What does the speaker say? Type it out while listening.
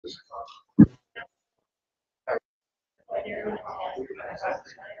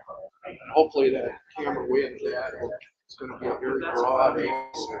Hopefully that camera wins that. It's going to be a very broad.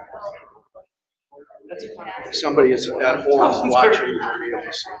 Somebody is at home watching. I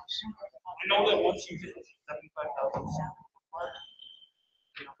know that once you hit 75,000.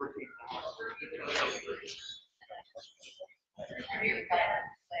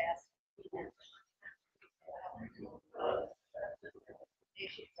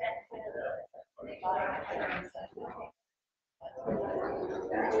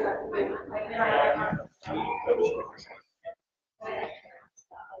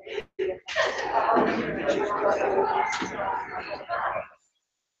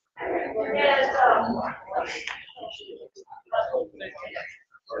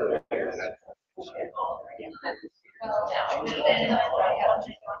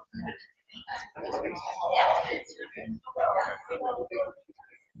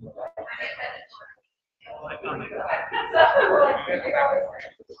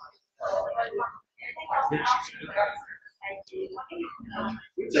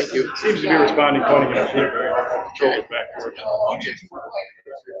 Thank you. Seems to be responding, pointing at control backwards. Okay.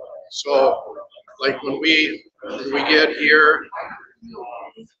 So, like when we get here,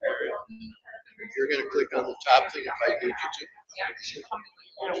 you're going to click on the top thing if I need you to.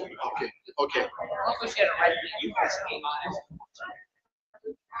 Okay. Okay.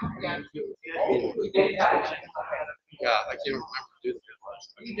 Yeah, I can't remember to do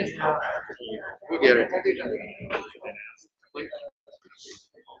that. We get it.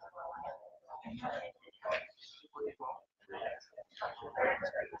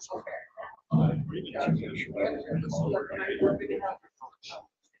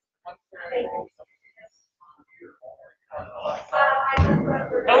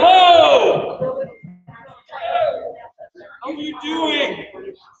 Hello! How are you doing?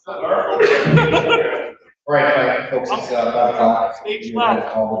 All right, folks, it's 5 o'clock. Stage We're going to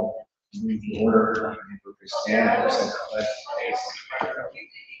left. call the order. We stand for the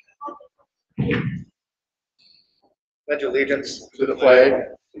pledge allegiance To the flag of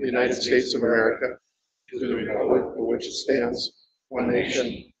the United States of America, to the republic for which it stands, one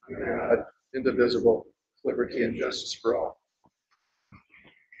nation, under God, indivisible, liberty and justice for all.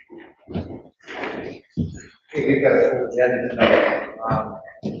 Okay, we've got a full agenda tonight.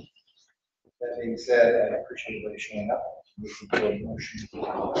 That being said, I appreciate everybody showing up. Looking for a motion. So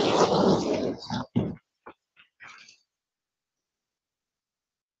moved.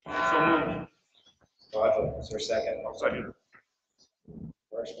 Roger, is there a second? Second.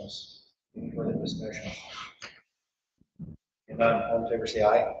 Questions? Any further discussion? If none, all in favor, say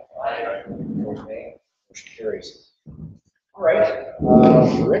aye. Aye. Opposed, nay. Motion carries. All right,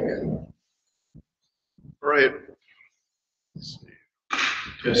 Rick. All right.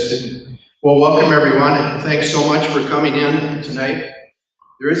 Well, welcome everyone, and thanks so much for coming in tonight.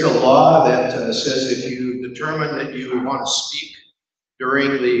 There is a law that says if you determine that you want to speak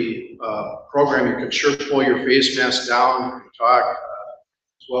during the program, you can sure pull your face mask down and talk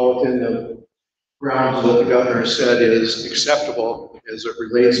well within the grounds that the governor said is acceptable as it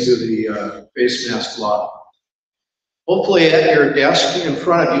relates to the face mask law. Hopefully at your desk in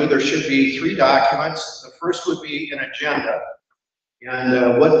front of you, there should be 3 documents. The first would be an agenda.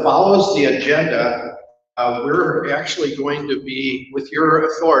 And what follows the agenda, we're actually going to be, with your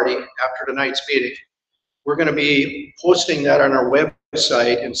authority after tonight's meeting, we're going to be posting that on our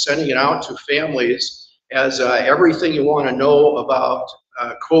website and sending it out to families as everything you want to know about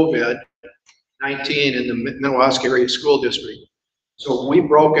COVID-19 in the Minnewaska Area School District. So we've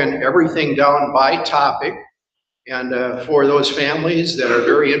broken everything down by topic. And for those families that are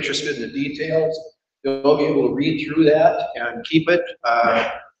very interested in the details, they'll be able to read through that and keep it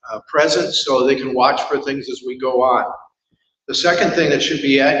present so they can watch for things as we go on. The second thing that should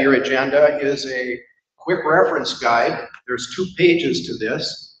be at your agenda is a quick reference guide. There's 2 pages to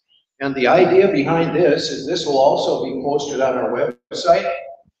this. And the idea behind this is this will also be posted on our website.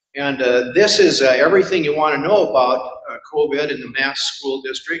 And this is everything you want to know about COVID in the Mass School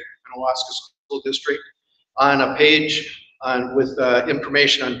District, Minnewaska School District, on a page with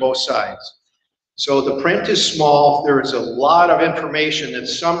information on both sides. So the print is small. There is a lot of information that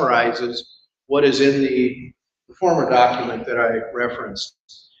summarizes what is in the former document that I referenced.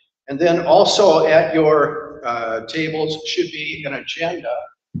 And then also at your tables should be an agenda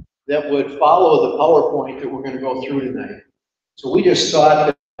that would follow the PowerPoint that we're going to go through tonight. So we just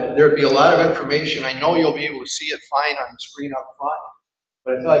thought that there'd be a lot of information. I know you'll be able to see it fine on the screen up front,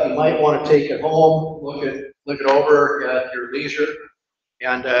 but I thought you might want to take it home, look it over at your leisure.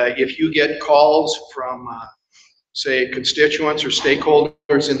 And if you get calls from say, constituents or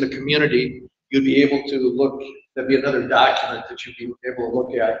stakeholders in the community, you'd be able to look, that'd be another document that you'd be able to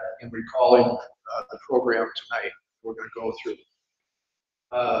look at in recalling the program tonight we're going to go through.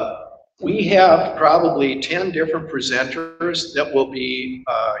 We have probably 10 different presenters that will be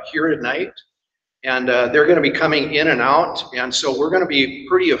here tonight, and they're going to be coming in and out, and so we're going to be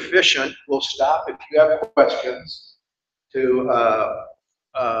pretty efficient. We'll stop if you have questions to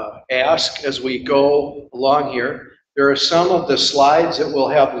ask as we go along here. There are some of the slides that will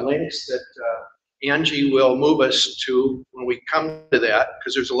have links that Angie will move us to when we come to that,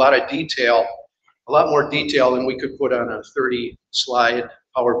 because there's a lot of detail, a lot more detail than we could put on a 30-slide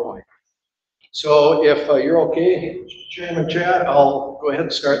PowerPoint. So if you're okay, Chairman Chad, I'll go ahead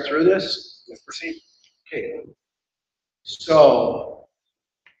and start through this. Let's proceed. Okay. So,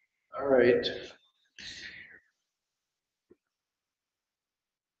 all right.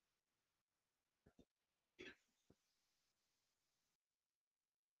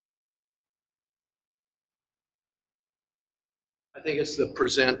 I think it's the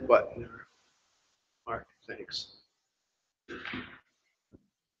present button there. Mark, thanks.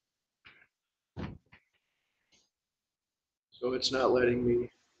 So it's not letting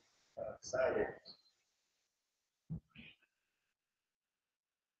me sign it.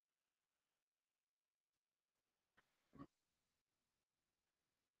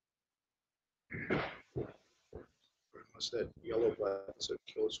 What's that yellow button? It's a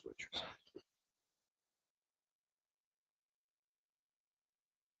kill switch or something.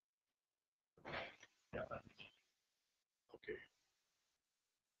 Okay.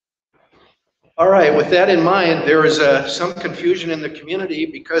 All right, with that in mind, there is some confusion in the community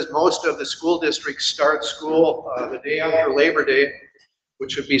because most of the school districts start school the day after Labor Day,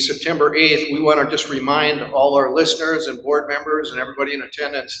 which would be September 8th. We want to just remind all our listeners and board members and everybody in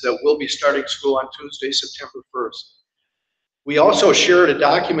attendance that we'll be starting school on Tuesday, September 1st. We also shared a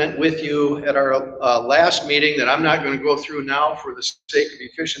document with you at our last meeting that I'm not going to go through now for the sake of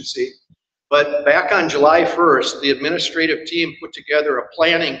efficiency. But back on July 1st, the administrative team put together a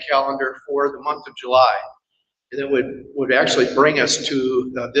planning calendar for the month of July that would actually bring us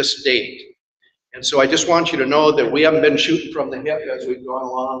to this date. And so I just want you to know that we haven't been shooting from the hip as we've gone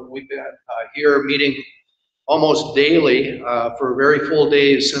along. We've been here meeting almost daily for very full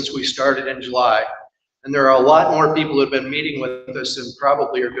days since we started in July. And there are a lot more people who have been meeting with us and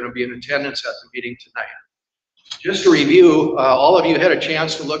probably are going to be in attendance at the meeting tonight. Just to review, all of you had a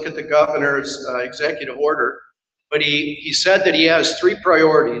chance to look at the governor's executive order, but he said that he has 3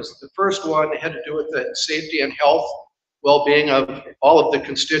 priorities. The first one had to do with the safety and health, well-being of all of the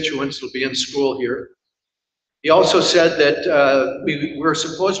constituents who will be in school here. He also said that we're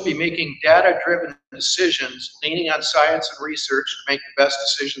supposed to be making data-driven decisions, leaning on science and research to make the best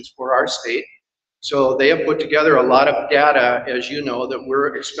decisions for our state. So they have put together a lot of data, as you know, that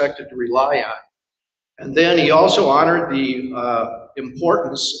we're expected to rely on. And then he also honored the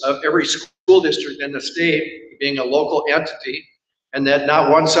importance of every school district in the state being a local entity and that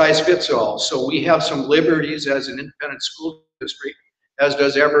not one size fits all. So we have some liberties as an independent school district, as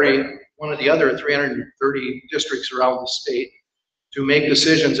does every one of the other 330 districts around the state, to make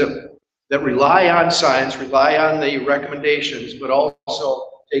decisions that rely on science, rely on the recommendations, but also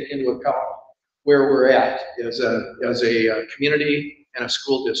take into account where we're at as a community and a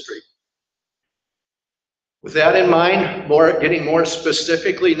school district. With that in mind, getting more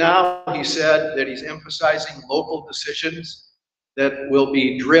specifically now, he said that he's emphasizing local decisions that will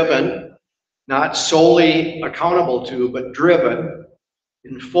be driven, not solely accountable to, but driven,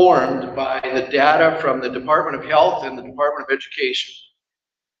 informed by the data from the Department of Health and the Department of Education.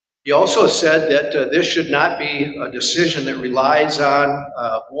 He also said that this should not be a decision that relies on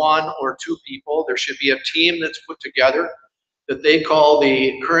 1 or 2 people. There should be a team that's put together that they call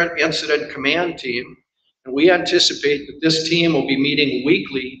the Current Incident Command Team. And we anticipate that this team will be meeting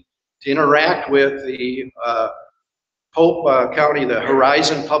weekly to interact with the Pope County, the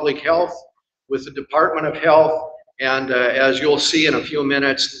Horizon Public Health, with the Department of Health, and as you'll see in a few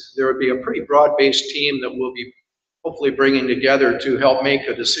minutes, there will be a pretty broad-based team that we'll be hopefully bringing together to help make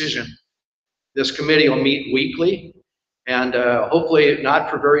a decision. This committee will meet weekly, and hopefully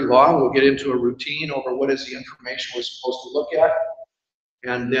not for very long, we'll get into a routine over what is the information we're supposed to look at,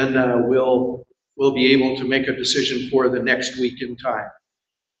 and then we'll be able to make a decision for the next week in time.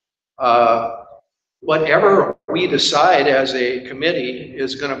 Whatever we decide as a committee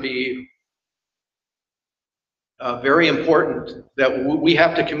is going to be very important that we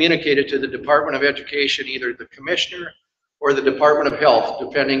have to communicate it to the Department of Education, either the Commissioner or the Department of Health,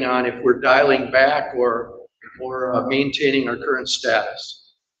 depending on if we're dialing back or maintaining our current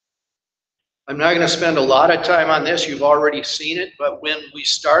status. I'm not going to spend a lot of time on this. You've already seen it, but when we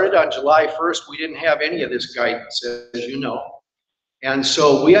started on July 1st, we didn't have any of this guidance, as you know. And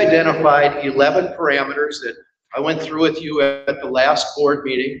so we identified 11 parameters that I went through with you at the last board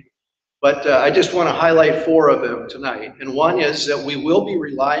meeting, but I just want to highlight 4 of them tonight. And one is that we will be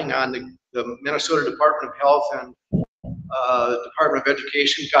relying on the Minnesota Department of Health and Department of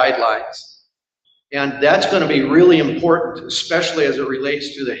Education guidelines. And that's going to be really important, especially as it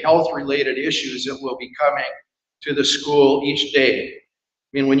relates to the health-related issues that will be coming to the school each day.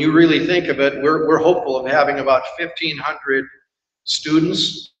 I mean, when you really think of it, we're hopeful of having about 1,500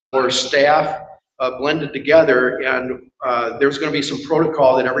 students or staff blended together, and there's going to be some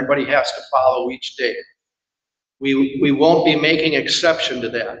protocol that everybody has to follow each day. We won't be making exception to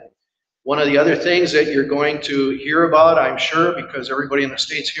that. One of the other things that you're going to hear about, I'm sure, because everybody in the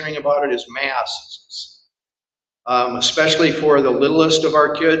state's hearing about it, is masks. Especially for the littlest of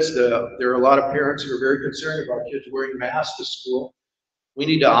our kids, there are a lot of parents who are very concerned about kids wearing masks to school. We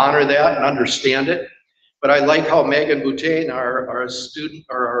need to honor that and understand it. But I like how Megan Boutain, our student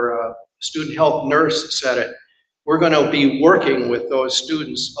health nurse, said it. We're going to be working with those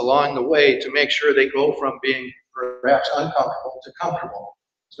students along the way to make sure they go from being perhaps uncomfortable to comfortable.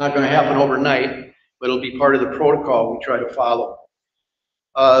 It's not going to happen overnight, but it'll be part of the protocol we try to follow.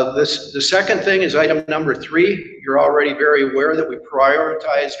 The second thing is item number 3. You're already very aware that we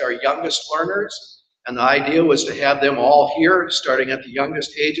prioritized our youngest learners, and the idea was to have them all here, starting at the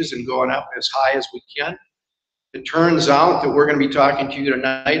youngest ages and going up as high as we can. It turns out that we're going to be talking to you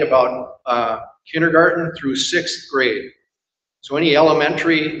tonight about kindergarten through 6th grade. So any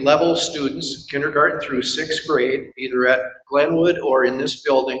elementary level students, kindergarten through 6th grade, either at Glenwood or in this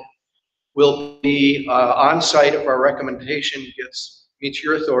building, will be on site if our recommendation meets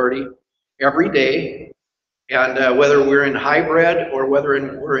your authority every day. And whether we're in hybrid or whether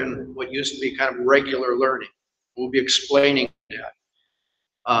we're in what used to be kind of regular learning, we'll be explaining that.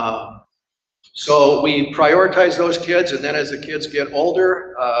 So we prioritize those kids, and then as the kids get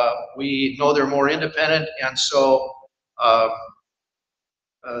older, we know they're more independent, and so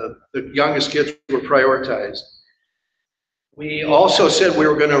the youngest kids were prioritized. We also said we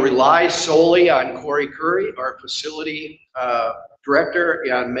were going to rely solely on Corey Curry, our facility director,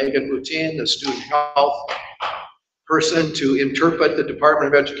 and Megan Boutin, the student health person, to interpret the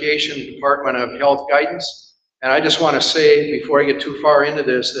Department of Education, Department of Health guidance. And I just want to say, before I get too far into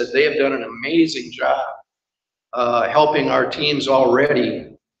this, that they have done an amazing job helping our teams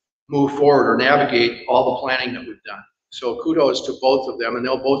already move forward or navigate all the planning that we've done. So kudos to both of them, and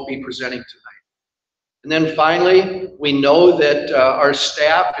they'll both be presenting tonight. And then finally, we know that our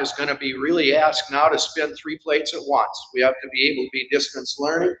staff is going to be really asked now to spin 3 plates at once. We have to be able to be distance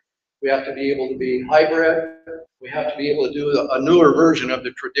learning. We have to be able to be hybrid. We have to be able to do a newer version of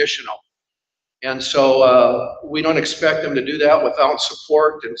the traditional. And so we don't expect them to do that without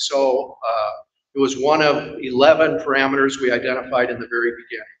support. And so it was one of 11 parameters we identified in the very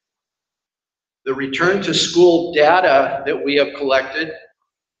beginning. The return to school data that we have collected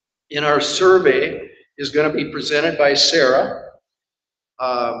in our survey is going to be presented by Sarah.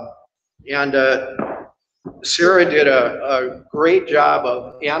 Sarah did a great job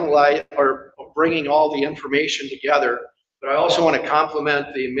of analyzing or bringing all the information together. But I also want to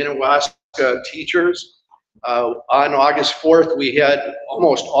compliment the Minnewaska teachers. On August 4th, we had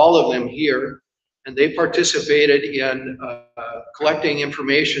almost all of them here, and they participated in collecting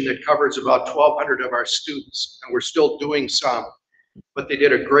information that covers about 1,200 of our students, and we're still doing some. But they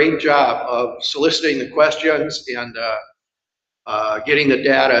did a great job of soliciting the questions and getting the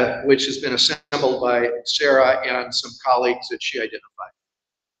data, which has been assembled by Sarah and some colleagues that she identified.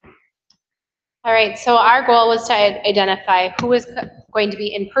 All right, so our goal was to identify who was going to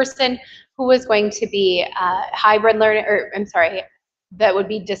be in person, who was going to be hybrid learning, or I'm sorry, that would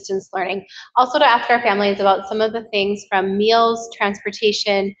be distance learning. Also to ask our families about some of the things from meals,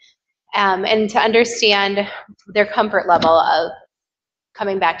 transportation, and to understand their comfort level of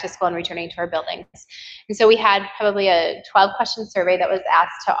coming back to school and returning to our buildings. And so we had probably a 12-question survey that was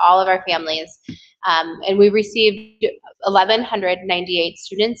asked to all of our families, and we received 1,198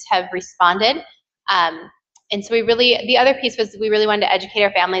 students have responded. And so the other piece was we really wanted to educate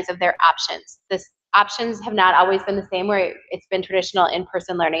our families of their options. Options have not always been the same, where it's been traditional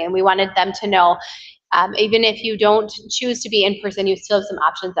in-person learning, and we wanted them to know, even if you don't choose to be in person, you still have some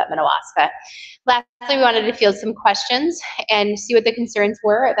options at Minnewaska. Lastly, we wanted to field some questions and see what the concerns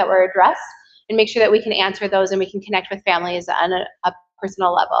were that were addressed, and make sure that we can answer those and we can connect with families on a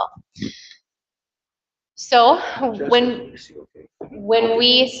personal level. So when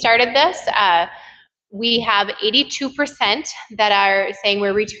we started this, we have 82% that are saying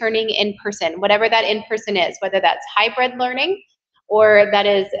we're returning in person, whatever that in person is, whether that's hybrid learning or that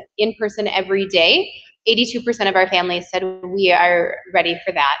is in person every day. 82% of our families said we are ready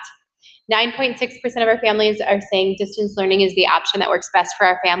for that. 9.6% of our families are saying distance learning is the option that works best for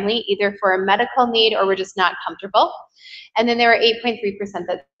our family, either for a medical need or we're just not comfortable. And then there were 8.3%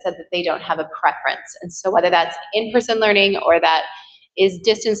 that said that they don't have a preference. And so whether that's in-person learning or that is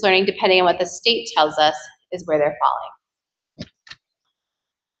distance learning, depending on what the state tells us, is where they're falling.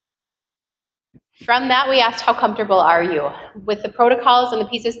 From that, we asked, how comfortable are you with the protocols and the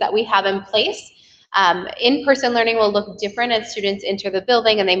pieces that we have in place? In-person learning will look different as students enter the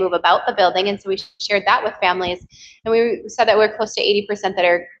building and they move about the building, and so we shared that with families, and we said that we're close to 80% that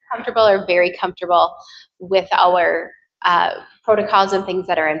are comfortable or very comfortable with our protocols and things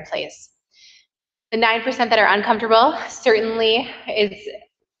that are in place. The 9% that are uncomfortable certainly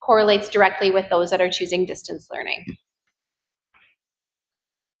correlates directly with those that are choosing distance learning.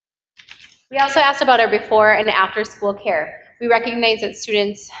 We also asked about our before and after school care. We recognize that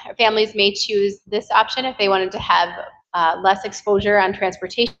families may choose this option if they wanted to have less exposure on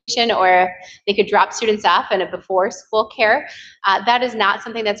transportation, or they could drop students off in a before school care. That is not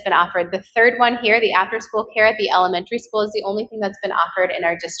something that's been offered. The third one here, the after school care at the elementary school, is the only thing that's been offered in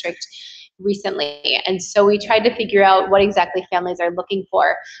our district recently. And so we tried to figure out what exactly families are looking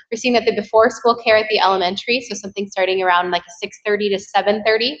for. We're seeing that the before school care at the elementary, so something starting around like 6:30 to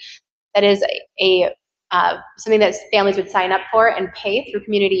 7:30, that is something that families would sign up for and pay through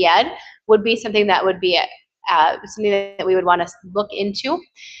community ed, would be something that would be something that we would want to look into.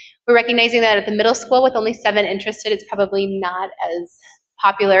 We're recognizing that at the middle school, with only 7 interested, it's probably not as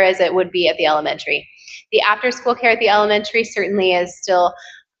popular as it would be at the elementary. The after school care at the elementary certainly is still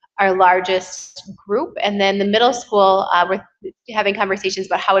our largest group, and then the middle school, we're having conversations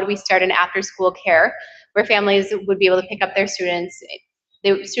about how would we start an after school care where families would be able to pick up their students.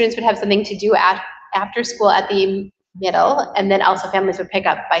 The students would have something to do after school at the middle, and then also families would pick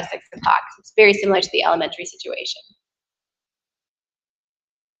up by 6 o'clock. So it's very similar to the elementary situation.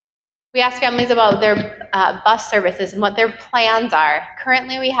 We asked families about their bus services and what their plans are.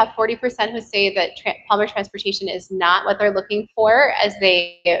 Currently, we have 40% who say that Palmer Transportation is not what they're looking for as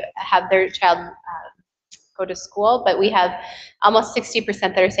they have their child go to school, but we have almost 60%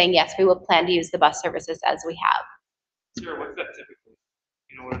 that are saying, yes, we will plan to use the bus services as we have. Sarah, what's that typically?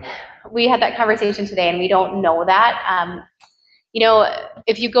 You know what I mean? We had that conversation today, and we don't know that.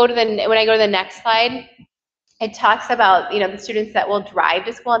 If you go to when I go to the next slide, it talks about, the students that will drive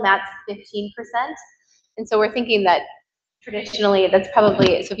to school, and that's 15%. And so we're thinking that traditionally, that's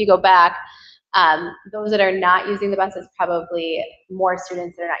probably, so if you go back, those that are not using the bus is probably more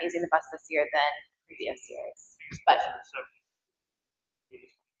students that are not using the bus this year than previous years. But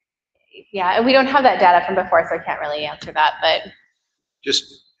yeah, and we don't have that data from before, so I can't really answer that, but.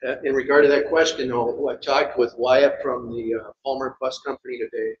 Just in regard to that question, though, I talked with Wyatt from the Palmer Bus Company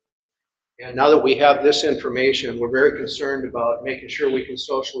today. And now that we have this information, we're very concerned about making sure we can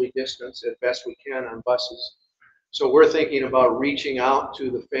socially distance as best we can on buses. So we're thinking about reaching out to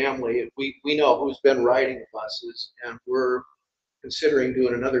the family. We know who's been riding the buses, and we're considering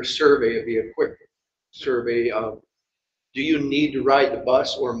doing another survey. It'd be a quick survey of, do you need to ride the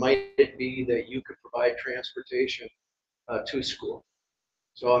bus, or might it be that you could provide transportation to school?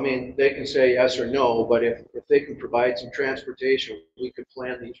 So, I mean, they can say yes or no, but if they can provide some transportation, we could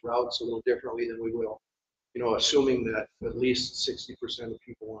plan these routes a little differently than we will, assuming that at least 60% of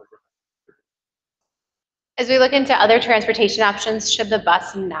people want to ride. As we look into other transportation options, should the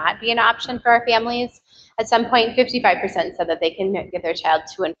bus not be an option for our families? At some point, 55% said that they can get their child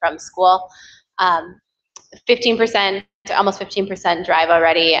to and from school. 15%, almost 15% drive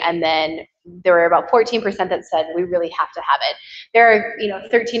already, and then there were about 14% that said we really have to have it. There are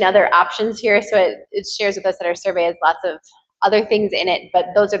 13 other options here, so it shares with us that our survey has lots of other things in it, but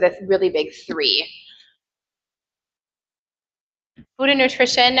those are the really big 3. Food and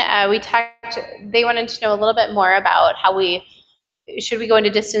nutrition, they wanted to know a little bit more about how should we go into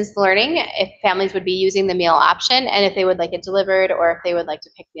distance learning, if families would be using the meal option, and if they would like it delivered, or if they would like to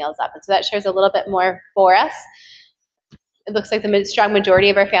pick meals up. And so that shares a little bit more for us. It looks like the strong majority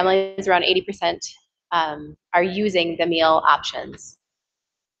of our families, around 80%, are using the meal options.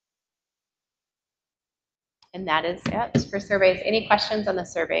 And that is it for surveys. Any questions on the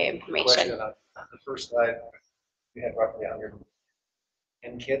survey information? Question on the first slide, we had roughly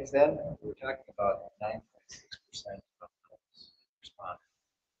 110 kids then. We were talking about 9.6% of those respond.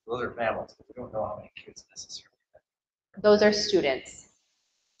 Those are families, but we don't know how many kids necessarily. Those are students.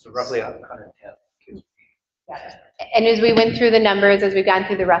 So roughly 110 kids. Yeah. And as we went through the numbers, as we've gone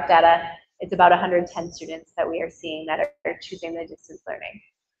through the rough data, it's about 110 students that we are seeing that are choosing the distance learning.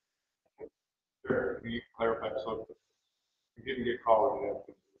 Sure, can you clarify, so you didn't get called,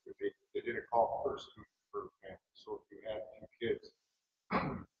 they didn't call first for family, so if you had 2 kids,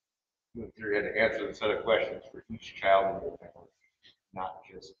 you had to answer the set of questions for each child in the family, not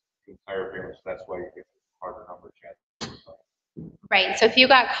just the entire family, so that's why you get harder number chances. Right, so if you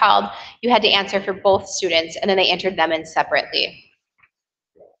got called, you had to answer for both students, and then they entered them in separately.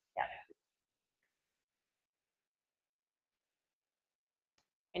 Yeah.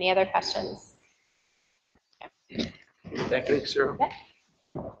 Any other questions? Okay. Thank you, Sarah. Okay.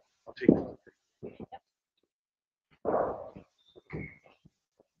 I'll take that.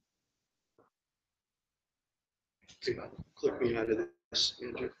 Click me out of this,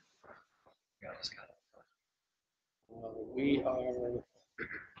 Andrew. We are,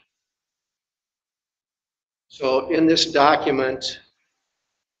 so in this document,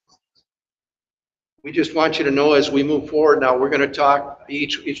 we just want you to know as we move forward now, we're going to talk,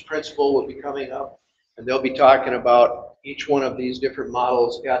 each principal will be coming up and they'll be talking about each one of these different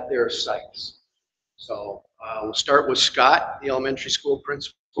models at their sites. So we'll start with Scott, the elementary school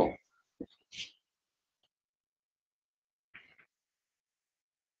principal.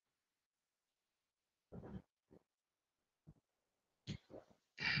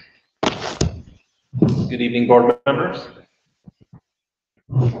 Good evening, board members.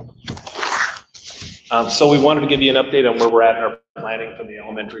 So we wanted to give you an update on where we're at in our planning for the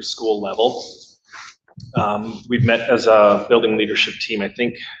elementary school level. We've met as a building leadership team, I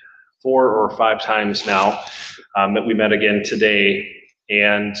think 4 or 5 times now, that we met again today.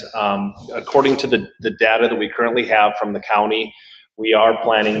 And according to the data that we currently have from the county, we are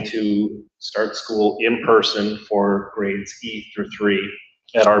planning to start school in person for grades E through 3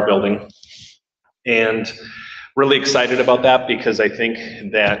 at our building. And really excited about that because I think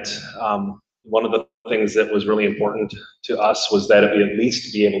that one of the things that was really important to us was that we at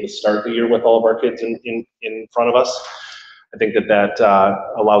least be able to start the year with all of our kids in front of us. I think that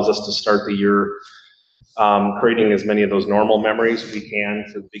allows us to start the year creating as many of those normal memories as we can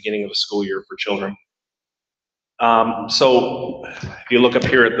for the beginning of a school year for children. So if you look up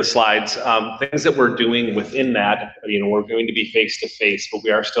here at the slides, things that we're doing within that, we're going to be face-to-face, but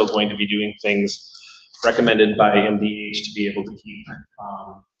we are still going to be doing things recommended by MDH to be able to keep,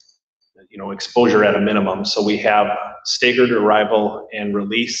 exposure at a minimum. So we have staggered arrival and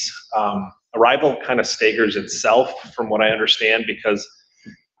release. Arrival kind of staggers itself from what I understand because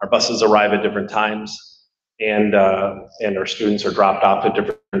our buses arrive at different times and our students are dropped off at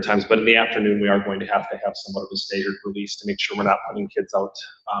different times. But in the afternoon, we are going to have somewhat of a staggered release to make sure we're not putting kids out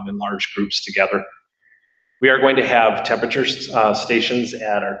in large groups together. We are going to have temperature stations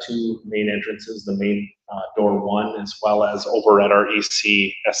at our 2 main entrances, the main door 1, as well as over at our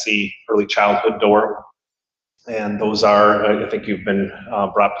SE early childhood door. And those are, I think you've been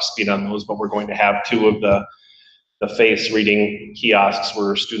brought to speed on those, but we're going to have 2 of the face reading kiosks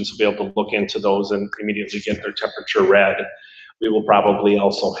where students will be able to look into those and immediately get their temperature read. We will probably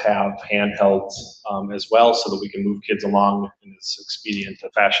also have handhelds as well so that we can move kids along in as expedient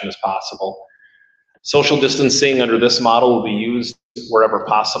a fashion as possible. Social distancing under this model will be used wherever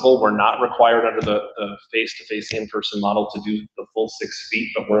possible. We're not required under the face-to-face in-person model to do the full 6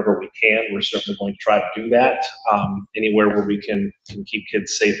 feet, but wherever we can, we're certainly going to try to do that. Anywhere where we can keep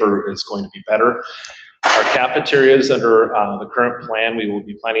kids safer is going to be better. Our cafeterias under the current plan, we will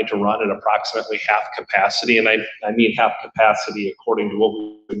be planning to run at approximately half capacity, and I mean half capacity according to what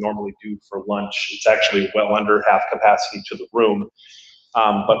we would normally do for lunch. It's actually well under half capacity to the room.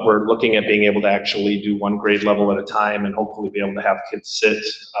 But we're looking at being able to actually do 1 grade level at a time and hopefully be able to have kids sit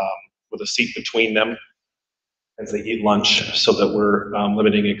with a seat between them as they eat lunch so that we're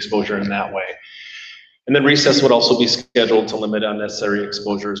limiting exposure in that way. And then recess would also be scheduled to limit unnecessary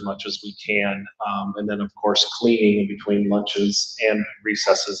exposure as much as we can. And then of course cleaning in between lunches and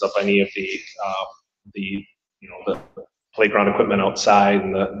recesses of any of the playground equipment outside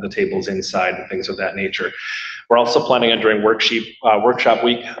and the tables inside and things of that nature. We're also planning on during workshop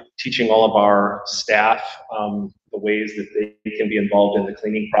week, teaching all of our staff the ways that they can be involved in the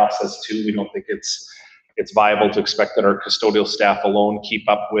cleaning process too. We don't think it's viable to expect that our custodial staff alone keep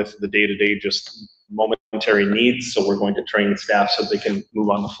up with the day-to-day just momentary needs. So we're going to train staff so they can move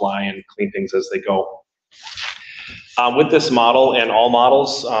on the fly and clean things as they go. With this model and all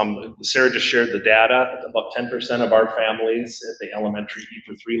models, Sarah just shared the data. About 10% of our families at the elementary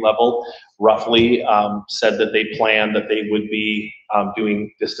E-3 level roughly said that they planned that they would be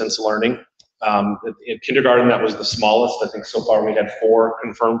doing distance learning. In kindergarten, that was the smallest. I think so far we had 4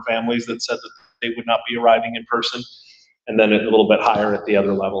 confirmed families that said that they would not be arriving in person, and then a little bit higher at the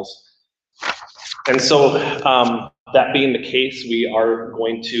other levels. And so, that being the case, we are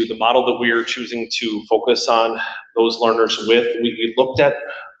going to, the model that we are choosing to focus on those learners with, we looked at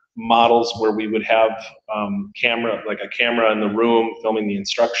models where we would have like a camera in the room filming the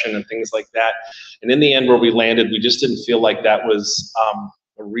instruction and things like that. And in the end, where we landed, we just didn't feel like that was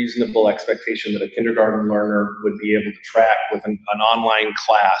a reasonable expectation that a kindergarten learner would be able to track with an online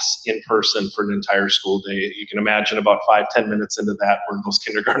class in person for an entire school day. You can imagine about 5-10 minutes into that where those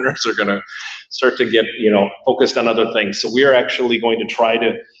kindergartners are going to start to get, focused on other things. So we are actually going to try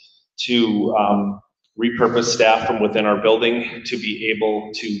to repurpose staff from within our building to be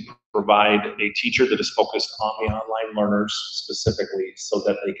able to provide a teacher that is focused on the online learners specifically so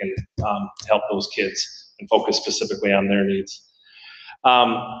that they can help those kids and focus specifically on their needs.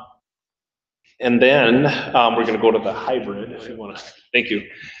 And then we're going to go to the hybrid if you want to. Thank you.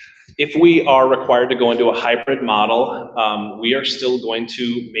 If we are required to go into a hybrid model, we are still going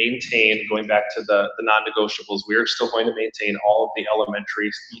to maintain, going back to the non-negotiables, we are still going to maintain all of the elementary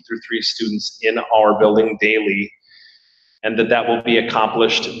E through 3 students in our building daily, and that will be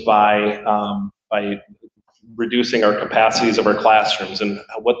accomplished by reducing our capacities of our classrooms. And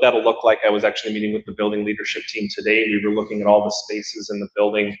what that'll look like, I was actually meeting with the building leadership team today. We were looking at all the spaces in the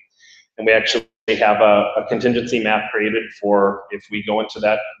building, and we actually have a contingency map created for if we go into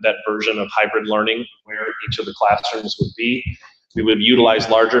that version of hybrid learning where each of the classrooms would be. We would utilize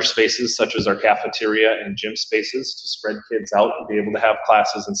larger spaces such as our cafeteria and gym spaces to spread kids out and be able to have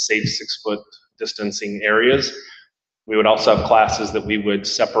classes in safe 6-foot distancing areas. We would also have classes that we would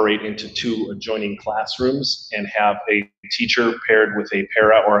separate into 2 adjoining classrooms and have a teacher paired with a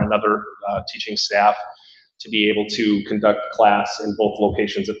para or another teaching staff to be able to conduct class in both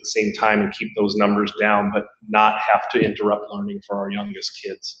locations at the same time and keep those numbers down, but not have to interrupt learning for our youngest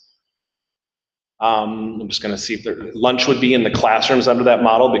kids. I'm just going to see if lunch would be in the classrooms under that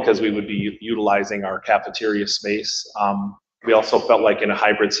model because we would be utilizing our cafeteria space. We also felt like in a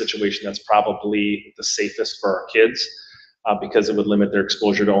hybrid situation, that's probably the safest for our kids because it would limit their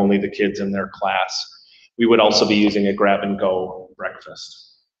exposure to only the kids in their class. We would also be using a grab-and-go breakfast.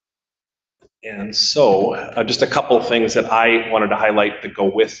 And so just a couple of things that I wanted to highlight that go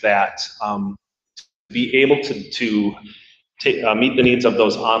with that. To be able to meet the needs of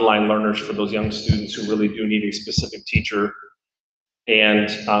those online learners for those young students who really do need a specific teacher, and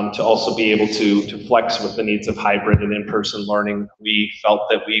to also be able to flex with the needs of hybrid and in-person learning, we felt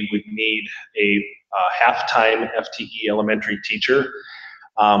that we would need a half-time FTE elementary teacher.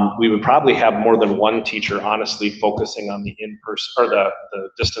 We would probably have more than one teacher, honestly, focusing on the in-person or the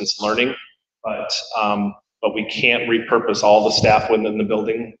distance learning, but we can't repurpose all the staff within the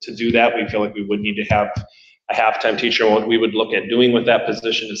building to do that. We feel like we would need to have a half-time teacher. What we would look at doing with that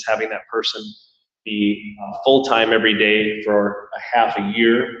position is having that person be full-time every day for a half a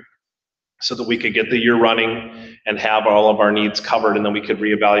year so that we could get the year running and have all of our needs covered, and then we could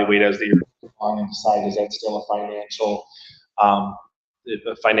reevaluate as the year goes on and decide, is that still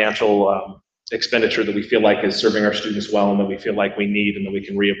a financial expenditure that we feel like is serving our students well and that we feel like we need, and then we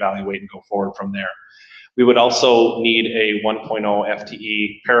can reevaluate and go forward from there. We would also need a 1.0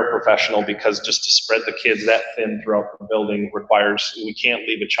 FTE paraprofessional because just to spread the kids that thin throughout the building requires, we can't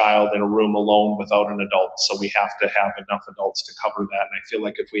leave a child in a room alone without an adult. So we have to have enough adults to cover that. And I feel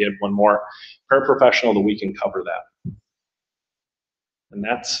like if we had one more paraprofessional, that we can cover that. And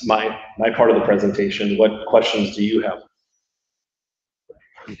that's my part of the presentation. What questions do you have?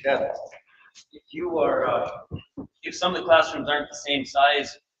 Yeah. If some of the classrooms aren't the same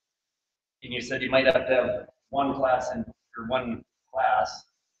size, and you said you might have to have one class in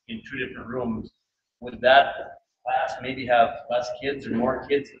 2 different rooms, would that class maybe have less kids or more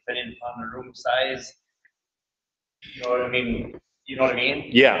kids depending on the room size? You know what I mean?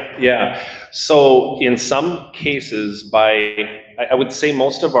 Yeah. So in some cases, I would say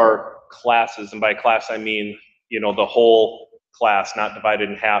most of our classes, and by class I mean, the whole class, not divided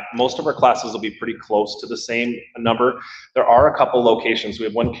in half. Most of our classes will be pretty close to the same number. There are a couple locations. We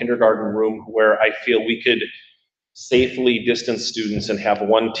have one kindergarten room where I feel we could safely distance students and have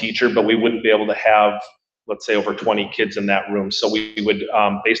one teacher, but we wouldn't be able to have, let's say, over 20 kids in that room. So we would,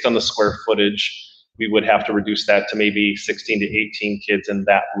 based on the square footage, we would have to reduce that to maybe 16 to 18 kids in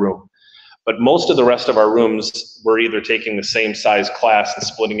that room. But most of the rest of our rooms, we're either taking the same size class and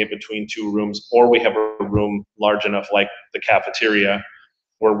splitting it between 2 rooms, or we have a room large enough like the cafeteria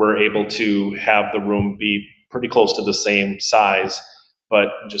where we're able to have the room be pretty close to the same size, but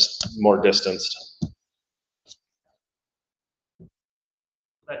just more distanced.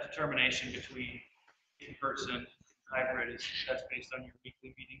 That determination between in-person and hybrid that's based on your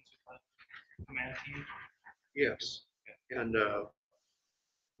weekly meetings with the command team? Yes, and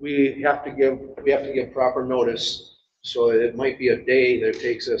we have to give proper notice. So it might be a day that it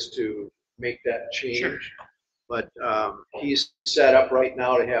takes us to make that change. But he's set up right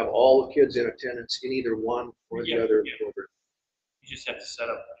now to have all the kids in attendance in either one or the other program. You just have to set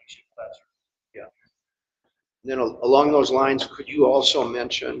up each classroom. Then along those lines, could you also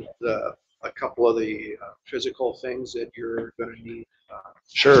mention a couple of the physical things that you're going to need?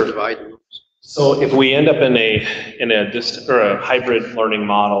 Sure. To divide the rooms. So if we end up in a distant or a hybrid learning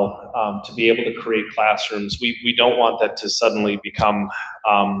model, to be able to create classrooms, we don't want that to suddenly become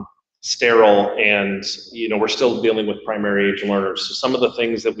sterile, and we're still dealing with primary age learners. So some of the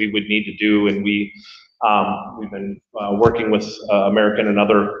things that we would need to do, and we've been working with American and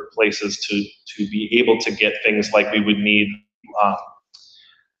other places to be able to get things like we would need.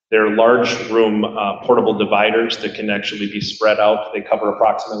 They're large room portable dividers that can actually be spread out. They cover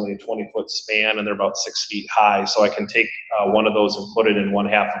approximately a 20-foot span, and they're about 6 feet high. So I can take one of those and put it in one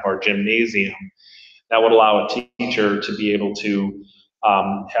half of our gymnasium. That would allow a teacher to be able to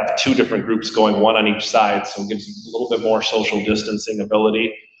have two different groups going, one on each side. So it gives a little bit more social distancing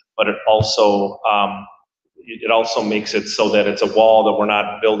ability, but it also makes it so that it's a wall that we're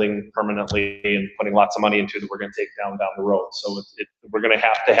not building permanently and putting lots of money into that we're going to take down the road. So we're going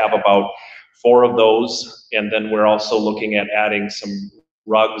to have about 4 of those, and then we're also looking at adding some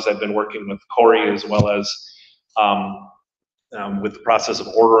rugs. I've been working with Corey as well as with the process of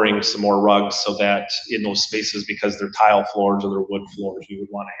ordering some more rugs, so that in those spaces, because they're tile floors or they're wood floors, we would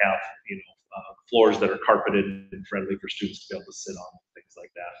want to have floors that are carpeted and friendly for students to be able to sit on, things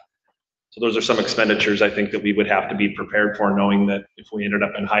like that. So those are some expenditures I think that we would have to be prepared for, knowing that if we ended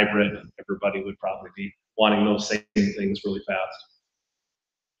up in hybrid, everybody would probably be wanting those same things really fast.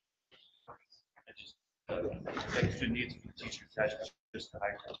 Extra needs for the teacher attached just to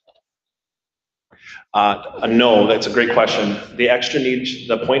hybrid. No, that's a great question. The extra needs,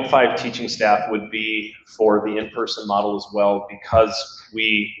 the 0.5 teaching staff would be for the in-person model as well, because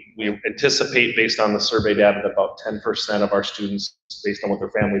we anticipate, based on the survey data, that about 10% of our students, based on what their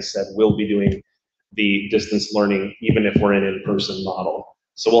families said, will be doing the distance learning, even if we're in an in-person model.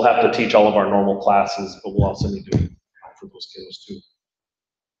 So we'll have to teach all of our normal classes, but we'll also need to for those kiddos too.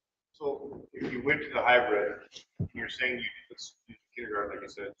 So if you went to the hybrid, you're saying you could kindergarten, like you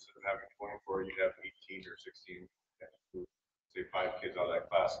said, instead of having 24, you'd have 18 or 16, say 5 kids out of that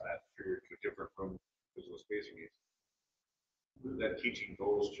class in that period to a different room because of the spacing needs. That teaching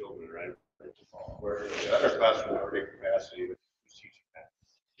those children, right? Where the other classroom already capacity was teaching that.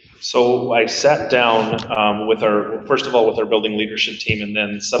 So I sat down first of all with our building leadership team, and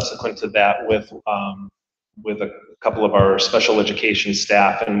then subsequent to that with a couple of our special education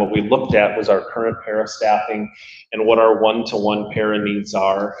staff. And what we looked at was our current para staffing and what our one-to-one para needs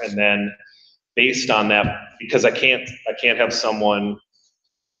are. And then based on that, because I can't have someone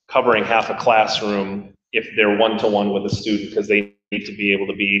covering half a classroom if they're one-to-one with a student, because they need to be able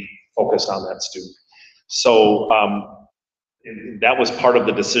to be focused on that student. So that was part of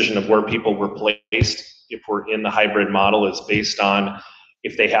the decision of where people were placed if we're in the hybrid model, is based on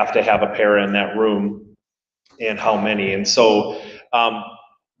if they have to have a para in that room and how many. And so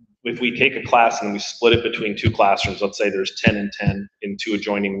if we take a class and we split it between 2 classrooms, let's say there's 10 and 10 in 2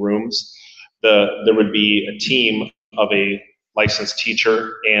 adjoining rooms, there would be a team of a licensed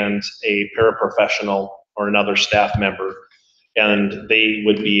teacher and a paraprofessional or another staff member, and they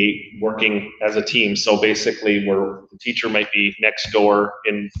would be working as a team. So basically, where the teacher might be next door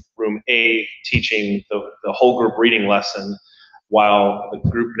in room A teaching the whole group reading lesson, while the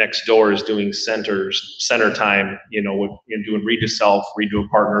group next door is doing center time, doing read to self, read to a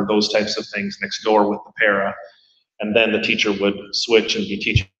partner, those types of things next door with the para. And then the teacher would switch and be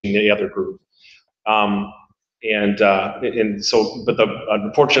teaching the other group.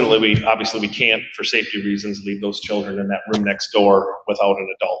 Unfortunately, we can't, for safety reasons, leave those children in that room next door without an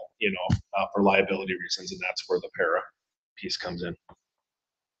adult, for liability reasons, and that's where the para piece comes in.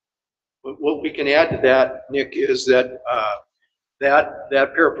 What we can add to that, Nick, is that that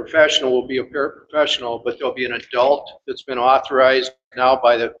paraprofessional will be a paraprofessional, but there'll be an adult that's been authorized now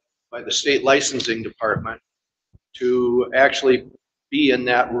by the state licensing department to actually be in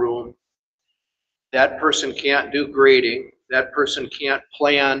that room. That person can't do grading. That person can't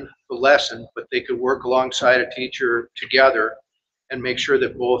plan the lesson, but they could work alongside a teacher together and make sure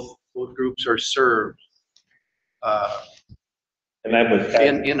that both groups are served And I would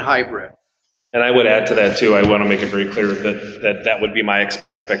in hybrid. And I would add to that too. I want to make it very clear that would be my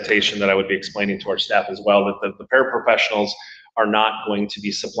expectation, that I would be explaining to our staff as well, that the paraprofessionals are not going to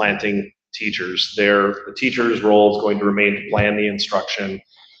be supplanting teachers. The teacher's role is going to remain to plan the instruction,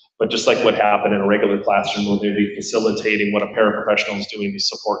 But just like what happened in a regular classroom, where they'd be facilitating what a paraprofessional is doing to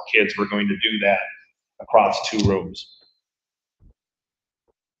support kids, we're going to do that across 2 rooms.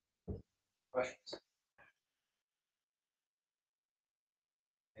 Questions?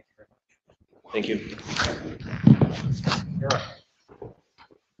 Thank you very much. Thank you. Sure.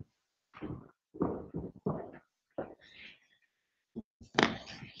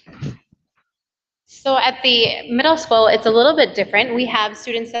 So at the middle school, it's a little bit different. We have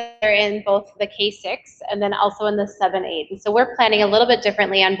students that are in both the K-6 and then also in the 7-8. And so we're planning a little bit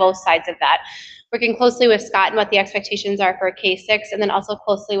differently on both sides of that. Working closely with Scott and what the expectations are for K-6, and then also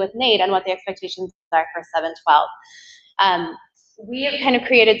closely with Nate on what the expectations are for 7-12. We have kind of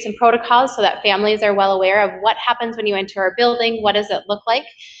created some protocols so that families are well aware of what happens when you enter our building, what does it look like.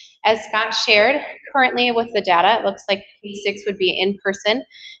 As Scott shared, currently with the data, it looks like K-6 would be in person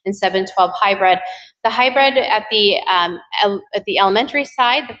and 7-12 hybrid. The hybrid at the elementary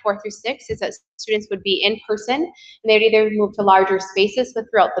side, the 4 through 6, is that students would be in person, and they would either move to larger spaces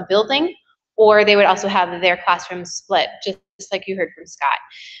throughout the building, or they would also have their classrooms split, just like you heard from Scott.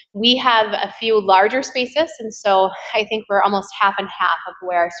 We have a few larger spaces, and so I think we're almost half and half of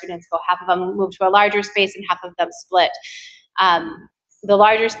where our students go. Half of them move to a larger space and half of them split. The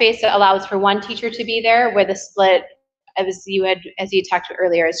larger space allows for 1 teacher to be there, where the split, as you talked about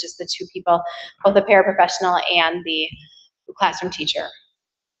earlier, is just the 2 people, both the paraprofessional and the classroom teacher.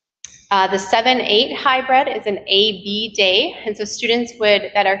 The 7-8 hybrid is an A-B day, and so students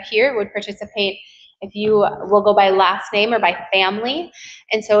that are here would participate. If you will go by last name or by family,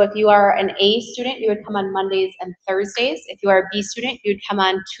 and so if you are an A student, you would come on Mondays and Thursdays. If you are a B student, you would come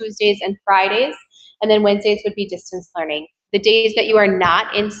on Tuesdays and Fridays, and then Wednesdays would be distance learning. The days that you are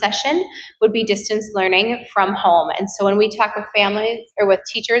not in session would be distance learning from home. And so when we talk with families or with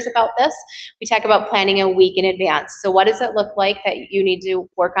teachers about this, we talk about planning a week in advance. So what does it look like that you need to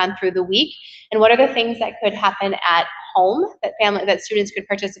work on through the week? And what are the things that could happen at home that students could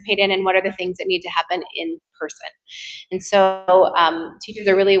participate in? And what are the things that need to happen in person? And so teachers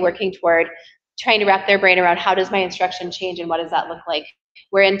are really working toward trying to wrap their brain around how does my instruction change and what does that look like?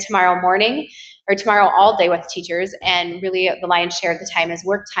 We're in tomorrow morning, or tomorrow all day with teachers, and really the lion's share of the time is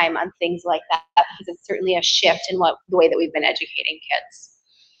work time on things like that, because it's certainly a shift in the way that we've been educating kids.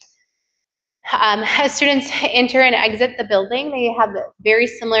 As students enter and exit the building, they have very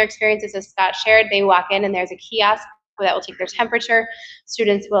similar experiences as Scott shared. They walk in and there's a kiosk that will take their temperature.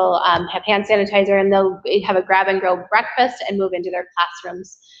 Students will have hand sanitizer, and they'll have a grab and go breakfast and move into their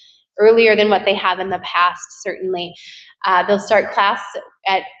classrooms earlier than what they have in the past, certainly. They'll start class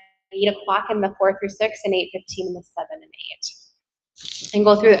at 8 o'clock in the 4 through 6 and 8:15 in the 7 and 8,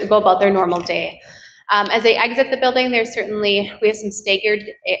 and go about their normal day. As they exit the building, we have some staggered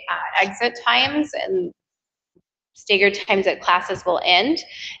exit times and staggered times that classes will end,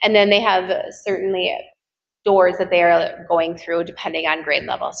 and then they have certainly doors that they are going through depending on grade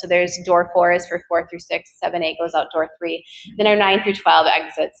level. So there's door 4 is for 4 through 6, 7, 8 goes out door 3, then our 9 through 12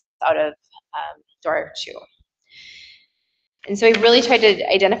 exits out of door 2. And so we really tried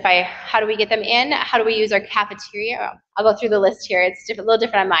to identify how do we get them in, how do we use our cafeteria. I'll go through the list here, it's a little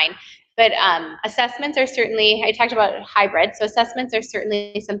different on mine. But assessments are certainly, I talked about hybrid, so assessments are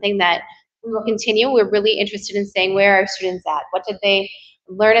certainly something that we will continue. We're really interested in saying, where are our students at? What did they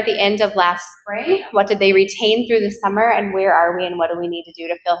learn at the end of last spring? What did they retain through the summer? And where are we, and what do we need to do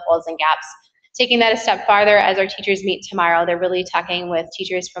to fill holes and gaps? Taking that a step farther, as our teachers meet tomorrow, they're really talking with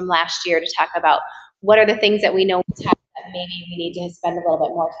teachers from last year to talk about what are the things that we know that maybe we need to spend a little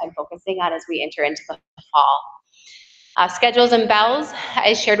bit more time focusing on as we enter into the fall. Schedules and bells,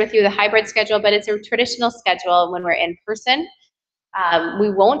 I shared with you the hybrid schedule, but it's a traditional schedule when we're in person.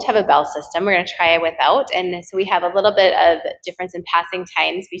 We won't have a bell system. We're going to try it without, and so we have a little bit of difference in passing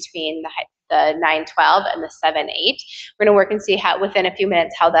times between the 9-12 and the 7-8. We're going to work and see how within a few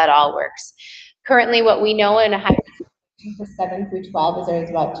minutes how that all works. Currently, what we know in a hybrid for 7 through 12 is there's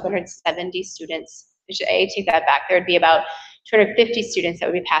about 270 students. I take that back. There would be about 250 students that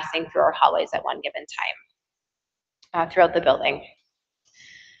would be passing through our hallways at one given time throughout the building.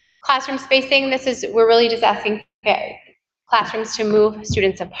 Classroom spacing, we're really just asking classrooms to move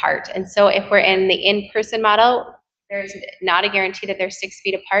students apart. And so if we're in the in-person model, there's not a guarantee that they're 6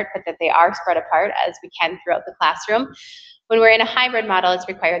 feet apart, but that they are spread apart as we can throughout the classroom. When we're in a hybrid model, it's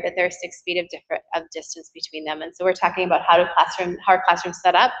required that there are 6 feet of distance between them. And so we're talking about how our classrooms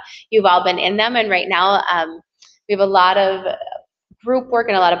set up. You've all been in them, and right now we have a lot of group work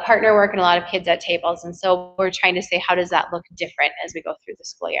and a lot of partner work and a lot of kids at tables. And so we're trying to say, how does that look different as we go through the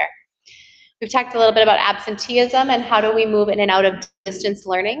school year? We've talked a little bit about absenteeism and how do we move in and out of distance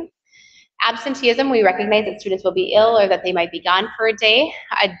learning. Absenteeism, we recognize that students will be ill or that they might be gone for a day.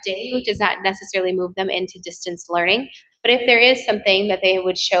 A day does not necessarily move them into distance learning, but if there is something that they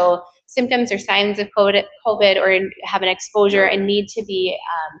would show symptoms or signs of COVID or have an exposure and need to be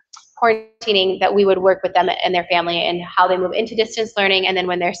quarantining, that we would work with them and their family and how they move into distance learning, and then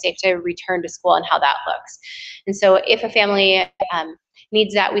when they're safe to return to school and how that looks. And so if a family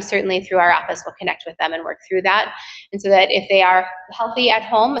needs that, we certainly through our office will connect with them and work through that. And so that if they are healthy at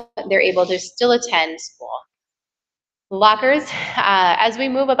home, they're able to still attend school. Lockers, as we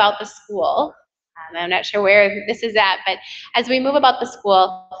move about the school, I'm not sure where this is at, but as we move about the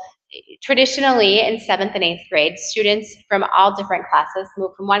school, traditionally in 7th and 8th grade, students from all different classes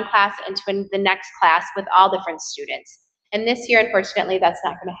move from one class into the next class with all different students. And this year, unfortunately, that's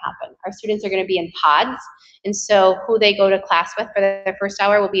not going to happen. Our students are going to be in pods, and so who they go to class with for their first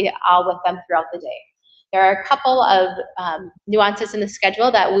hour will be all with them throughout the day. There are a couple of nuances in the schedule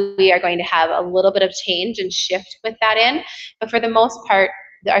that we are going to have a little bit of change and shift with that in, but for the most part,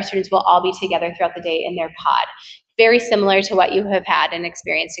 our students will all be together throughout the day in their pod. Very similar to what you have had and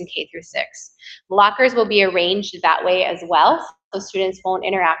experienced in K through 6. Lockers will be arranged that way as well, so students won't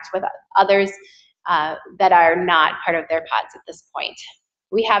interact with others that are not part of their pods at this point.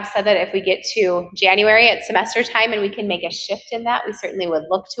 We have said that if we get to January at semester time and we can make a shift in that, we certainly would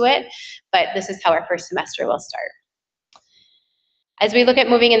look to it, but this is how our first semester will start. As we look at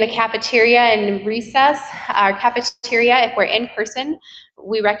moving in the cafeteria and recess, our cafeteria, if we're in person,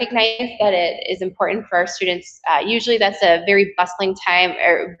 we recognize that it is important for our students. Usually that's a very bustling time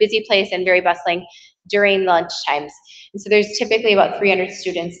or busy place and very bustling during lunch times. And so there's typically about 300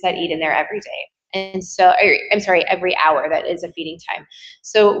 students that eat in there every day. And so, every hour that is a feeding time.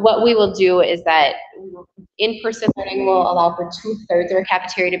 So what we will do is that in-person learning will allow for 2/3 of our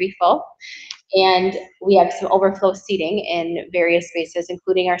cafeteria to be full. And we have some overflow seating in various spaces,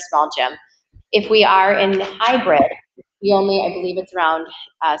 including our small gym. If we are in hybrid, we only, I believe it's around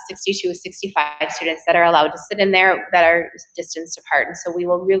 62, 65 students that are allowed to sit in there that are distanced apart. And so we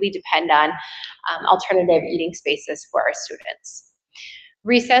will really depend on alternative eating spaces for our students.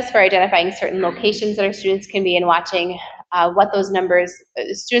 Recess, for identifying certain locations that our students can be in, watching what those numbers,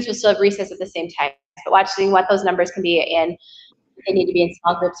 students will still have recess at the same time, but watching what those numbers can be in. They need to be in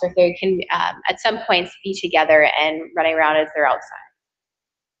small groups, or if they can at some points be together and running around as they're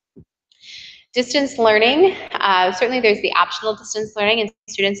outside. Distance learning, certainly there's the optional distance learning, and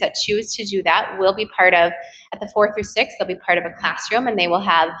students that choose to do that will be part of, at the 4 through 6, they'll be part of a classroom, and they will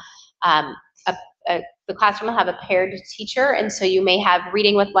have, the classroom will have a paired teacher, and so you may have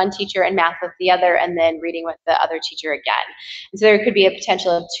reading with one teacher and math with the other, and then reading with the other teacher again. And so there could be a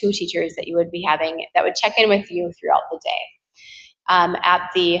potential of 2 teachers that you would be having that would check in with you throughout the day.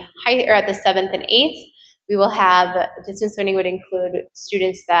 At the 7th and 8th, we will have distance learning would include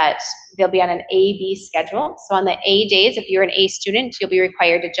students that they'll be on an A-B schedule. So on the A days, if you're an A student, you'll be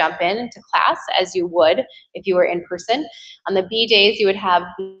required to jump into class as you would if you were in person. On the B days, you would have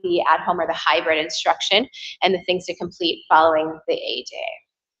the at-home or the hybrid instruction and the things to complete following the A day.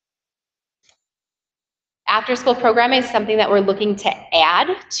 After school programming is something that we're looking to add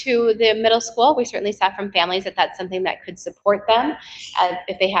to the middle school. We certainly saw from families that that's something that could support them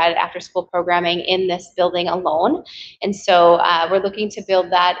if they had after school programming in this building alone. And so we're looking to build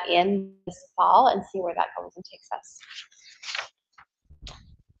that in this fall and see where that goes and takes us.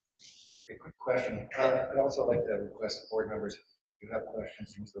 A quick question. I'd also like to request board members, if you have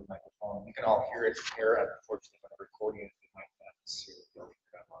questions, use the microphone. You can all hear it here. Unfortunately, when I'm recording it, you might not see it online.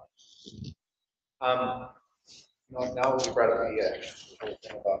 Now we brought up the whole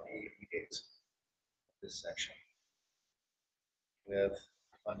thing about the days. This section with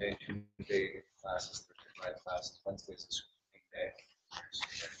Monday, Tuesday classes, Thursday, Friday classes, Wednesdays is day.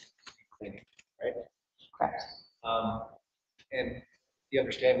 Cleaning, right? Correct. And the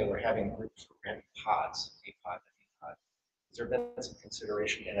understanding that we're having groups, we're having pods, a pod, and a pod. Has there been some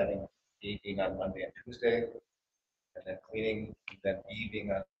consideration in having A being on Monday and Tuesday, and then cleaning, and then B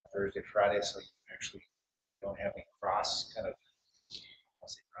being on Thursday, Friday, so you actually don't have any cross kind of, I'll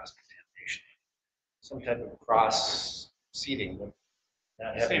say cross contamination, some type of cross seating,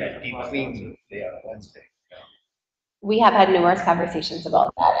 not having a deep clean day on Wednesday. We have had numerous conversations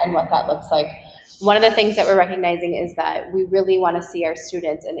about that and what that looks like. One of the things that we're recognizing is that we really want to see our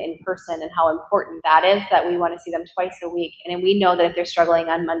students in person and how important that is, that we want to see them twice a week. And we know that if they're struggling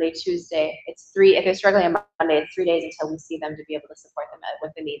on Monday, Tuesday, if they're struggling on Monday, it's 3 days until we see them to be able to support them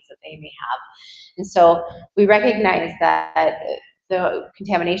with the needs that they may have. And so we recognize that the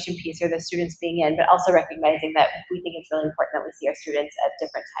contamination piece or the students being in, but also recognizing that we think it's really important that we see our students at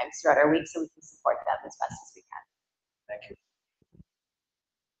different times throughout our week so we can support them as best as we can. Thank you.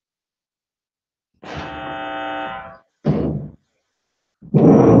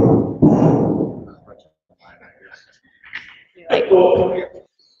 Like,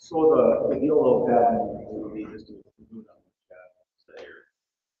 So the deal of having will be just to do that.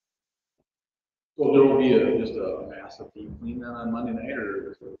 So there will be just a massive deep clean then on Monday night, or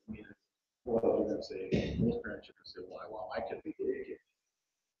just, I mean, what are you gonna say? Most parents are gonna say, well, I want my kid to be a kid.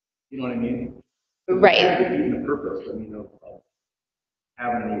 You know what I mean? right. Defeating the purpose, I mean, of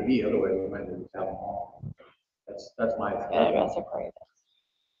having an AV, otherwise we might just have them all. That's my.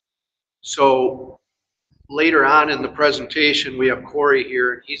 So later on in the presentation, we have Corey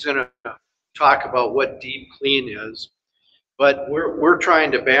here, and he's gonna talk about what deep clean is. But we're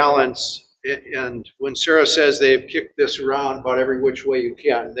trying to balance, and when Sarah says they've kicked this around about every which way you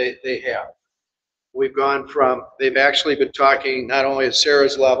can, they have. We've gone from, they've actually been talking not only at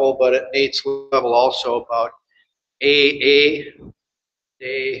Sarah's level, but at Nate's level also about A,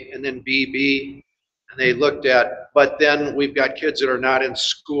 and then BB. And they looked at, but then we've got kids that are not in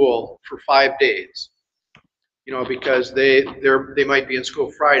school for 5 days. You know, because they might be in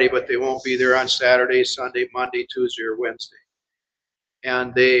school Friday, but they won't be there on Saturday, Sunday, Monday, Tuesday, or Wednesday.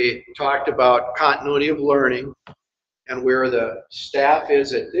 And they talked about continuity of learning, and where the staff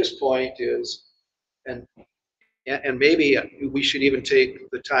is at this point is, and maybe we should even take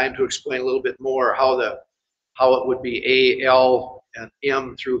the time to explain a little bit more how it would be A, L, and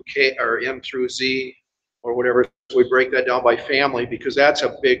M through K, or M through Z, or whatever. So we break that down by family, because that's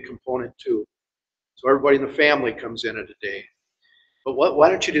a big component too. So everybody in the family comes in at a day. But why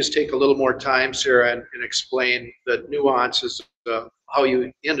don't you just take a little more time, Sarah, and explain the nuances of how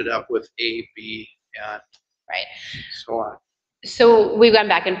you ended up with A, B, and Right. so on. So we've gone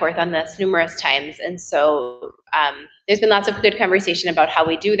back and forth on this numerous times, and so there's been lots of good conversation about how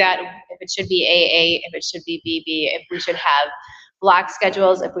we do that, if it should be AA, if it should be BB, if we should have block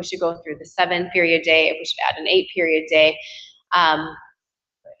schedules, if we should go through the 7-period day, if we should add an 8-period day.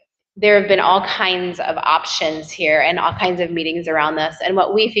 There have been all kinds of options here and all kinds of meetings around this, and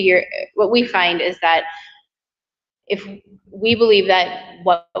what we find is that if we believe that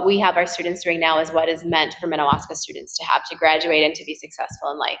what we have our students doing now is what is meant for Minnewaska students to have to graduate and to be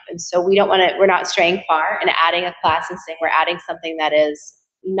successful in life. And so we're not straying far and adding a class and saying we're adding something that is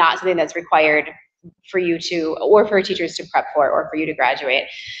not something that's required for you to, or for teachers to prep for, or for you to graduate.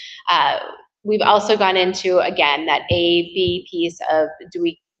 We've also gone into, again, that A, B piece of, do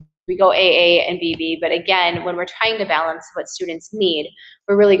we go AA and BB, but again, when we're trying to balance what students need,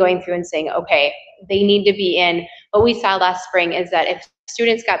 we're really going through and saying, okay, they need to be in. What we saw last spring is that if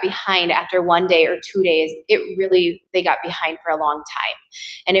students got behind after 1 day or 2 days, they got behind for a long time.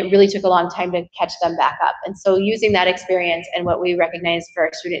 And it really took a long time to catch them back up. And so using that experience and what we recognize for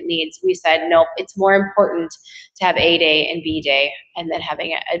our student needs, we said, nope, it's more important to have A day and B day, and then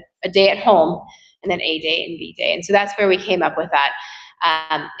having a day at home, and then A day and B day. And so that's where we came up with that.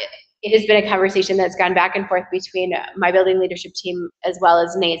 It has been a conversation that's gone back and forth between my building leadership team as well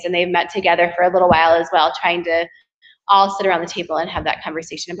as Nate's, and they've met together for a little while as well, trying to all sit around the table and have that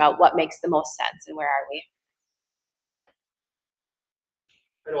conversation about what makes the most sense and where are we.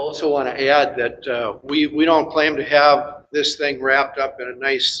 I also want to add that we don't claim to have this thing wrapped up in a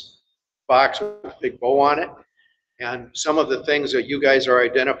nice box with a big bow on it. And some of the things that you guys are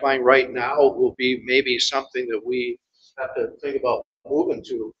identifying right now will be maybe something that we have to think about moving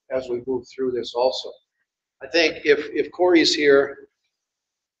to as we move through this also. I think if Corey's here,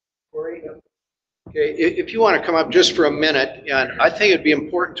 Corey, okay, if you want to come up just for a minute, and I think it'd be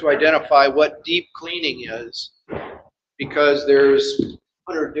important to identify what deep cleaning is, because there's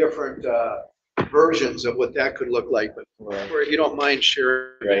 100 different versions of what that could look like. But Corey, if you don't mind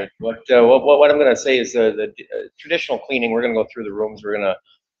sharing. Right. What I'm going to say is the traditional cleaning. We're going to go through the rooms. We're going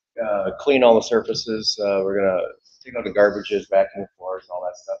to clean all the surfaces. We're going to take out the garbages, vacuum the floors, all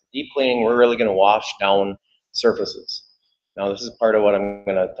that stuff. Deep cleaning, we're really going to wash down surfaces. Now, this is part of what I'm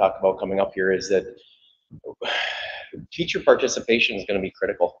going to talk about coming up here, is that teacher participation is going to be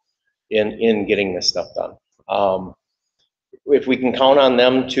critical in getting this stuff done. If we can count on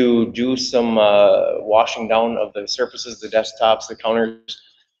them to do some washing down of the surfaces, the desktops, the counters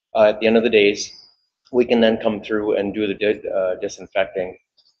at the end of the days, we can then come through and do the disinfecting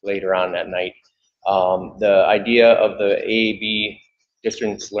later on that night. The idea of the A/B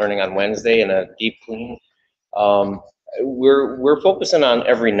distance learning on Wednesday and a deep clean, we're focusing on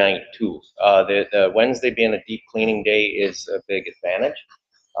every night too. The Wednesday being a deep cleaning day is a big advantage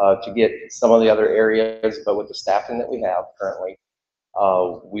to get some of the other areas, but with the staffing that we have currently,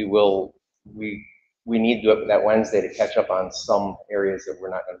 we need that Wednesday to catch up on some areas that we're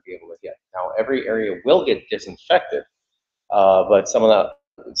not going to be able to get. Now, every area will get disinfected, but some of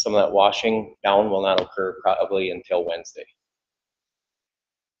some of that washing down will not occur probably until Wednesday.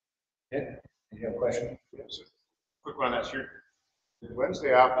 Okay, you have a question? Yes. Quick one on that, sure. The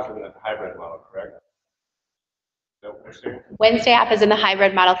Wednesday off is in the hybrid model, correct? Is that what you're saying? Wednesday app is in the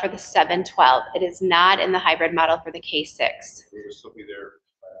hybrid model for the 7-12. It is not in the hybrid model for the K-6. We will still be there.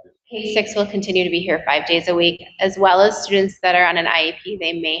 K-6 will continue to be here 5 days a week, as well as students that are on an IEP.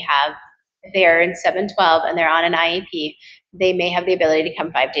 They may have, if they are in 7-12 and they're on an IEP, they may have the ability to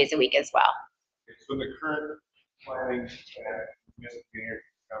come 5 days a week as well. Okay, so in the current planning, here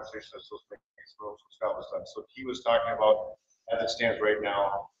conversation that's supposed to make Scott was done. So he was talking about, as it stands right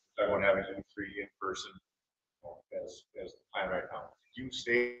now, everyone having to do 3 in person as the plan right now. Did you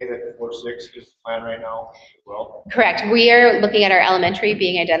say that 4-6 is the plan right now as well? Correct. We are looking at our elementary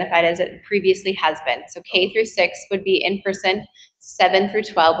being identified as it previously has been. So K through 6 would be in person, 7 through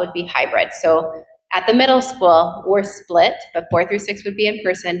 12 would be hybrid. So at the middle school, we're split, but 4 through 6 would be in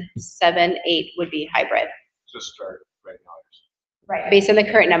person, 7, 8 would be hybrid. Just start right now. Right. Based on the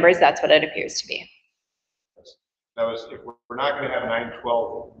current numbers, that's what it appears to be. That was, if we're not going to have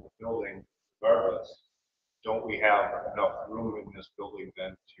 9-12 building regardless, don't we have enough room in this building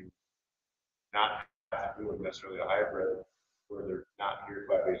then to not have to do necessarily a hybrid where they're not here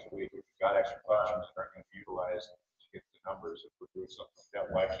 5 days a week? If we've got extra classrooms that aren't going to be utilized to get the numbers, if we're doing something like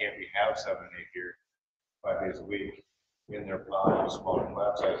that, why can't we have 7 and 8 here 5 days a week in their smaller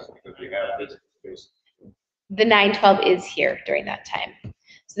class sizes because we have this space? The 9-12 is here during that time.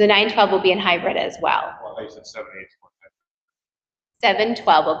 So the 9-12 will be in hybrid as well. Well, I said 7, 8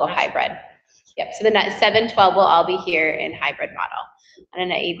 7-12 will go hybrid. Yep, so the 7-12 will all be here in hybrid model on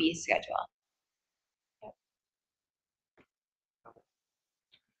an AB schedule.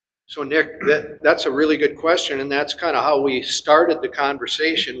 So Nick, that's a really good question, and that's kind of how we started the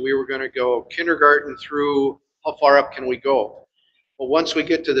conversation. We were going to go kindergarten through, how far up can we go? Well, once we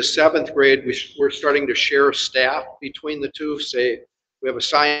get to the 7th grade, we're starting to share staff between the two. Say, we have a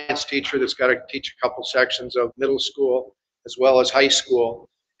science teacher that's got to teach a couple sections of middle school as well as high school,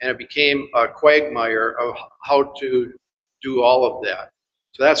 and it became a quagmire of how to do all of that.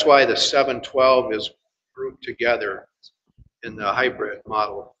 So that's why the 7-12 is grouped together in the hybrid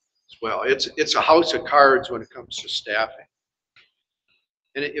model as well. It's a house of cards when it comes to staffing.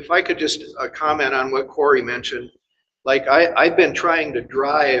 And if I could just comment on what Corey mentioned, like I've been trying to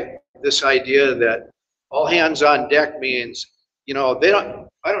drive this idea that all hands on deck means, you know,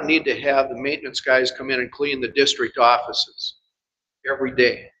 I don't need to have the maintenance guys come in and clean the district offices every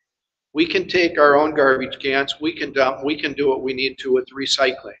day. We can take our own garbage cans, we can dump, we can do what we need to with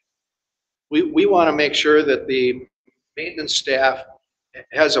recycling. We want to make sure that the maintenance staff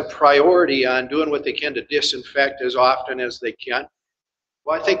has a priority on doing what they can to disinfect as often as they can.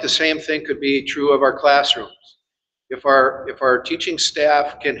 Well, I think the same thing could be true of our classrooms. If our teaching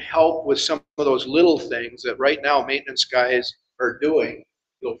staff can help with some of those little things that right now maintenance guys are doing,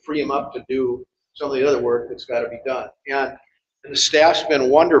 you'll free them up to do some of the other work that's got to be done. And the staff's been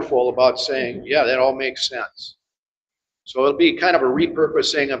wonderful about saying, yeah, that all makes sense. So it'll be kind of a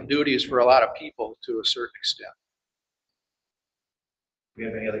repurposing of duties for a lot of people to a certain extent. Do we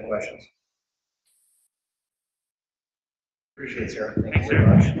have any other questions? Appreciate it, Sarah. Thank you very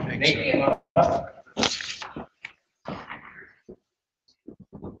much. Thanks,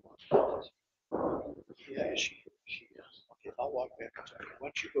 Yeah, okay, I'll walk back a second. Why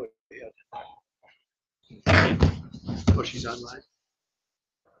don't you go ahead? Oh, she's online?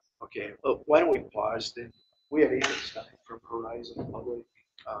 Okay, why don't we pause then? We have Einstein from Horizon Public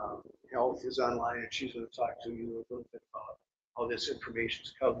Health is online, and she's going to talk to you a little bit about how this information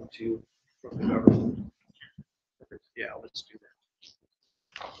is coming to you from the government. Yeah, let's do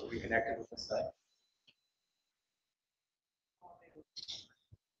that. Are we connected with this side?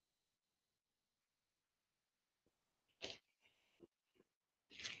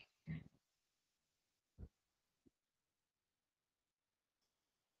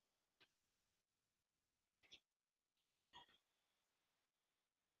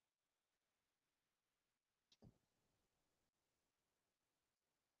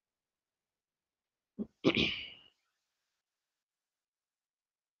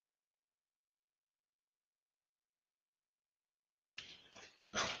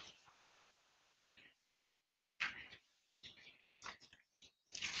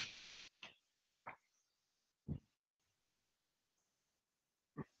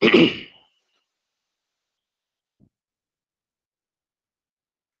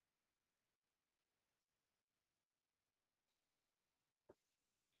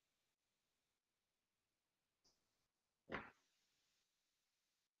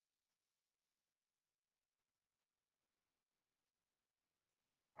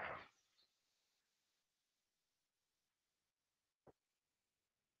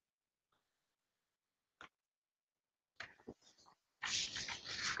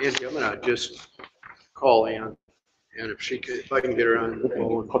 Andy, I'm gonna just call Ann, and if she could, if I can get her on the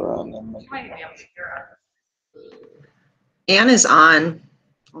phone. Put her on them. Ann is on.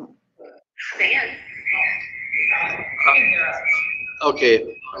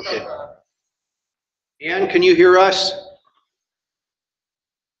 Okay, okay. Ann, can you hear us?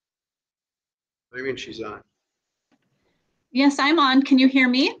 I mean, she's on. Yes, I'm on. Can you hear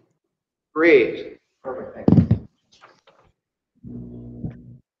me? Great. Perfect, thank you.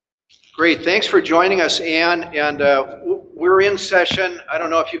 Great, thanks for joining us, Ann. And we're in session. I don't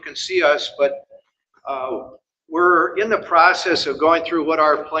know if you can see us, but we're in the process of going through what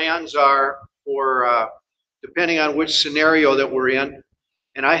our plans are for depending on which scenario that we're in.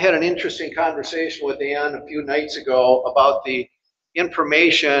 And I had an interesting conversation with Ann a few nights ago about the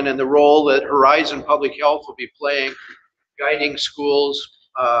information and the role that Horizon Public Health will be playing, guiding schools,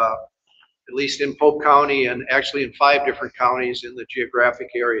 at least in Polk County and actually in 5 different counties in the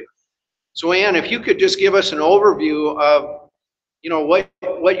geographic area. So Ann, if you could just give us an overview of, you know,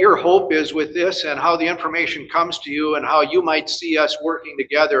 what your hope is with this and how the information comes to you and how you might see us working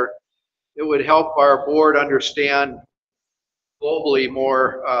together, it would help our board understand globally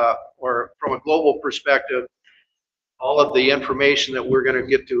more, or from a global perspective, all of the information that we're going to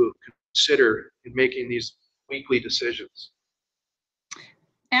get to consider in making these weekly decisions.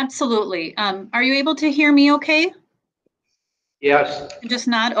 Absolutely. Are you able to hear me okay? Yes. Just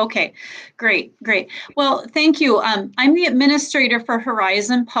nod? Okay, great, great. Well, thank you. I'm the administrator for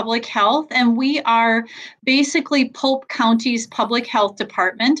Horizon Public Health, and we are basically Polk County's public health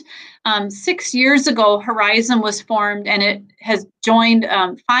department. 6 years ago, Horizon was formed, and it has joined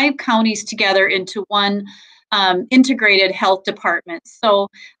 5 counties together into one integrated health department. So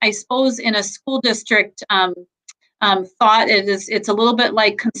I suppose in a school district, thought it's a little bit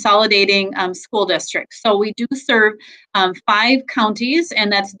like consolidating school districts. So we do serve 5 counties,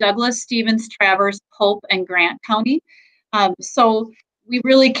 and that's Douglas, Stevens, Traverse, Polk, and Grant County. So we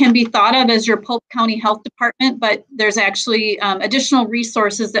really can be thought of as your Polk County Health Department, but there's actually additional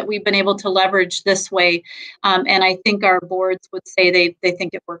resources that we've been able to leverage this way. And I think our boards would say they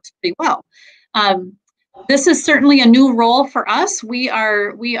think it works pretty well. This is certainly a new role for us. We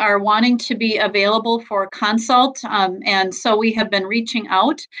are wanting to be available for consult, and so we have been reaching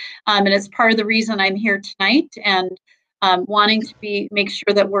out, and it's part of the reason I'm here tonight, and wanting to make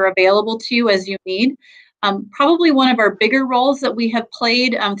sure that we're available to you as you need. Probably one of our bigger roles that we have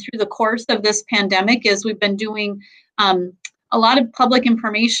played through the course of this pandemic is we've been doing a lot of public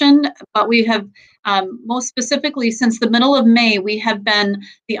information, but we have most specifically since the middle of May, we have been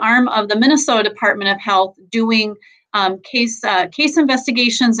the arm of the Minnesota Department of Health doing case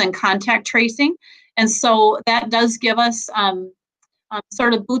investigations and contact tracing. And so that does give us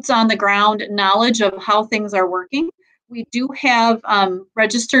sort of boots on the ground knowledge of how things are working. We do have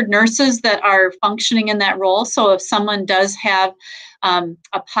registered nurses that are functioning in that role. So if someone does have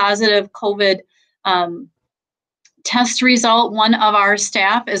a positive COVID test result, one of our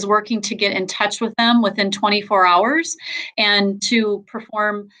staff is working to get in touch with them within 24 hours and to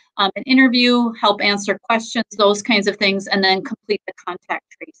perform an interview, help answer questions, those kinds of things, and then complete the contact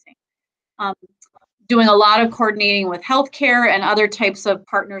tracing. Doing a lot of coordinating with healthcare and other types of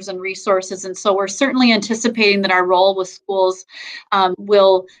partners and resources. And so we're certainly anticipating that our role with schools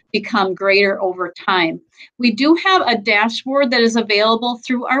will become greater over time. We do have a dashboard that is available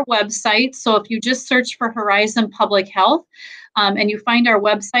through our website. So if you just search for Horizon Public Health and you find our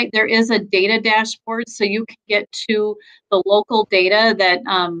website, there is a data dashboard so you can get to the local data that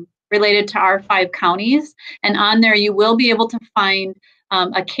related to our 5 counties. And on there, you will be able to find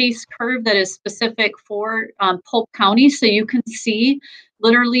a case curve that is specific for Polk County, so you can see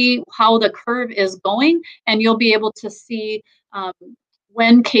literally how the curve is going, and you'll be able to see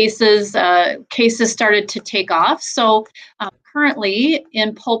when cases started to take off. So currently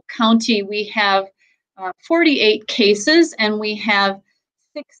in Polk County, we have 48 cases, and we have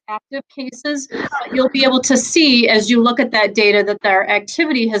 6 active cases. But you'll be able to see as you look at that data that our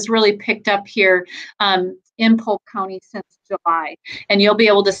activity has really picked up here in Polk County since July. And you'll be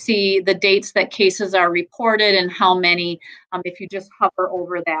able to see the dates that cases are reported and how many, if you just hover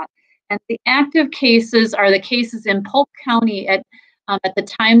over that. And the active cases are the cases in Polk County at the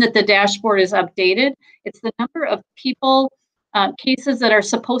time that the dashboard is updated. It's the number of people, cases that are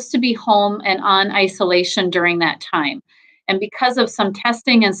supposed to be home and on isolation during that time. And because of some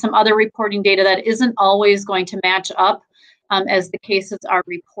testing and some other reporting data, that isn't always going to match up as the cases are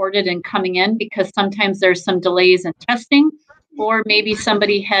reported and coming in, because sometimes there's some delays in testing, or maybe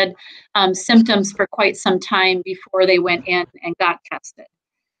somebody had symptoms for quite some time before they went in and got tested.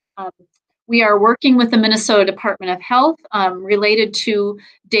 We are working with the Minnesota Department of Health related to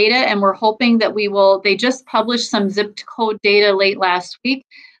data, and we're hoping that they just published some zip code data late last week.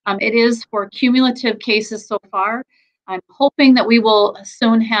 It is for cumulative cases so far. I'm hoping that we will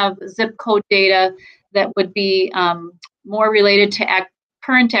soon have zip code data that would be more related to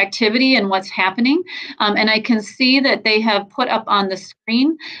current activity and what's happening. And I can see that they have put up on the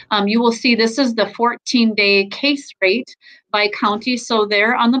screen, you will see this is the 14-day case rate by county. So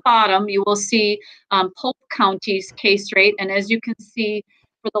there on the bottom, you will see Polk County's case rate. And as you can see,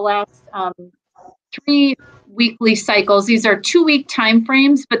 for the last 3 weekly cycles, these are 2-week time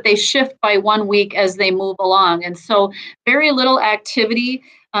frames, but they shift by 1 week as they move along. And so very little activity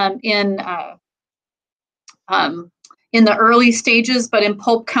in the early stages, but in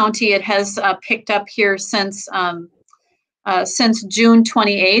Polk County, it has picked up here since June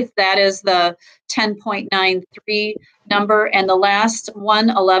 28th. That is the 10.93 number, and the last one,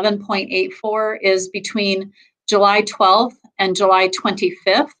 11.84, is between July 12th and July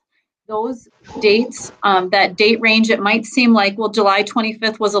 25th. Those dates, that date range, it might seem like, well, July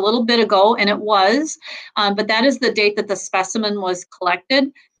 25th was a little bit ago, and it was, but that is the date that the specimen was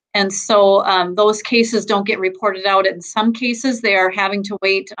collected. And so those cases don't get reported out. In some cases, they are having to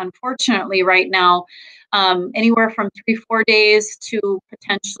wait, unfortunately, right now, anywhere from 3-4 days to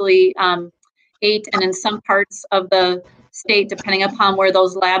potentially 8. And in some parts of the state, depending upon where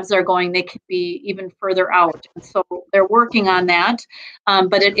those labs are going, they could be even further out. And so they're working on that.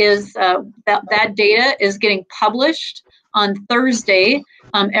 But it is that data is getting published on Thursday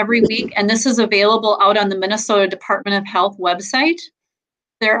every week. And this is available out on the Minnesota Department of Health website.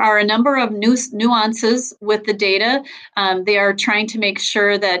 There are a number of nuances with the data. They are trying to make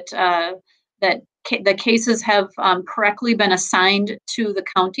sure that the cases have correctly been assigned to the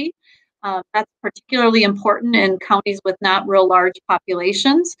county. That's particularly important in counties with not real large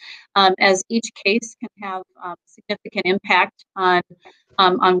populations, as each case can have significant impact on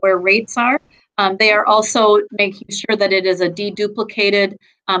where rates are. They are also making sure that it is a deduplicated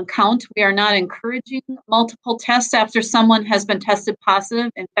count. We are not encouraging multiple tests after someone has been tested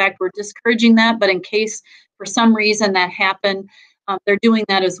positive. In fact, we're discouraging that, but in case for some reason that happened, they're doing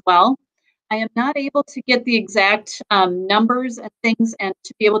that as well. I am not able to get the exact numbers and things and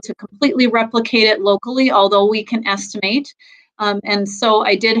to be able to completely replicate it locally, although we can estimate. And so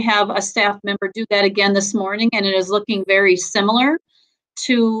I did have a staff member do that again this morning, and it is looking very similar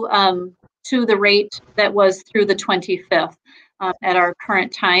to the rate that was through the 25th. At our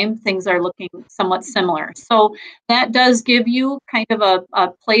current time, things are looking somewhat similar. So that does give you kind of a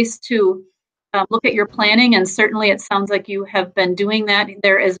place to look at your planning, and certainly it sounds like you have been doing that.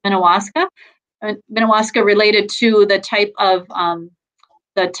 There is Minnewaska related to the type of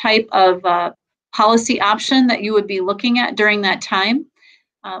policy option that you would be looking at during that time.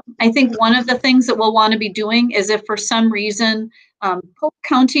 I think one of the things that we'll want to be doing is if for some reason Polk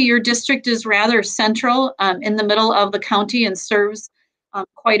County, your district is rather central in the middle of the county and serves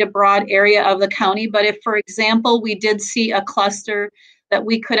quite a broad area of the county. But if, for example, we did see a cluster that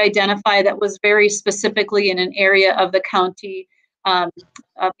we could identify that was very specifically in an area of the county,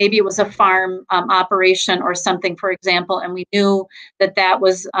 maybe it was a farm operation or something, for example, and we knew that that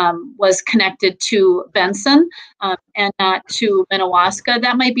was connected to Benson and not to Minnewaska,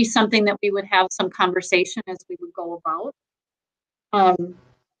 that might be something that we would have some conversation as we would go about.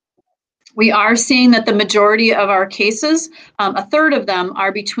 We are seeing that the majority of our cases, a third of them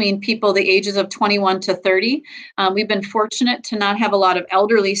are between people the ages of 21 to 30. We've been fortunate to not have a lot of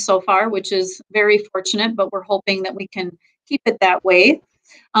elderly so far, which is very fortunate, but we're hoping that we can keep it that way.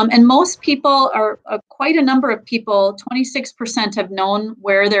 And most people are, quite a number of people, 26% have known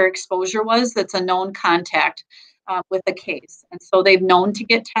where their exposure was. That's a known contact with the case. And so they've known to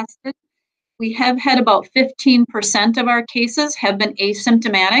get tested. We have had about 15% of our cases have been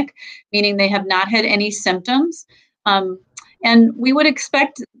asymptomatic, meaning they have not had any symptoms. And we would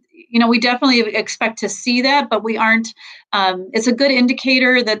expect, we definitely expect to see that, but we aren't, it's a good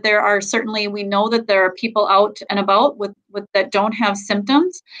indicator that there are certainly, we know that there are people out and about with that don't have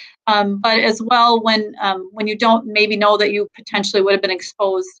symptoms. But as well, when you don't maybe know that you potentially would have been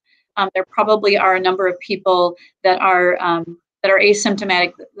exposed, there probably are a number of people that are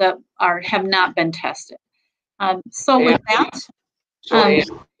asymptomatic that have not been tested. So with that,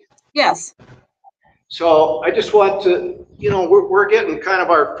 yes. So I just want to, we're getting kind of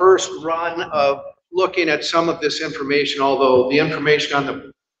our first run of looking at some of this information, although the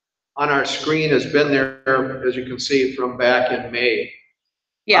information on our screen has been there, as you can see, from back in May.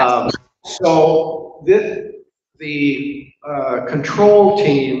 Yes. So the control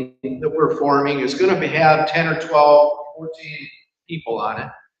team that we're forming is going to have 10 or 12, 14 people on it.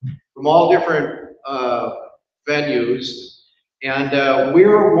 from all different venues. And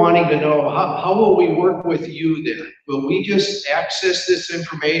we're wanting to know, how will we work with you then? Will we just access this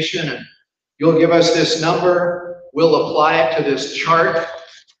information and you'll give us this number, we'll apply it to this chart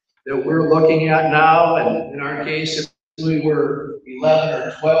that we're looking at now, and in our case, if we were 11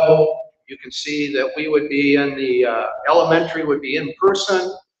 or 12, you can see that we would be in the elementary would be in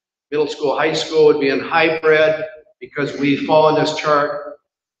person, middle school, high school would be in hybrid, because we fall in this chart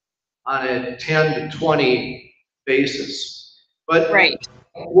on a 10 to 20 basis. But Right.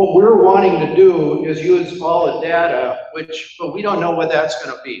 what we're wanting to do is use all the data, but we don't know what that's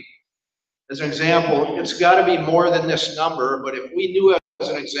going to be. As an example, it's got to be more than this number, but if we knew as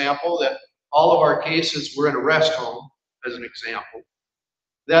an example that all of our cases were in a rest home, as an example,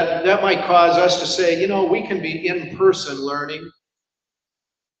 that might cause us to say, you know, we can be in-person learning,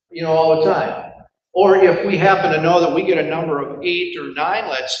 you know, all the time. Or if we happen to know that we get a number of 8 or 9,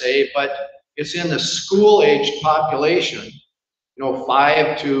 let's say, but it's in the school-aged population, you know,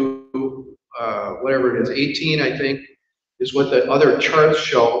 5 to whatever it is, 18, I think, is what the other charts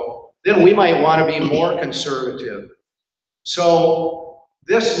show, then we might want to be more conservative. So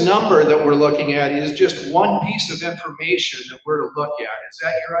this number that we're looking at is just one piece of information that we're to look at. Is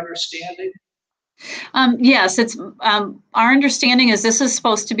that your understanding? Yes, it's our understanding is this is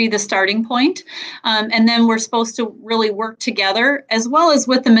supposed to be the starting point, and then we're supposed to really work together as well as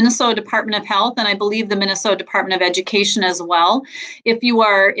with the Minnesota Department of Health, and I believe the Minnesota Department of Education as well. If you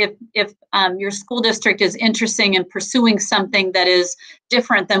are, if your school district is interested in pursuing something that is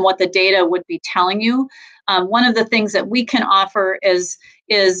different than what the data would be telling you, one of the things that we can offer is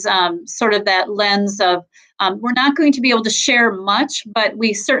sort of that lens of we're not going to be able to share much, but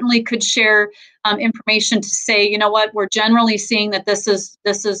we certainly could share information to say, you know what, we're generally seeing that this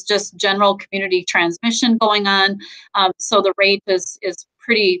is just general community transmission going on. So the rate is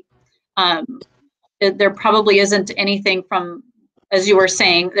pretty. There probably isn't anything from, as you were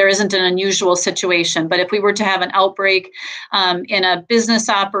saying, there isn't an unusual situation. But if we were to have an outbreak in a business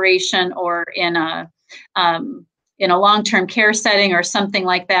operation or in a long-term care setting or something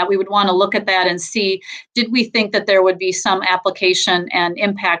like that, we would want to look at that and see, did we think that there would be some application and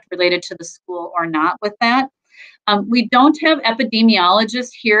impact related to the school or not with that? We don't have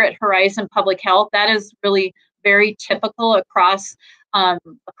epidemiologists here at Horizon Public Health. That is really very typical across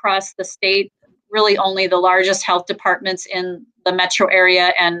the state. Really only the largest health departments in the metro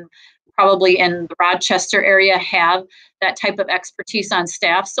area and probably in the Rochester area have that type of expertise on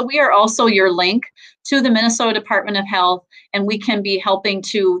staff. So we are also your link to the Minnesota Department of Health, and we can be helping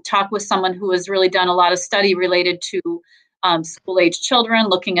to talk with someone who has really done a lot of study related to school-age children,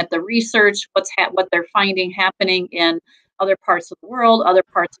 looking at the research, what they're finding happening in other parts of the world, other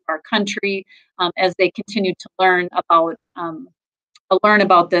parts of our country, as they continue to learn about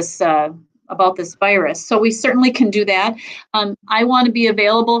this virus. So we certainly can do that. I want to be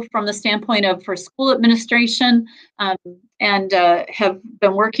available from the standpoint of for school administration and have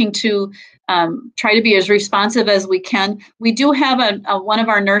been working to try to be as responsive as we can. We do have one of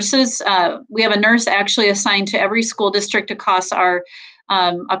our nurses. We have a nurse actually assigned to every school district across our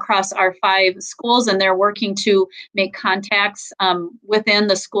 5 schools, and they're working to make contacts within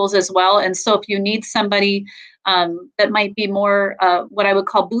the schools as well. And so if you need somebody that might be more what I would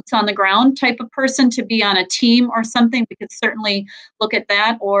call boots on the ground type of person to be on a team or something, we could certainly look at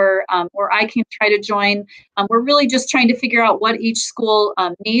that, or I can try to join. We're really just trying to figure out what each school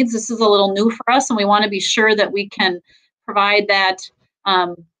needs. This is a little new for us, and we want to be sure that we can provide that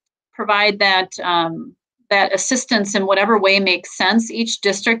that assistance in whatever way makes sense. Each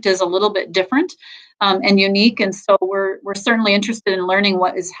district is a little bit different and unique, and so we're certainly interested in learning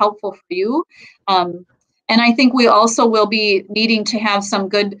what is helpful for you. And I think we also will be needing to have some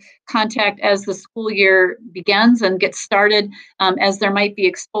good contact as the school year begins and gets started, as there might be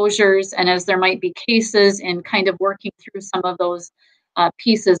exposures and as there might be cases, and kind of working through some of those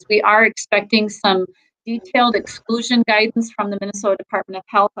pieces. We are expecting some detailed exclusion guidance from the Minnesota Department of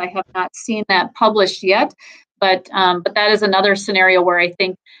Health. I have not seen that published yet, but that is another scenario where I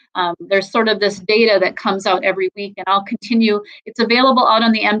think there's sort of this data that comes out every week, and I'll continue. It's available out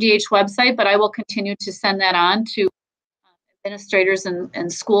on the MDH website, but I will continue to send that on to administrators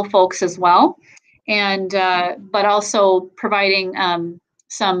and school folks as well, and but also providing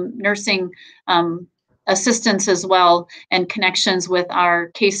some nursing assistance as well, and connections with our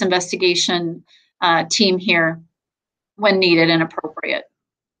case investigation team here when needed and appropriate.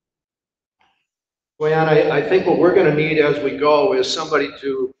 Well, I think what we're going to need as we go is somebody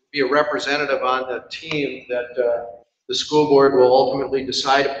to be a representative on the team that the school board will ultimately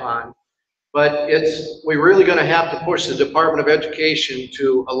decide upon. But we're really gonna have to push the Department of Education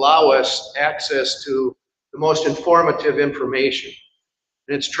to allow us access to the most informative information.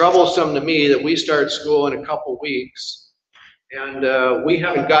 And it's troublesome to me that we start school in a couple weeks and we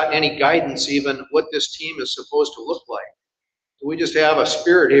haven't gotten any guidance even what this team is supposed to look like. We just have a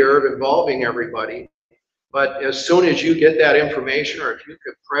spirit here of involving everybody. But as soon as you get that information, or if you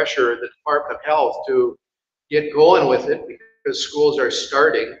could pressure the Department of Health to get going with it because schools are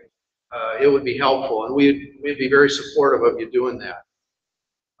starting, it would be helpful. And we'd be very supportive of you doing that.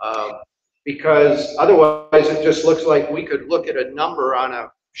 Because otherwise it just looks like we could look at a number on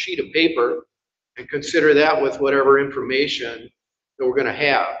a sheet of paper and consider that with whatever information that we're gonna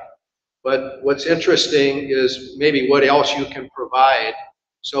have. But what's interesting is maybe what else you can provide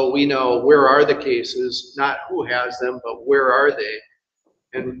so we know where are the cases, not who has them, but where are they?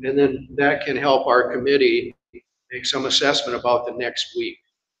 And then that can help our committee make some assessment about the next week.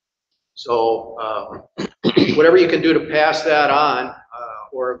 So whatever you can do to pass that on,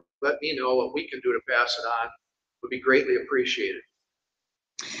 or let me know what we can do to pass it on, would be greatly appreciated.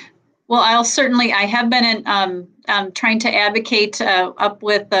 Well, I have been trying to advocate up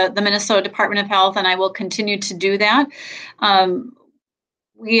with the Minnesota Department of Health, and I will continue to do that.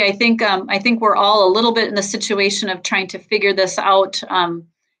 I think we're all a little bit in the situation of trying to figure this out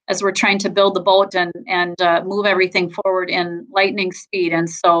as we're trying to build the boat and move everything forward in lightning speed. And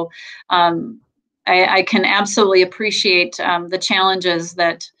so I can absolutely appreciate the challenges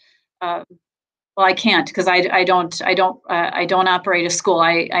that. Well, I can't because I don't operate a school.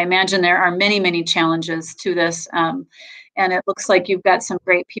 I imagine there are many challenges to this, and it looks like you've got some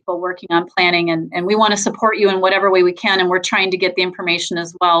great people working on planning, and we want to support you in whatever way we can. And we're trying to get the information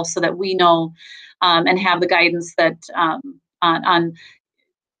as well so that we know and have the guidance that on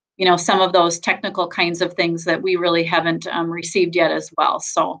some of those technical kinds of things that we really haven't received yet as well.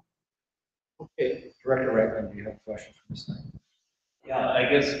 So. Okay, Director Ragland, do you have a question from this time? Yeah, I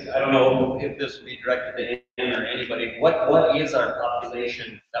guess, I don't know if this would be directed to Ann or anybody. What is our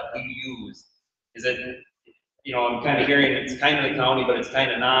population that we use? Is it, I'm kind of hearing it's kind of the county, but it's kind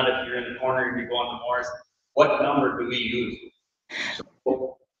of not. If you're in the corner and you go on the Morris, what number do we use?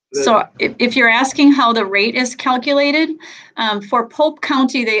 So if you're asking how the rate is calculated, for Polk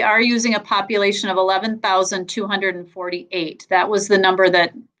County, they are using a population of 11,248. That was the number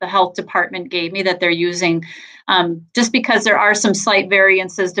that the health department gave me that they're using, just because there are some slight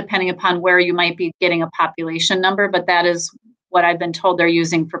variances depending upon where you might be getting a population number, but that is what I've been told they're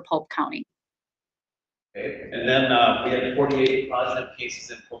using for Polk County. Okay, and then we have 48 positive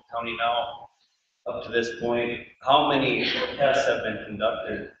cases in Polk County now. Up to this point, how many tests have been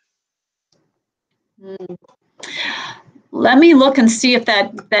conducted? Let me look and see if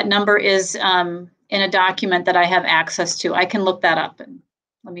that number is in a document that I have access to. I can look that up, and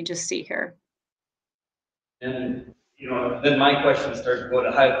let me just see here. And then my question starts to go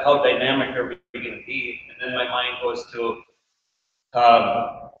to how dynamic are we going to be? And then my mind goes to,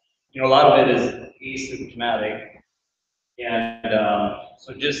 a lot of it is asymptomatic, and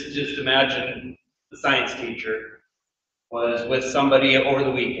so just imagine the science teacher was with somebody over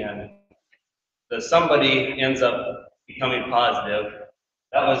the weekend. The somebody ends up becoming positive.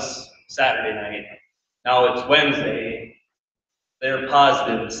 That was Saturday night. Now it's Wednesday. They're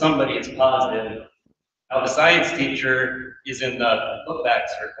positive. Somebody is positive. Now the science teacher is in the look back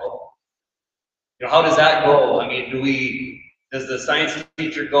circle. How does that go? I mean, does the science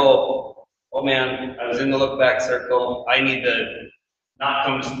teacher go, oh man, I was in the look back circle. I need to not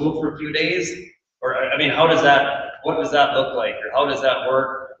come to school for a few days? Or, I mean, what does that look like? Or how does that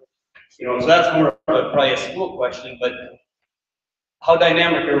work? So that's more of probably a school question, but how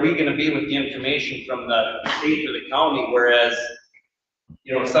dynamic are we going to be with the information from the state or the county? Whereas,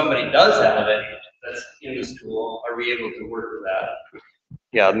 if somebody does have it that's in the school, are we able to work with that?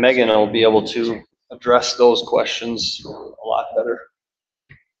 Yeah, Megan will be able to address those questions a lot better.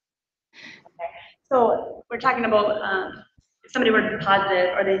 Okay. So we're talking about if somebody were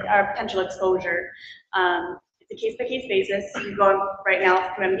positive or they are potential exposure. It's a case-by-case basis. You go right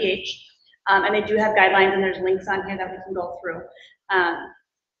now through MDH, and they do have guidelines, and there's links on here that we can go through.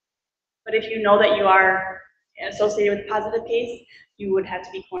 But if you know that you are associated with a positive case, you would have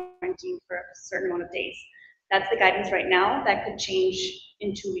to be quarantined for a certain amount of days. That's the guidance right now. That could change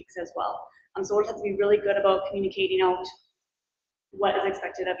in 2 weeks as well. So we'll have to be really good about communicating out what is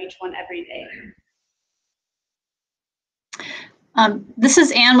expected of each one every day. This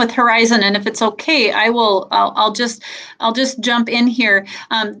is Ann with Horizon, and if it's okay, I'll just jump in here.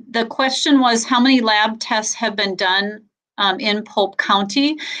 The question was how many lab tests have been done in Polk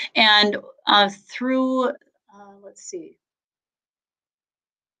County, and through let's see.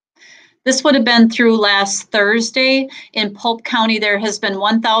 This would have been through last Thursday. In Polk County, there has been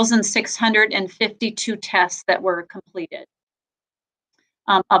 1,652 tests that were completed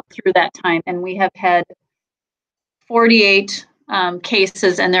up through that time. And we have had 48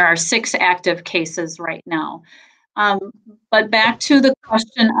 cases, and there are 6 active cases right now. But back to the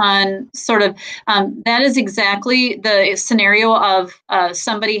question on sort of, that is exactly the scenario of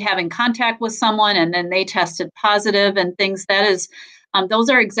somebody having contact with someone and then they tested positive and things. That is, those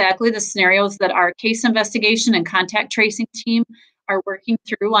are exactly the scenarios that our case investigation and contact tracing team are working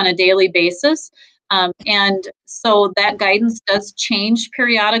through on a daily basis. And so that guidance does change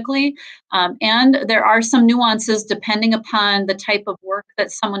periodically. And there are some nuances depending upon the type of work that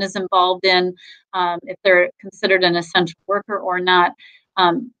someone is involved in, if they're considered an essential worker or not,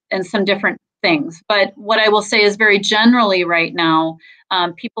 and some different things. But what I will say is very generally right now,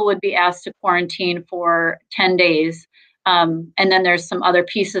 people would be asked to quarantine for 10 days. And then there's some other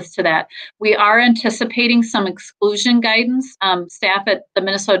pieces to that. We are anticipating some exclusion guidance. Staff at the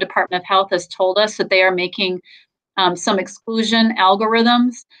Minnesota Department of Health has told us that they are making some exclusion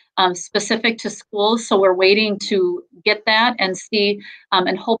algorithms specific to schools. So we're waiting to get that and see,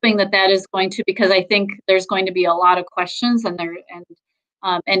 and hoping that that is going to, because I think there's going to be a lot of questions and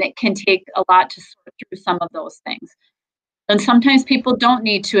it can take a lot to sort through some of those things. And sometimes people don't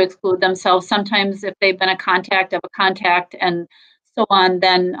need to exclude themselves. Sometimes if they've been a contact of a contact and so on,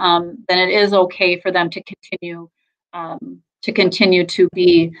 then it is okay for them to continue to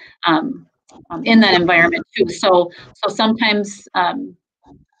be in that environment too. So sometimes,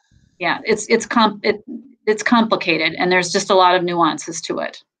 yeah, it's complicated, and there's just a lot of nuances to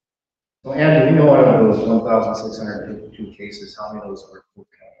it. So Ann, do we know out of those 1,652 cases, how many of those were Polk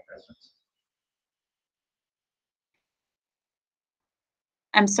County residents?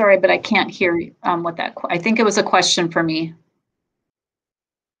 I'm sorry, but I can't hear what that. I think it was a question for me.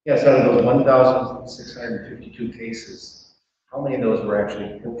 Yes, out of those 1,652 cases, how many of those were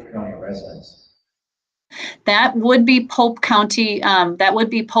actually Polk County residents? That would be Polk County. That would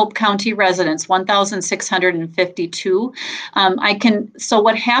be Polk County residents, 1,652. So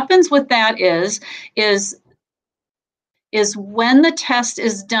what happens with that is when the test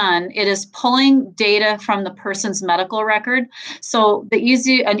is done, it is pulling data from the person's medical record. So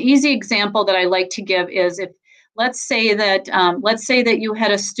an easy example that I like to give is if let's say that you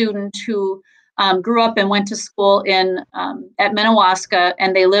had a student who grew up and went to school at Minnewaska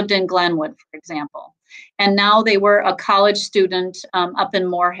and they lived in Glenwood, for example, and now they were a college student up in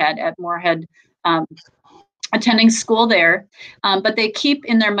Moorhead attending school there, but they keep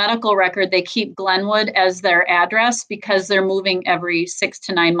in their medical record, they keep Glenwood as their address because they're moving every 6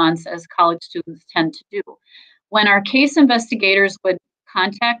 to 9 months, as college students tend to do. When our case investigators would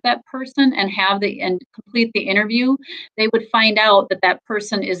contact that person and complete the interview, they would find out that that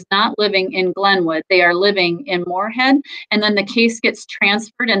person is not living in Glenwood, they are living in Moorhead, and then the case gets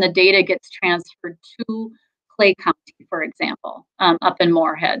transferred and the data gets transferred to Clay County, for example, up in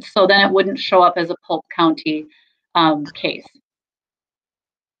Moorhead. So then it wouldn't show up as a Polk County case,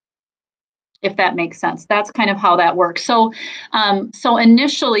 if that makes sense. That's kind of how that works. So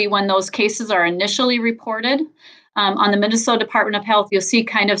initially, when those cases are initially reported, on the Minnesota Department of Health, you'll see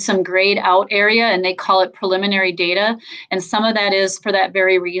kind of some grayed out area, and they call it preliminary data. And some of that is for that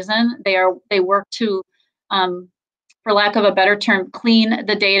very reason. They work to, for lack of a better term, clean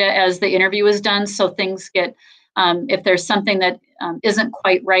the data as the interview is done. So things get, if there's something that isn't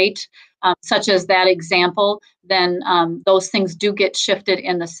quite right, such as that example, then those things do get shifted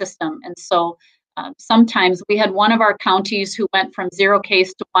in the system. And so sometimes we had one of our counties who went from 0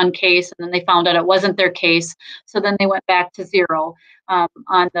 case to 1 case, and then they found out it wasn't their case. So then they went back to 0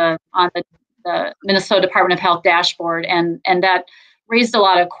 on the Minnesota Department of Health dashboard. And that raised a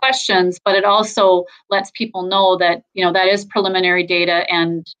lot of questions, but it also lets people know that, that is preliminary data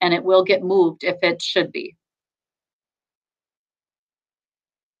and it will get moved if it should be.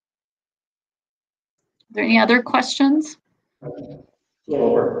 Are there any other questions?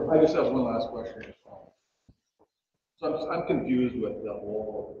 So I just have one last question. So I'm confused with the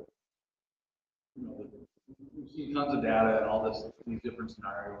whole, we've seen tons of data and all these different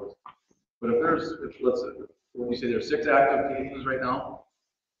scenarios. But let's say, what do you say, there's 6 active cases right now?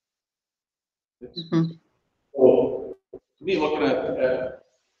 So to me, looking at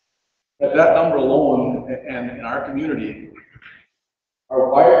that number alone and in our community,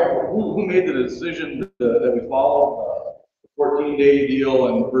 who made the decision that we follow the 14-day deal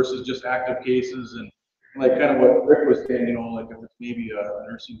and versus just active cases, and like kind of what Rick was saying, like if it's maybe a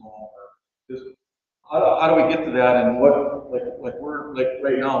nursing home or just how do we get to that, and what we're like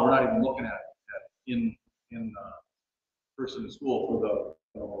right now we're not even looking at in person in school for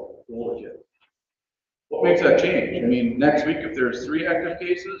the older kids. What makes that change? I mean, next week, if there's 3 active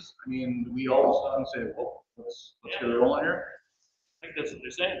cases, I mean, we all of a sudden say, well, let's get it rolling here. I think that's what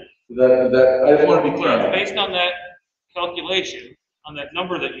they're saying. I just want to be clear on that. Based on that calculation, on that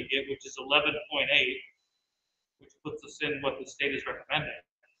number that you get, which is 11.8, which puts us in what the state is recommending.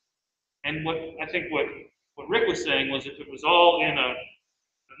 And what I think what Rick was saying was if it was all in a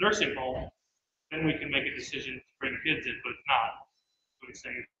nursing home, then we can make a decision to bring kids in, but it's not. So he's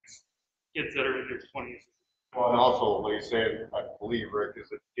saying it's kids that are in their 20s. Well, and also, like you said, I believe, Rick, is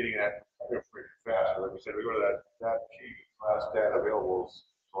that getting that information faster. Like we said, we go to that sheet, last data available is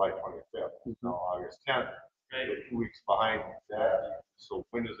July 25th, now August 10th. Right. We're 2 weeks behind that. So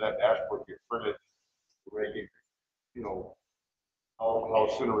when does that dashboard get printed? We're making, you know, how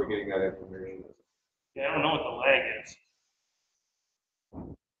soon are we getting that information? Yeah, I don't know what the lag is.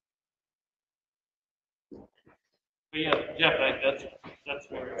 But yeah, Jeff, that's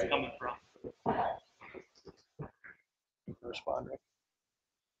where it's coming from. Respond, Rick.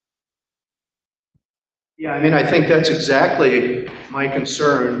 Yeah, I mean, I think that's exactly my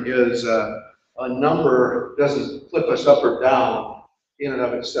concern is a number doesn't flip us up or down in and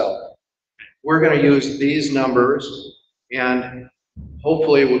of itself. We're going to use these numbers and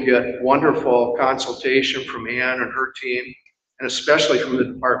hopefully we'll get wonderful consultation from Ann and her team, and especially from the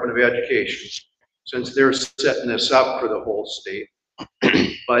Department of Education, since they're setting this up for the whole state.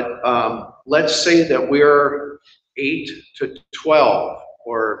 But let's say that we're 8 to 12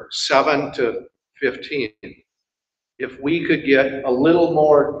 or 7 to 15. If we could get a little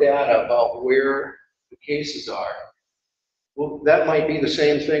more data about where the cases are, well, that might be the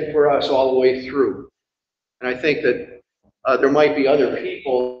same thing for us all the way through. And I think that there might be other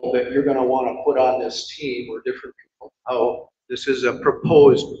people that you're going to want to put on this team, or different people. Oh, this is a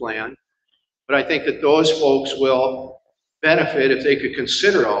proposed plan. But I think that those folks will benefit if they could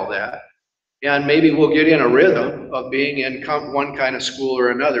consider all that. And maybe we'll get in a rhythm of being in one kind of school or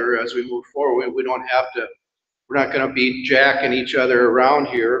another as we move forward. We don't have to, we're not going to be jacking each other around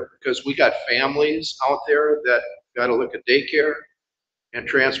here, because we got families out there that got to look at daycare and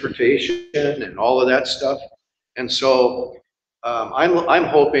transportation and all of that stuff. And so I'm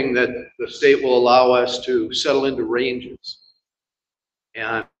hoping that the state will allow us to settle into ranges.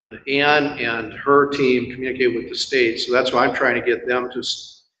 And Ann and her team communicate with the state. So that's why I'm trying to get them to,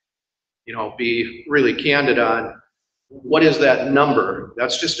 you know, be really candid on what is that number.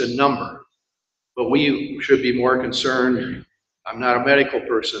 That's just a number. But we should be more concerned, I'm not a medical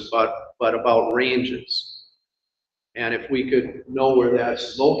person, but about ranges. And if we could know where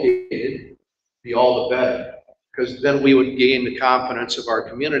that's located, be all the better. Because then we would gain the confidence of our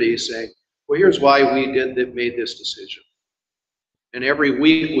community saying, well, here's why we made this decision. And every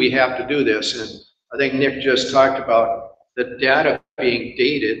week we have to do this. And I think Nick just talked about the data being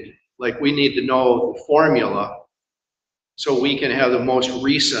dated. Like, we need to know the formula so we can have the most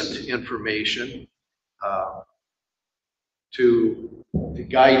recent information to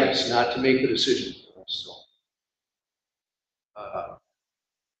guide us, not to make the decision for us. So,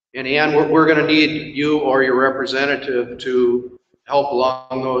 and Ann, we're going to need you or your representative to help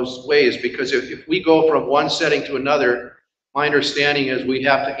along those ways, because if we go from one setting to another, my understanding is we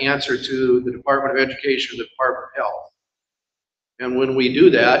have to answer to the Department of Education, the Department of Health. And when we do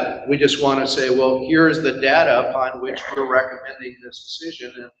that, we just want to say, well, here's the data upon which we're recommending this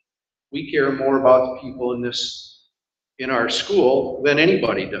decision. And we care more about the people in our school than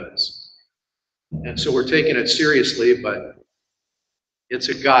anybody does. And so we're taking it seriously, but it's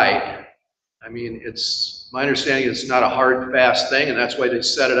a guide. I mean, it's my understanding it's not a hard, fast thing, and that's why they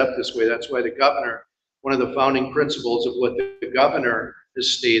set it up this way. That's why the governor, one of the founding principles of what the governor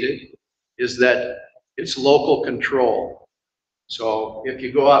has stated is that it's local control. So if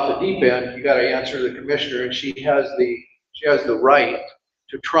you go off the deep end, you got to answer the commissioner, and she has the right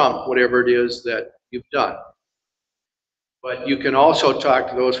to trump whatever it is that you've done. But you can also talk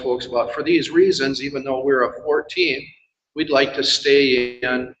to those folks about, for these reasons, even though we're a 14, we'd like to stay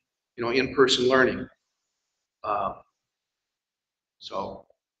in, you know, in-person learning. And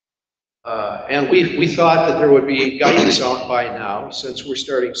we thought that there would be guidance out by now, since we're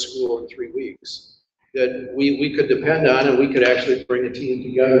starting school in 3 weeks, that we could depend on, and we could actually bring a team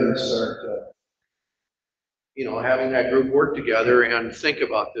together and start, you know, having that group work together and think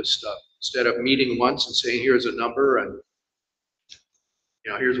about this stuff, instead of meeting once and saying, here's a number, and,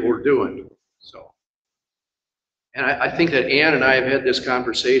 you know, here's what we're doing. So, and I think that Ann and I have had this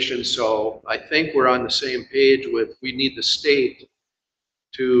conversation, so I think we're on the same page with, we need the state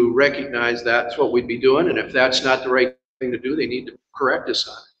to recognize that's what we'd be doing, and if that's not the right thing to do, they need to correct us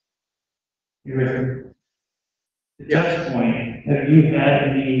on it. To Jeff's point, have you had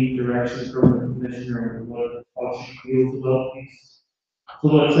any direction from the commissioner on what, how she feels about these? So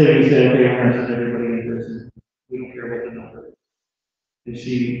let's say we say, okay, we're gonna send everybody in person, we don't care what the number is. Did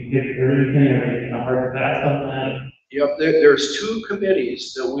she get anything, or anything hard fast on that? Yep, there's two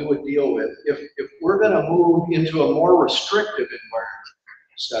committees that we would deal with. If we're gonna move into a more restrictive environment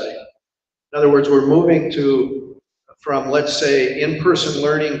setting, in other words, we're moving from, let's say, in-person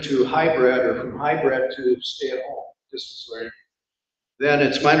learning to hybrid, or from hybrid to stay-at-home distance learning, then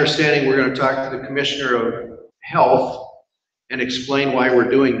it's my understanding we're gonna talk to the Commissioner of Health and explain why we're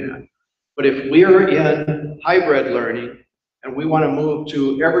doing that. But if we're in hybrid learning and we wanna move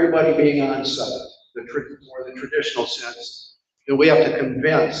to everybody being on site, more the traditional sense, then we have to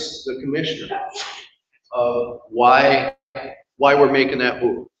convince the commissioner of why we're making that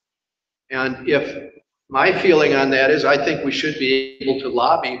move. And if my feeling on that is, I think we should be able to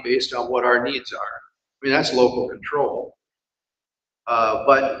lobby based on what our needs are. I mean, that's local control.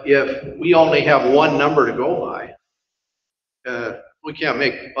 But if we only have one number to go by, we can't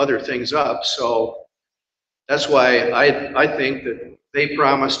make other things up. So that's why I think that they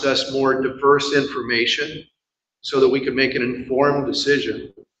promised us more diverse information so that we could make an informed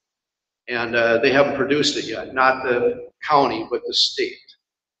decision. And they haven't produced it yet, not the county, but the state.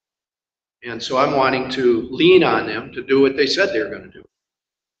 And so I'm wanting to lean on them to do what they said they were going to do.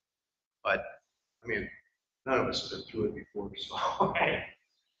 But, I mean, none of us have been through it before, so. All right,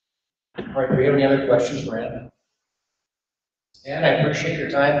 do we have any other questions for Ann? Ann, I appreciate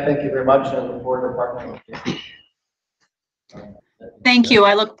your time. Thank you very much, and I look forward to partnering with you. Thank you.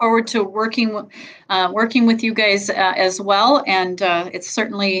 I look forward to working with you guys as well. And it's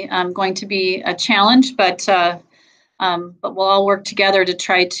certainly going to be a challenge, but we'll all work together to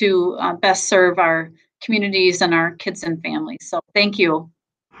try to best serve our communities and our kids and families. So thank you.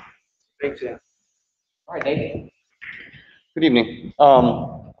 Thanks, Ann. All right, Nathan. Good evening.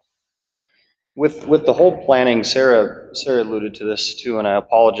 With the whole planning, Sarah alluded to this too, and I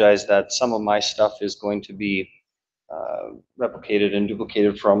apologize that some of my stuff is going to be replicated and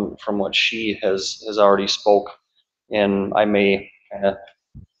duplicated from what she has already spoke, and I may kind of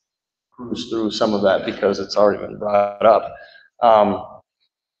cruise through some of that because it's already been brought up.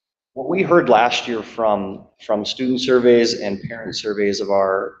 What we heard last year from student surveys and parent surveys of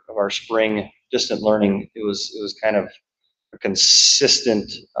our spring distant learning, it was kind of a consistent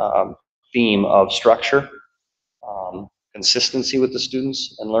theme of structure, consistency with the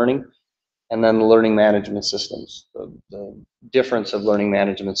students and learning, and then the learning management systems, the difference of learning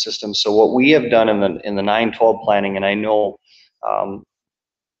management systems. So what we have done in the 9-12 planning, and I know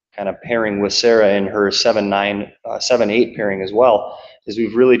kind of pairing with Sarah in her 7-8 pairing as well, is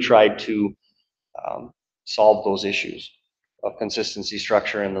we've really tried to solve those issues of consistency,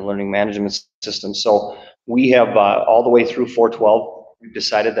 structure, and the learning management system. So we have all the way through 4-12, we've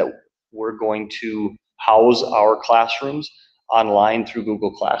decided that we're going to house our classrooms online through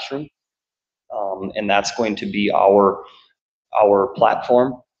Google Classroom. And that's going to be our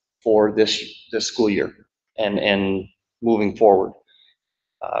platform for this school year and moving forward.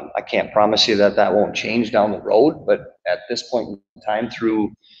 I can't promise you that won't change down the road, but at this point in time,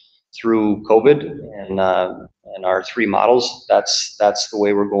 through COVID and our 3 models, that's the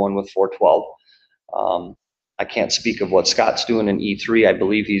way we're going with 4-12. I can't speak of what Scott's doing in E3. I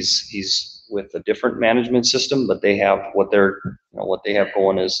believe he's with a different management system, but they have what they have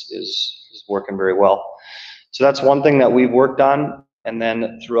going is working very well. So that's one thing that we've worked on. And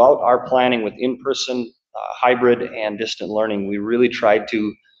then throughout our planning with in-person, hybrid, and distant learning, we really tried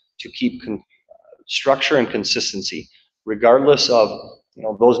to keep structure and consistency, regardless of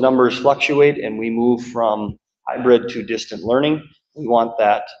those numbers fluctuate and we move from hybrid to distant learning. We want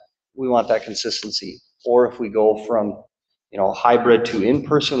that consistency. Or if we go from hybrid to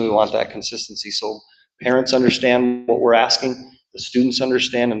in-person, we want that consistency. So parents understand what we're asking, the students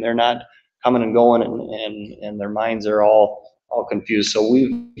understand, and they're not coming and going and their minds are all confused. So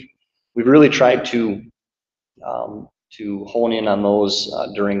we've really tried to hone in on those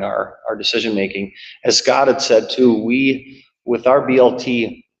during our decision making. As Scott had said too, with our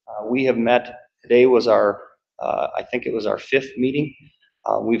BLT, we have met. Today was I think it was our 5th meeting.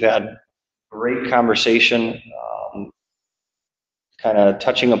 We've had great conversation, kind of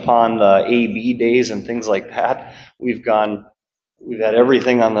touching upon the A/B days and things like that. We've had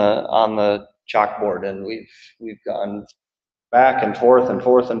everything on the chalkboard, and we've gone back and forth and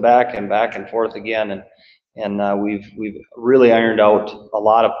forth and back and forth again, and we've really ironed out a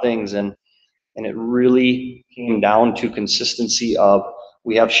lot of things, and it really came down to consistency of,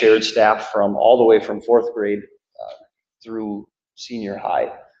 we have shared staff from all the way from 4th grade through senior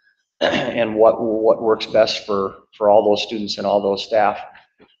high. and what works best for all those students and all those staff.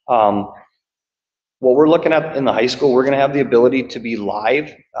 What we're looking at in the high school, we're going to have the ability to be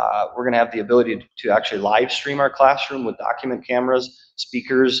live. We're going to have the ability to actually live stream our classroom with document cameras,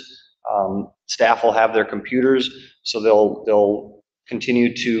 speakers. Staff will have their computers, so they'll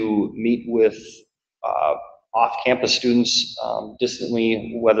continue to meet with off-campus students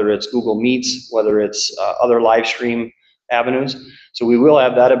distantly, whether it's Google Meets, whether it's other live stream avenues. So we will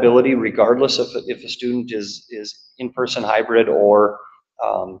have that ability regardless if a student is in-person, hybrid, or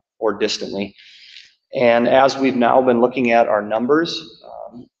distantly. And as we've now been looking at our numbers,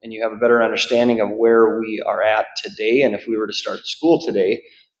 and you have a better understanding of where we are at today, and if we were to start school today,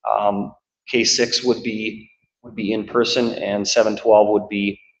 K6 would be in person, and 712 would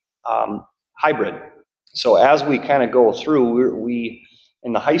be hybrid. So as we kind of go through, we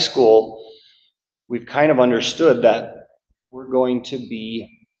in the high school, we've kind of understood that we're going to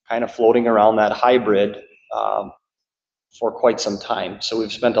be kind of floating around that hybrid for quite some time. So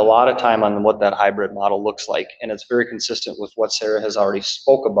we've spent a lot of time on what that hybrid model looks like, and it's very consistent with what Sarah has already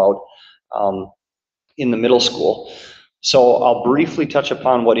spoke about in the middle school. So I'll briefly touch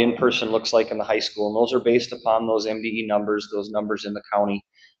upon what in-person looks like in the high school, and those are based upon those MDE numbers, those numbers in the county.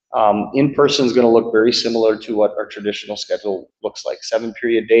 In-person is going to look very similar to what our traditional schedule looks like,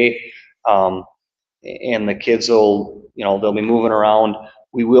 7-period day, and the kids will, they'll be moving around.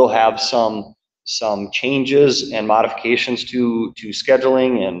 We will have some changes and modifications to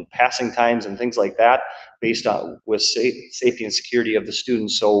scheduling and passing times and things like that based on with safety and security of the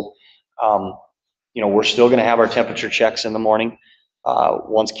students. So, we're still going to have our temperature checks in the morning.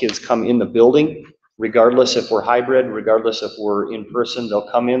 Once kids come in the building, regardless if we're hybrid, regardless if we're in person, they'll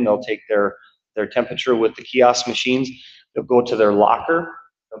come in, they'll take their temperature with the kiosk machines, they'll go to their locker,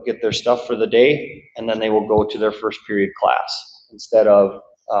 they'll get their stuff for the day, and then they will go to their first period class instead of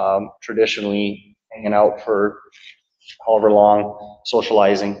traditionally hanging out for however long,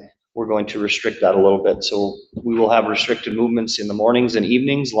 socializing. We're going to restrict that a little bit. So we will have restricted movements in the mornings and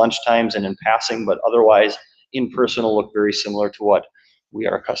evenings, lunch times, and in passing, but otherwise in-person will look very similar to what we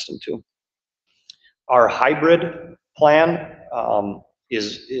are accustomed to. Our hybrid plan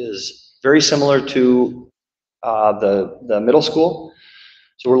is very similar to the middle school.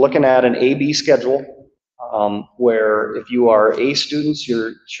 So we're looking at an A-B schedule where if you are A students,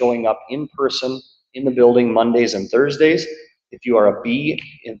 you're showing up in person in the building Mondays and Thursdays. If you are a B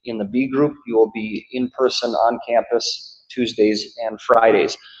in the B group, you will be in person on campus Tuesdays and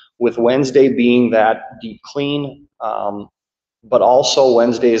Fridays, with Wednesday being that deep clean, but also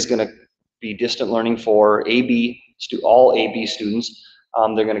Wednesday is going to be distant learning for all AB students.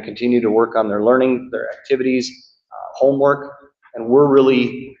 They're going to continue to work on their learning, their activities, homework, and we're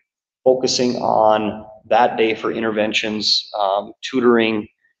really focusing on that day for interventions, tutoring,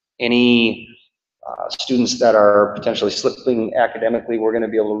 any students that are potentially slipping academically. We're going to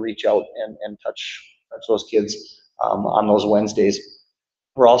be able to reach out and touch those kids on those Wednesdays.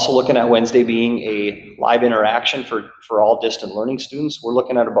 We're also looking at Wednesday being a live interaction for all distant learning students. We're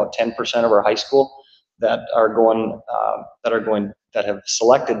looking at about 10% of our high school that have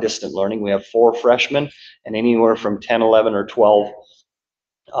selected distant learning. We have 4 freshmen and anywhere from 10, 11, or 12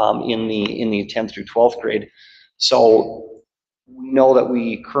 in the 10th through 12th grade. So we know that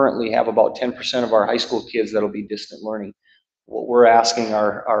we currently have about 10% of our high school kids that'll be distant learning. What we're asking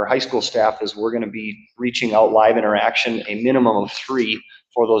our high school staff is we're going to be reaching out live interaction, a minimum of 3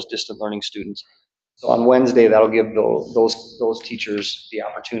 for those distant learning students. So on Wednesday, that'll give those teachers the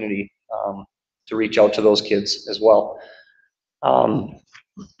opportunity to reach out to those kids as well. One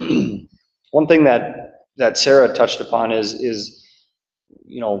thing that Sarah touched upon is it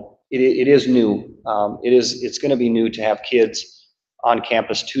is new. It's going to be new to have kids on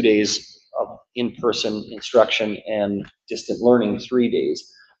campus 2 days of in-person instruction and distant learning 3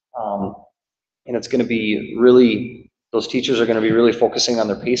 days. And it's going to be really, those teachers are going to be really focusing on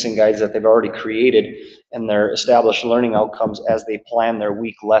their pacing guides that they've already created and their established learning outcomes as they plan their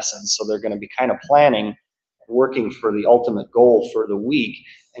week lessons. So they're going to be kind of planning, working for the ultimate goal for the week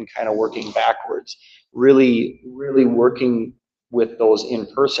and kind of working backwards. Really, really working with those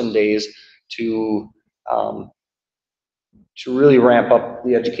in-person days to really ramp up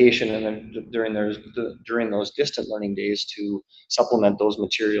the education, and then during those distant learning days to supplement those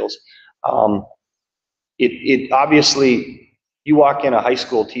materials. It obviously, you walk in a high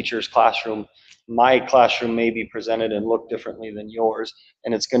school teacher's classroom, my classroom may be presented and look differently than yours,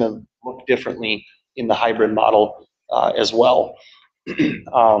 and it's going to look differently in the hybrid model as well.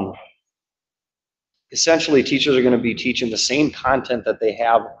 Essentially, teachers are going to be teaching the same content that they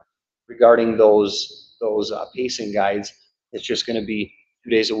have regarding those pacing guides. It's just going to be 2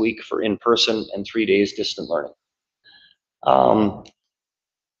 days a week for in-person and 3 days distant learning.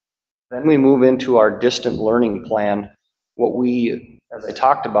 Then we move into our distant learning plan. What we, as I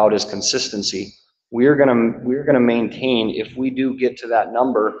talked about, is consistency. We're gonna maintain, if we do get to that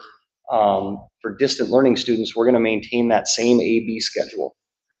number, for distant learning students, we're gonna maintain that same A-B schedule.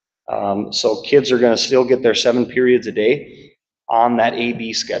 So kids are gonna still get their 7 periods a day on that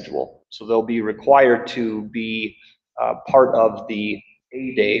A-B schedule. So they'll be required to be part of the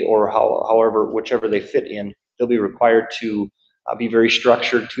A day, or however, whichever they fit in. They'll be required to be very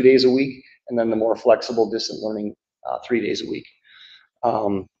structured 2 days a week, and then the more flexible distant learning 3 days a week.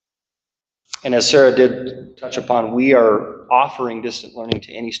 And as Sarah did touch upon, we are offering distant learning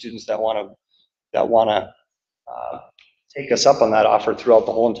to any students that want to take us up on that offer throughout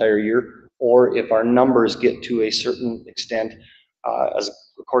the whole entire year, or if our numbers get to a certain extent, as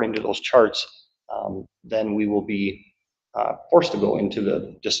according to those charts, then we will be forced to go into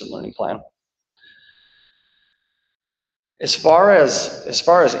the distant learning plan. As far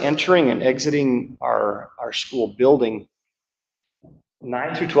as entering and exiting our school building,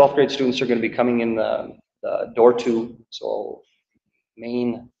 9th through 12th grade students are going to be coming in the door 2, so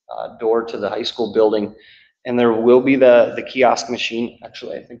main door to the high school building, and there will be the kiosk machine.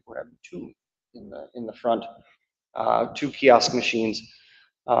 Actually, I think we're having 2 in the front, 2 kiosk machines.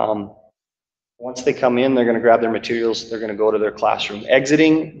 Once they come in, they're going to grab their materials. They're going to go to their classroom.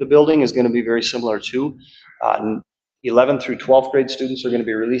 Exiting the building is going to be very similar to 11th through 12th grade students are going to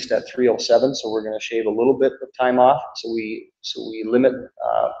be released at 3:07, so we're going to shave a little bit of time off. So we limit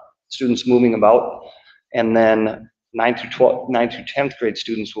students moving about, and then 9th through 10th grade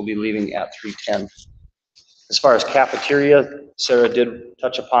students will be leaving at 3:10. As far as cafeteria, Sarah did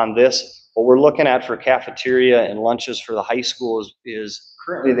touch upon this. What we're looking at for cafeteria and lunches for the high school is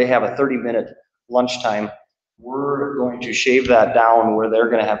currently they have a 30-minute lunchtime. We're going to shave that down where they're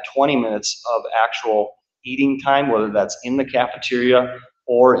going to have 20 minutes of actual eating time, whether that's in the cafeteria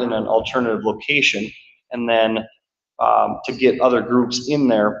or in an alternative location. And then to get other groups in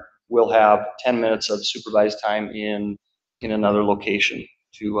there, we'll have 10 minutes of supervised time in another location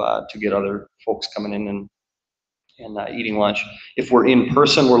to get other folks coming in and eating lunch. If we're in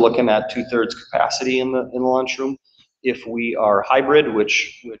person, we're looking at 2/3 capacity in the lunchroom. If we are hybrid,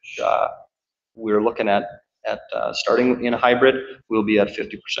 which we're looking at starting in a hybrid, we'll be at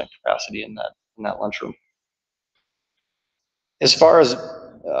 50% capacity in that lunchroom. As far as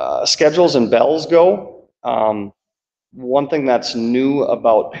schedules and bells go, one thing that's new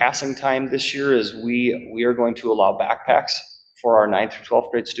about passing time this year is we are going to allow backpacks for our 9th through 12th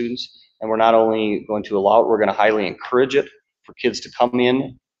grade students. And we're not only going to allow it, we're going to highly encourage it for kids to come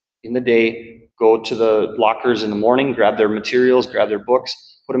in the day, go to the lockers in the morning, grab their materials, grab their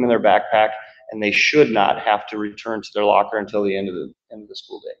books, put them in their backpack, and they should not have to return to their locker until the end of the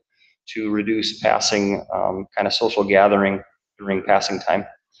school day to reduce passing kind of social gathering during passing time.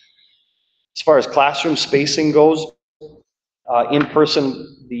 As far as classroom spacing goes, in person,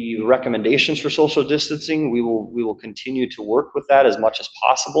 the recommendations for social distancing, we will continue to work with that as much as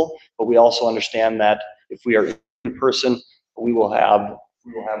possible, but we also understand that if we are in person, we will have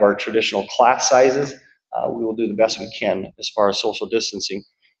our traditional class sizes. We will do the best we can as far as social distancing.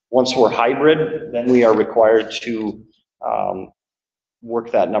 Once we're hybrid, then we are required to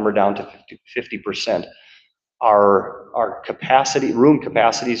work that number down to 50%. Our capacity, room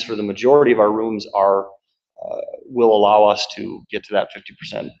capacities for the majority of our rooms will allow us to get to that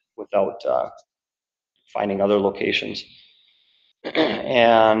 50% without finding other locations.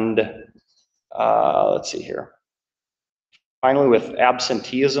 And let's see here. Finally, with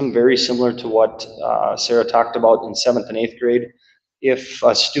absenteeism, very similar to what Sarah talked about in 7th and 8th grade. If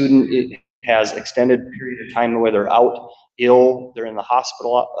a student has extended period of time where they're out ill, they're in the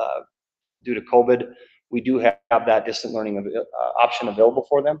hospital due to COVID, we do have that distant learning option available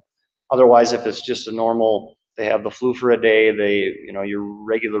for them. Otherwise, if it's just a normal, they have the flu for a day, your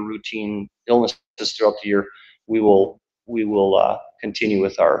regular routine illnesses throughout the year, we will continue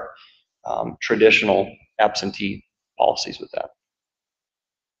with our traditional absentee policies with that.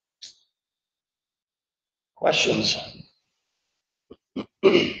 Questions?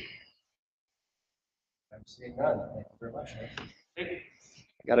 I'm seeing none. Thank you very much.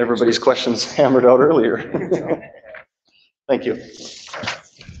 I got everybody's questions hammered out earlier. Thank you.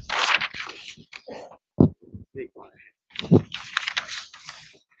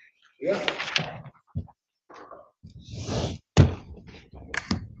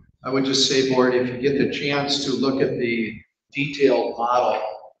 I would just say, board, if you get the chance to look at the detailed model,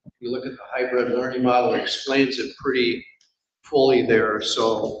 if you look at the hybrid learning model, it explains it pretty fully there.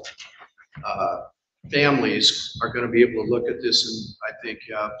 So families are going to be able to look at this and I think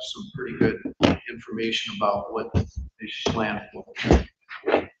have some pretty good information about what they should plan for.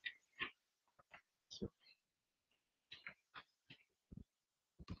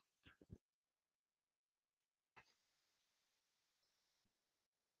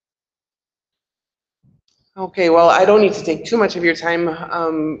 Okay, well, I don't need to take too much of your time.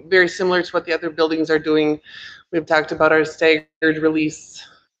 Very similar to what the other buildings are doing. We've talked about our staggered release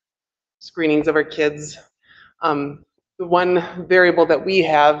screenings of our kids. The one variable that we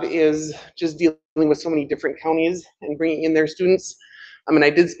have is just dealing with so many different counties and bringing in their students. And I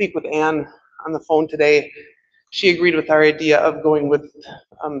did speak with Ann on the phone today. She agreed with our idea of going with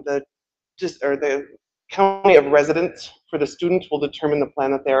the county of residence for the students will determine the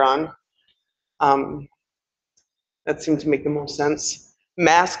plan that they're on. That seemed to make the most sense.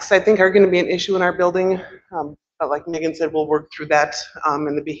 Masks, I think, are going to be an issue in our building, but like Megan said, we'll work through that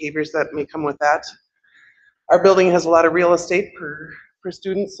and the behaviors that may come with that. Our building has a lot of real estate per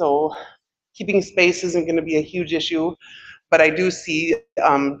student, so keeping space isn't going to be a huge issue. But I do see,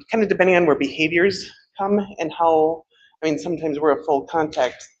 kind of depending on where behaviors come and how, I mean, sometimes we're a full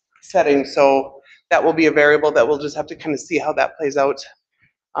contact setting, so that will be a variable that we'll just have to kind of see how that plays out.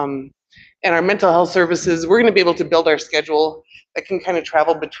 And our mental health services, we're going to be able to build our schedule that can kind of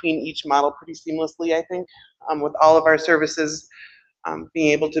travel between each model pretty seamlessly, I think, with all of our services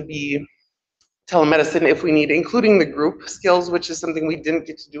being able to be telemedicine if we need, including the group skills, which is something we didn't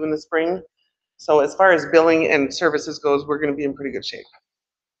get to do in the spring. So as far as billing and services goes, we're going to be in pretty good shape.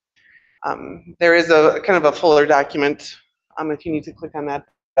 There is a kind of a fuller document if you need to click on that.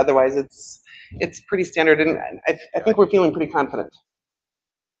 Otherwise, it's pretty standard, and I think we're feeling pretty confident.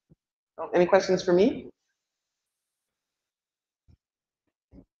 Any questions for me?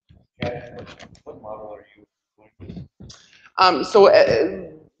 What model are you going So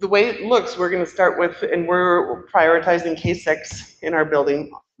the way it looks, we're going to start with, and we're prioritizing K6 in our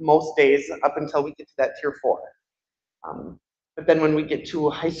building most days up until we get to that tier 4. But then when we get to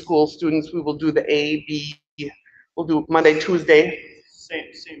high school students, we will do the A, B, we'll do Monday, Tuesday. Same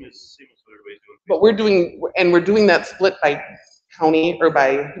as what everybody's doing. But we're doing that split by county or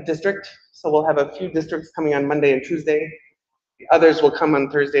by district. So we'll have a few districts coming on Monday and Tuesday. The others will come on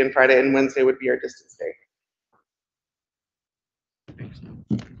Thursday and Friday, and Wednesday would be our distance day.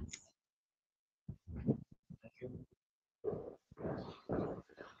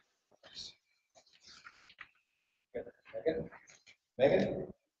 Megan?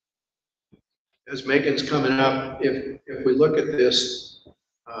 As Megan's coming up, if we look at this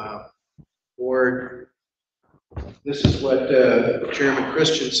board, this is what Chairman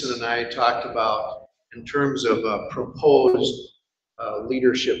Christensen and I talked about in terms of a proposed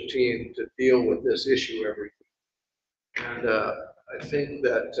leadership team to deal with this issue every week. And I think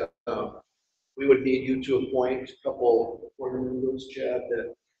that we would need you to appoint a couple board members, Chad,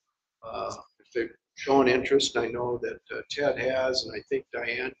 that if they've shown interest, I know that Ted has, and I think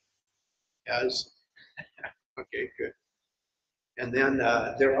Diane has. Okay, good. And then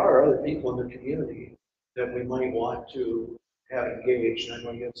there are other people in the community that we might want to have engaged. I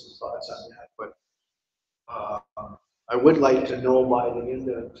know you have some thoughts on that, but I would like to know by the end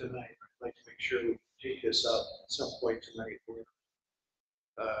of tonight. I'd like to make sure we take this up at some point tonight. Where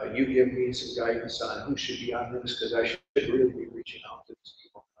you give me some guidance on who should be on this, because I should really be reaching out to these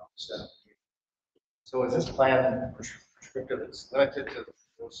people now instead of. So is this plan prescriptive, it's limited to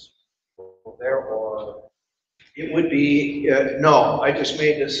those people there, or? It would be, no, I just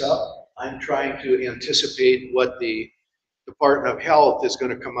made this up. I'm trying to anticipate what the Department of Health is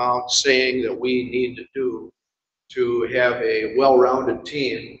going to come out saying that we need to do to have a well-rounded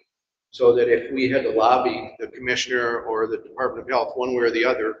team, so that if we had to lobby the commissioner or the Department of Health one way or the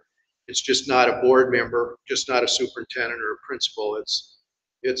other, it's just not a board member, just not a superintendent or a principal.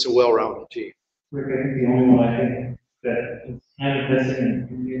 It's a well-rounded team. Rick, I think the only one I think that is kind of missing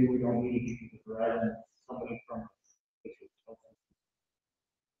and maybe we don't need to Verizon, somebody from.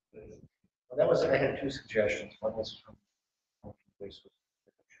 Well, that was, I had two suggestions. One was from police.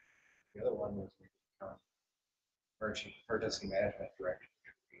 The other one was emergency management director.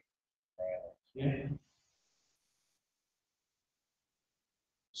 Yeah.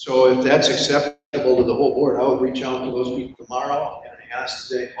 So if that's acceptable to the whole board, I would reach out to those people tomorrow and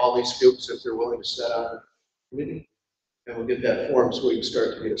ask all these folks if they're willing to set on a committee. And we'll get that form so we can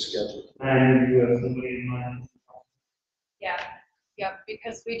start to get a schedule. And you have somebody in mind? Yeah,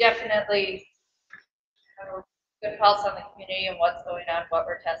 because we definitely have a good pulse on the community and what's going on, what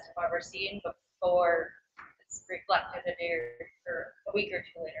we're testing, what we're seeing before it's reflected a day or a week or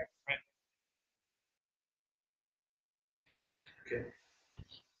two later. Okay.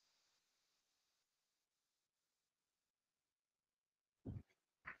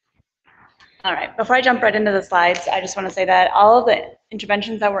 All right, before I jump right into the slides, I just want to say that all of the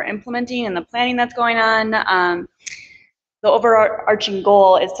interventions that we're implementing and the planning that's going on, the overarching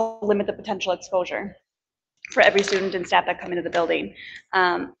goal is to limit the potential exposure for every student and staff that come into the building.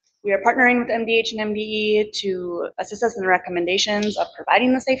 We are partnering with MDH and MDE to assist us in the recommendations of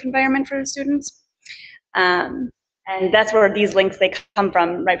providing the safe environment for the students. And that's where these links, they come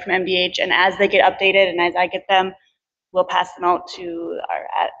from, right from MDH, and as they get updated and as I get them, we'll pass them out to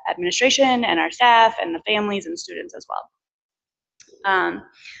our administration and our staff and the families and students as well.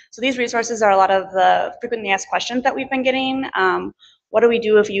 So these resources are a lot of the frequently asked questions that we've been getting. What do we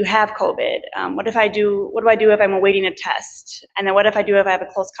do if you have COVID? What do I do if I'm awaiting a test? And then what if I do if I have a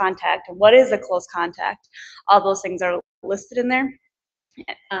close contact? What is a close contact? All those things are listed in there.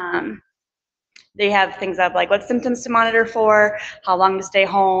 They have things of like what symptoms to monitor for, how long to stay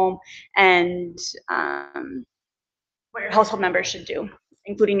home, and what your household members should do,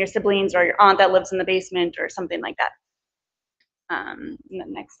 including your siblings or your aunt that lives in the basement or something like that. The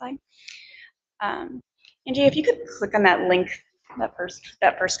next slide. Angie, if you could click on that link, that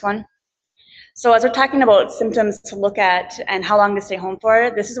first one. So as we're talking about symptoms to look at and how long to stay home for,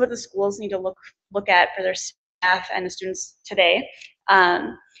 this is what the schools need to look at for their staff and the students today.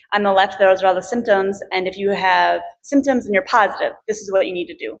 On the left, those are all the symptoms, and if you have symptoms and you're positive, this is what you need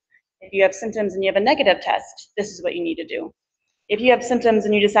to do. If you have symptoms and you have a negative test, this is what you need to do. If you have symptoms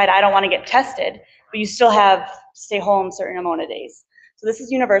and you decide, I don't want to get tested, but you still have to stay home a certain amount of days. So this is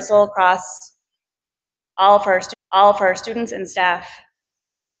universal across all of our students and staff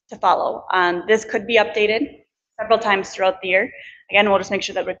to follow. This could be updated several times throughout the year. Again, we'll just make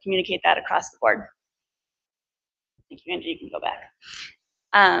sure that we communicate that across the board. Thank you, Angie, you can go back.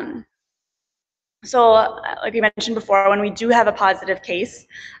 So like we mentioned before, when we do have a positive case,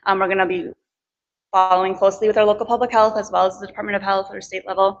 we're gonna be following closely with our local public health as well as the Department of Health or state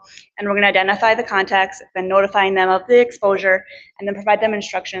level, and we're gonna identify the contacts, then notifying them of the exposure, and then provide them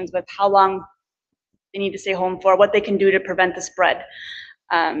instructions with how long they need to stay home for, what they can do to prevent the spread.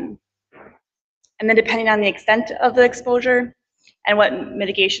 And then depending on the extent of the exposure and what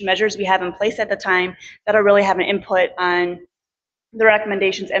mitigation measures we have in place at the time, that'll really have an input on the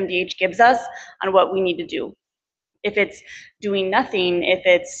recommendations MDH gives us on what we need to do. If it's doing nothing, if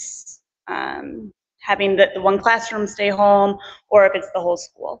it's having the one classroom stay home, or if it's the whole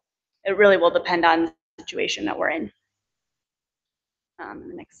school. It really will depend on the situation that we're in.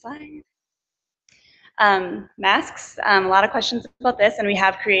 The next slide. Masks, a lot of questions about this, and we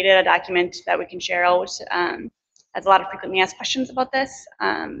have created a document that we can share out. Has a lot of frequently asked questions about this,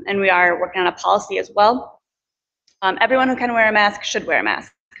 and we are working on a policy as well. Everyone who can wear a mask should wear a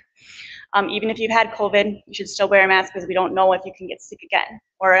mask. Even if you've had COVID, you should still wear a mask because we don't know if you can get sick again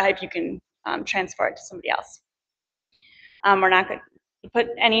or if you can transfer it to somebody else. We're not going to put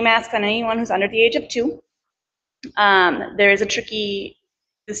any mask on anyone who's under the age of 2. There is a tricky,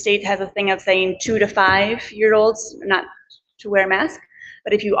 the state has a thing of saying 2 to 5-year-olds not to wear a mask,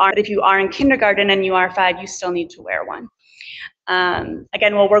 but if you are in kindergarten and you are 5, you still need to wear one.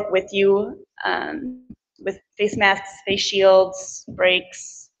 Again, we'll work with you with face masks, face shields,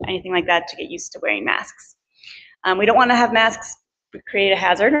 brakes, anything like that to get used to wearing masks. We don't want to have masks create a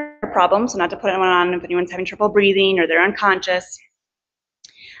hazard or problem, so not to put anyone on if anyone's having trouble breathing or they're unconscious.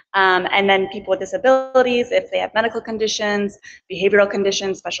 And then people with disabilities, if they have medical conditions, behavioral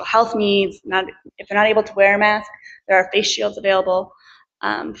conditions, special health needs, if they're not able to wear a mask, there are face shields available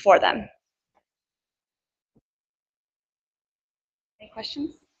for them. Any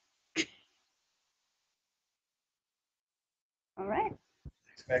questions? All right.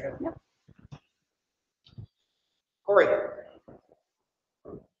 Thanks, Megan. Yep. Corey.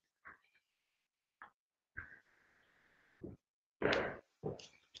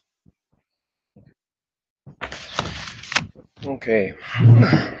 Okay.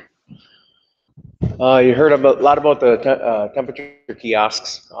 You heard a lot about the temperature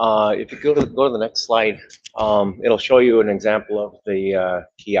kiosks. If you go to the next slide, it'll show you an example of the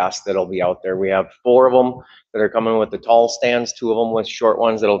kiosk that'll be out there. We have 4 of them that are coming with the tall stands, 2 of them with short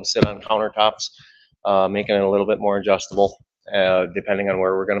ones that'll sit on countertops, making it a little bit more adjustable depending on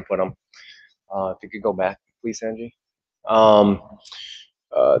where we're going to put them. If you could go back, please, Angie.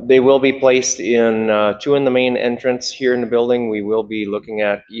 They will be placed in 2 in the main entrance here in the building. We will be looking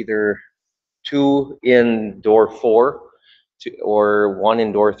at either 2 in door 4 or 1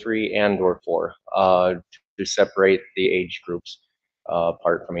 in door 3 and door 4 to separate the age groups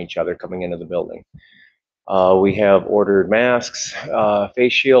apart from each other coming into the building. We have ordered masks,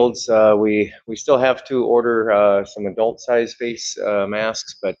 face shields. We still have to order some adult size face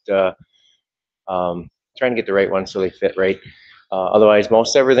masks, but trying to get the right ones so they fit right. Otherwise,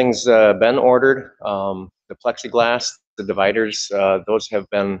 most everything's been ordered. The plexiglass, the dividers, those have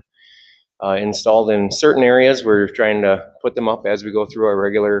been installed in certain areas. We're trying to put them up as we go through our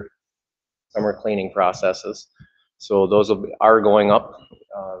regular summer cleaning processes. So those are going up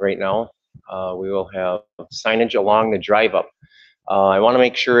right now. We will have signage along the drive up. I want to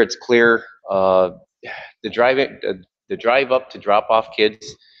make sure it's clear. The drive up to drop off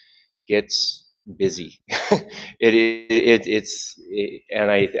kids gets busy.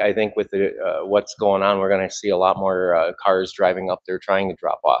 And I think with what's going on, we're going to see a lot more cars driving up there trying to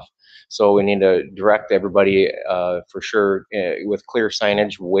drop off. So we need to direct everybody for sure with clear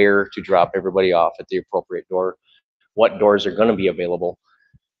signage where to drop everybody off at the appropriate door, what doors are going to be available,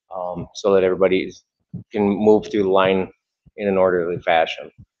 so that everybody can move through the line in an orderly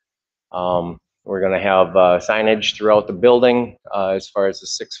fashion. We're going to have signage throughout the building as far as the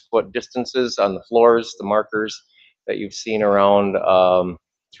 6-foot distances on the floors, the markers that you've seen around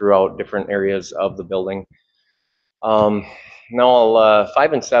throughout different areas of the building. Now,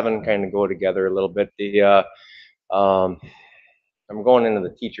 5 and 7 kind of go together a little bit. I'm going into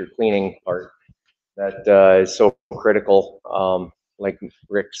the teacher cleaning part that is so critical. Like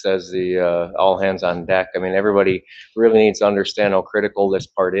Rick says, the all hands on deck. I mean, everybody really needs to understand how critical this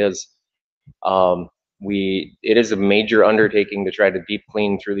part is. It is a major undertaking to try to deep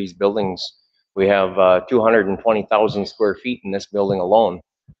clean through these buildings. We have 220,000 square feet in this building alone.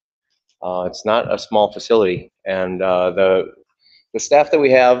 It's not a small facility, and the staff that we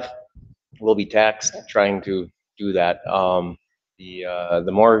have will be taxed trying to do that.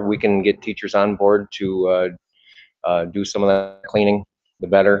 The more we can get teachers on board to do some of that cleaning, the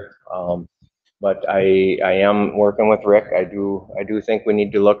better. But I am working with Rick. I do think we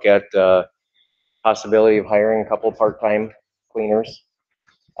need to look at possibility of hiring a couple part-time cleaners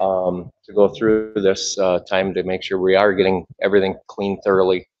to go through this time to make sure we are getting everything cleaned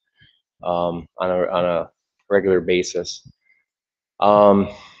thoroughly on a regular basis. The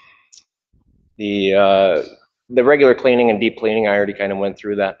regular cleaning and deep cleaning, I already kind of went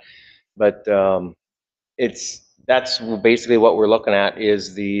through that, but that's basically what we're looking at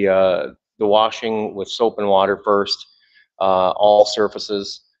is the washing with soap and water first, all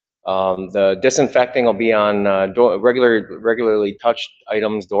surfaces. The disinfecting will be on regularly touched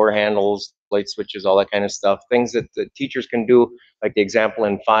items, door handles, light switches, all that kind of stuff. Things that the teachers can do, like the example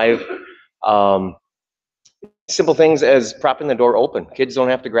in 5. Simple things as propping the door open. Kids don't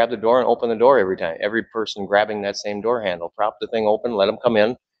have to grab the door and open the door every time. Every person grabbing that same door handle. Prop the thing open, let them come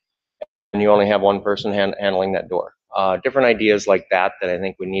in, and you only have one person handling that door. Different ideas like that I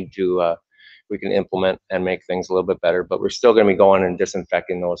think we need to we can implement and make things a little bit better, but we're still going to be going and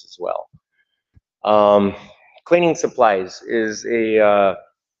disinfecting those as well. Cleaning supplies is a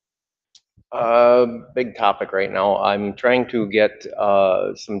big topic right now. I'm trying to get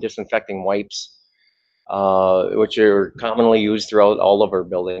some disinfecting wipes, which are commonly used throughout all of our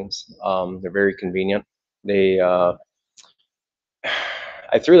buildings. They're very convenient.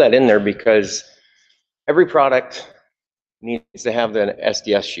 I threw that in there because every product needs to have the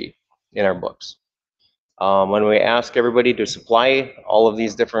SDS sheet in our books. When we ask everybody to supply all of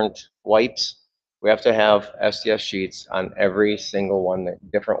these different wipes, we have to have SDS sheets on every single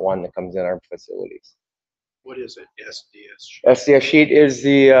different one that comes in our facilities. What is it, SDS? SDS sheet is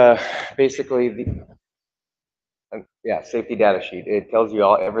the basically the safety data sheet. It tells you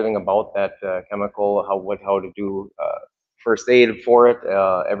everything about that chemical, how to do first aid for it,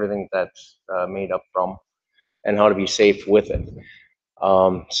 everything that's made up from, and how to be safe with it.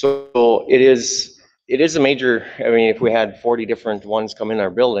 So it is a major. I mean, if we had 40 different ones come in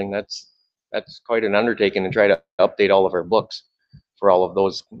our building, that's quite an undertaking to try to update all of our books for all of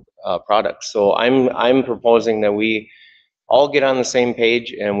those products. So I'm proposing that we all get on the same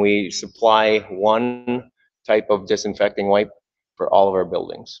page and we supply one type of disinfecting wipe for all of our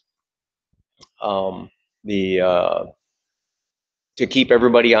buildings. To keep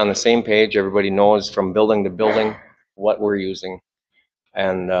everybody on the same page, everybody knows from building to building what we're using,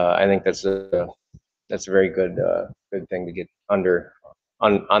 and I think that's a very good thing to get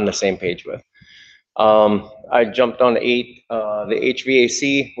on the same page with. I jumped on 8, the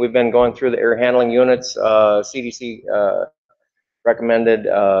HVAC. We've been going through the air handling units. CDC recommended,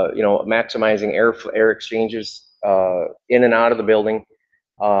 maximizing air exchanges in and out of the building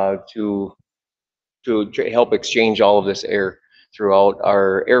to help exchange all of this air throughout.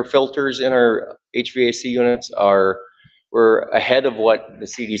 Our air filters in our HVAC units we're ahead of what the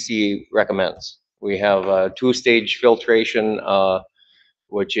CDC recommends. We have a 2-stage filtration,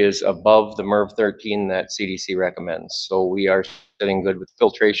 which is above the MERV 13 that CDC recommends. So we are sitting good with the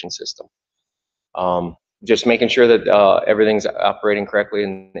filtration system. just making sure that everything's operating correctly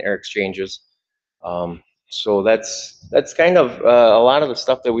in the air exchanges. So that's kind of a lot of the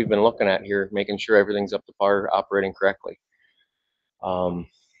stuff that we've been looking at here, making sure everything's up to par, operating correctly.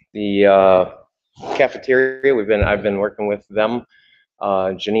 The cafeteria, I've been working with them,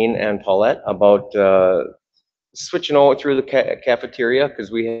 Janine and Paulette, about switching over through the cafeteria,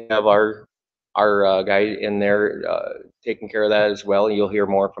 because we have our guy in there taking care of that as well. You'll hear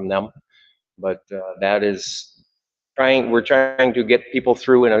more from them, but that is we're trying to get people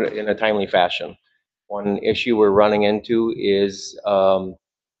through in a timely fashion. One issue we're running into is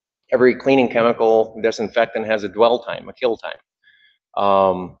every cleaning chemical disinfectant has a dwell time, a kill time.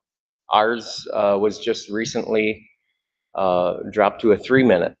 Ours was just recently dropped to a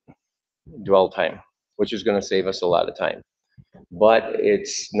 3-minute dwell time, which is going to save us a lot of time. But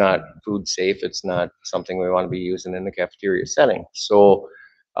it's not food safe. It's not something we want to be using in the cafeteria setting. So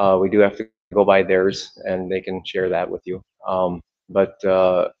we do have to go by theirs, and they can share that with you. But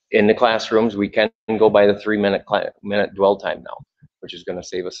in the classrooms, we can go by the 3-minute dwell time now, which is going to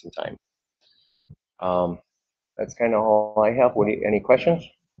save us some time. That's kind of all I have. Any questions?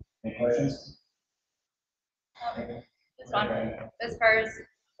 Any questions? Just one, as far as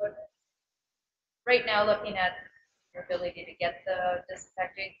right now, looking at your ability to get the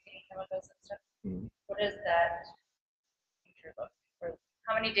disinfecting chemicals and stuff, what is that future look for?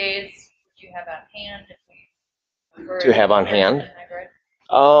 How many days would you have on hand if we were To have on hand?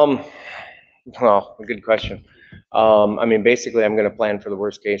 Well, a good question. I mean, basically, I'm going to plan for the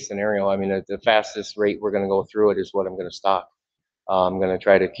worst case scenario. I mean, at the fastest rate we're going to go through it is what I'm going to stock. I'm going to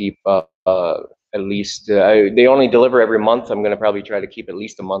try to keep at least, they only deliver every month. I'm going to probably try to keep at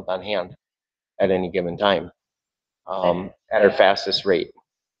least a month on hand at any given time at our fastest rate.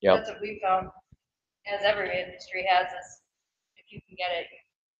 Yep. That's what we found, as every industry has, is if you can get it,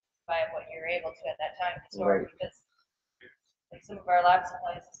 buy what you're able to at that time to store. Right. Because like some of our lab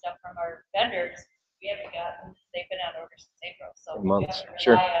supplies and stuff from our vendors, we haven't gotten, they've been on order since April, so we have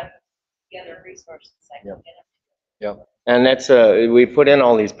to rely on the other resources that can get them. Yep. And that's we put in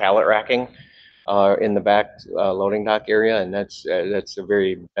all these pallet racking in the back loading dock area, and that's a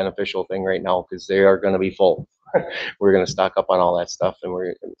very beneficial thing right now because they are going to be full. We're going to stock up on all that stuff,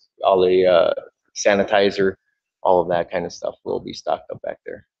 and all the sanitizer, all of that kind of stuff will be stocked up back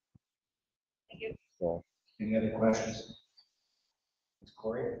there. Thank you. So, any other questions?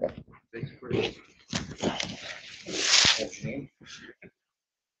 Corey? Yeah. Thanks, Corey. Janine?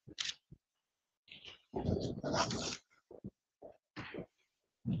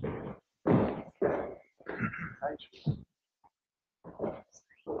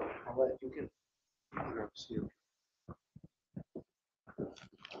 I'll let you get.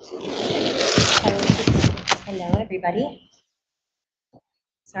 Hello, everybody.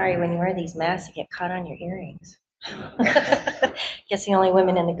 Sorry, when you wear these masks, you get caught on your earrings. Guess the only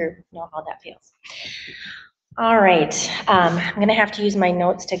women in the group know how that feels. All right, I'm gonna have to use my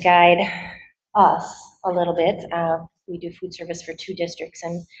notes to guide us a little bit. We do food service for 2 districts,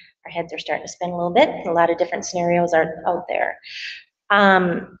 and our heads are starting to spin a little bit. A lot of different scenarios are out there.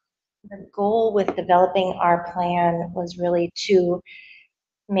 The goal with developing our plan was really to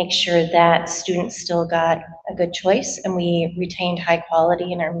make sure that students still got a good choice and we retained high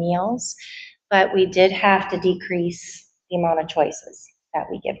quality in our meals, but we did have to decrease the amount of choices that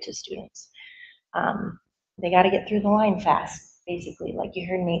we give to students. They got to get through the line fast, basically. Like you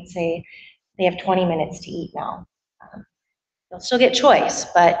heard Nate say, they have 20 minutes to eat now. They'll still get choice,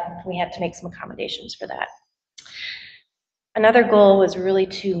 but we have to make some accommodations for that. Another goal was really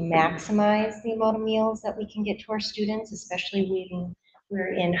to maximize the amount of meals that we can get to our students, especially when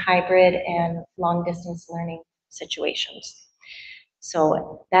we're in hybrid and long distance learning situations.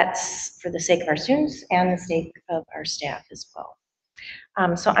 So that's for the sake of our students and the sake of our staff as well.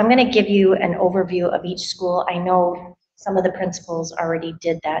 So I'm going to give you an overview of each school. I know some of the principals already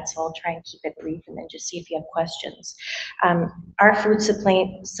did that, so I'll try and keep it brief and then just see if you have questions. Our food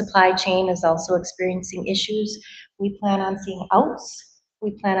supply chain is also experiencing issues. We plan on seeing outs.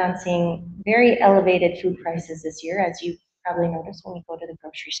 We plan on seeing very elevated food prices this year, as you probably noticed when you go to the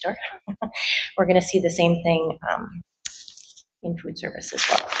grocery store. We're going to see the same thing in food service as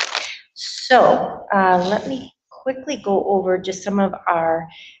well. So let me quickly go over just some of our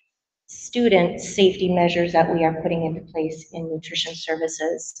student safety measures that we are putting into place in nutrition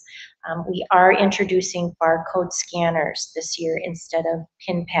services. We are introducing barcode scanners this year instead of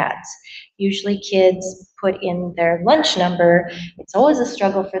pin pads. Usually kids put in their lunch number. It's always a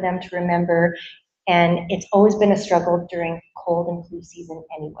struggle for them to remember And it's always been a struggle during cold and flu season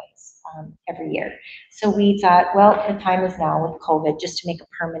anyways, every year. So we thought, well, the time is now with COVID just to make a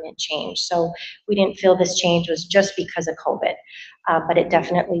permanent change. So we didn't feel this change was just because of COVID, but it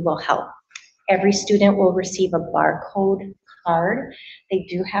definitely will help. Every student will receive a barcode card. They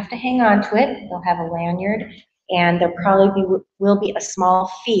do have to hang on to it. They'll have a lanyard, and there probably will be a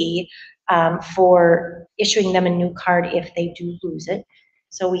small fee for issuing them a new card if they do lose it.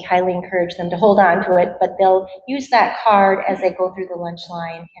 So we highly encourage them to hold on to it, but they'll use that card as they go through the lunch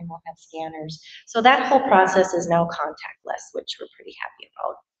line, and we'll have scanners. So that whole process is now contactless, which we're pretty happy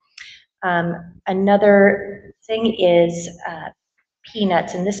about. Another thing is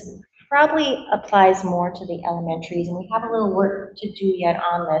peanuts, and this probably applies more to the elementaries, and we have a little work to do yet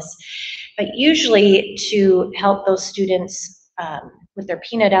on this. But usually to help those students with their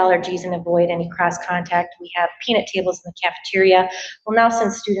peanut allergies and avoid any cross contact, we have peanut tables in the cafeteria. Well, now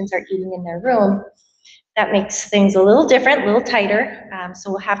since students are eating in their room, that makes things a little different, a little tighter.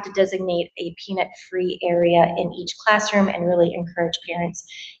 So we'll have to designate a peanut-free area in each classroom and really encourage parents,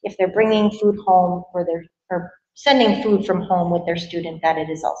 if they're bringing food home or sending food from home with their student, that it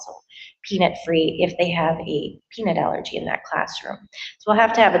is also peanut-free if they have a peanut allergy in that classroom. So we'll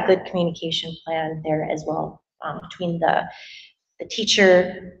have to have a good communication plan there as well between the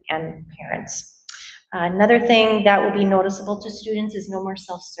teacher and parents. Another thing that will be noticeable to students is no more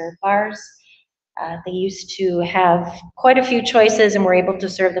self-serve bars. They used to have quite a few choices and were able to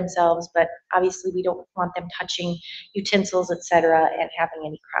serve themselves, but obviously we don't want them touching utensils, etc., and having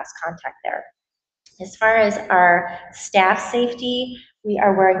any cross contact there. As far as our staff safety, we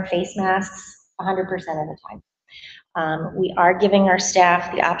are wearing face masks 100% of the time. We are giving our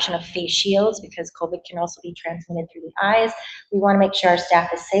staff the option of face shields because COVID can also be transmitted through the eyes. We want to make sure our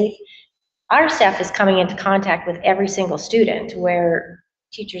staff is safe. Our staff is coming into contact with every single student, where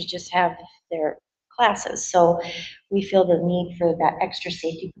teachers just have their classes. So we feel the need for that extra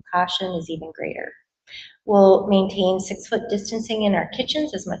safety precaution is even greater. We'll maintain 6-foot distancing in our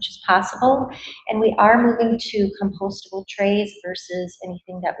kitchens as much as possible, and we are moving to compostable trays versus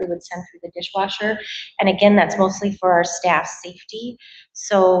anything that we would send through the dishwasher. And again, that's mostly for our staff's safety,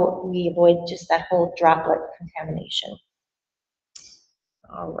 so we avoid just that whole droplet contamination.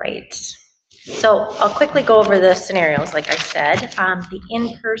 All right. So I'll quickly go over the scenarios, like I said. The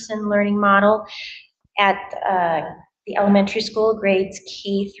in-person learning model at the elementary school, grades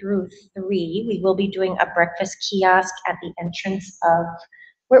K through 3, we will be doing a breakfast kiosk at the entrance of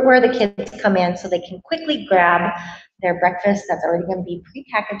where the kids come in, so they can quickly grab their breakfast that's already going to be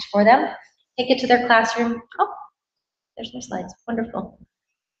prepackaged for them, take it to their classroom. Oh, there's my slides. Wonderful.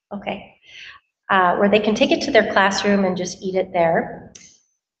 Okay. Where they can take it to their classroom and just eat it there.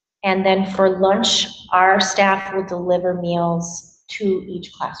 And then for lunch, our staff will deliver meals to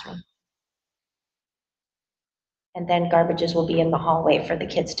each classroom. And then garbages will be in the hallway for the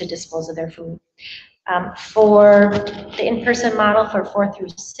kids to dispose of their food. For the in-person model for 4 through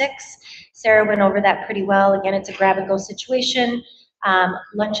 6, Sarah went over that pretty well. Again, it's a grab-and-go situation.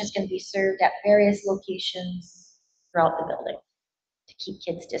 Lunch is going to be served at various locations throughout the building to keep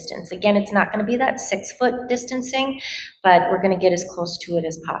kids' distance. Again, it's not going to be that 6-foot distancing, but we're going to get as close to it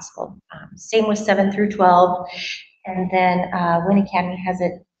as possible. Same with 7 through 12. And then Wynn Academy has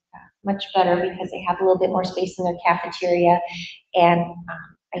it much better because they have a little bit more space in their cafeteria. And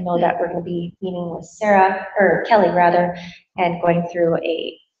I know that we're going to be meeting with Kelly rather, and going through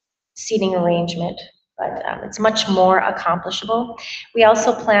a seating arrangement, but it's much more accomplishable. We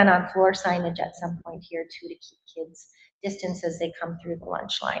also plan on floor signage at some point here too, to keep kids distance as they come through the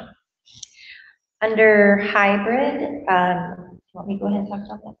lunch line. Under hybrid, want me to go ahead and talk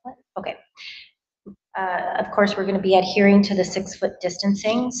about that one? Okay. Of course, we're going to be adhering to the 6-foot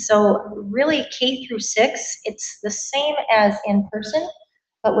distancing. So really K through 6, it's the same as in person,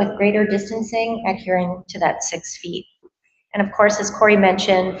 but with greater distancing, adhering to that 6 feet. And of course, as Corey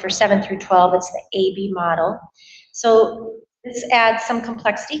mentioned, for 7 through 12, it's the AB model. So this adds some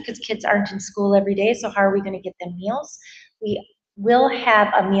complexity because kids aren't in school every day. So how are we going to get them meals? We will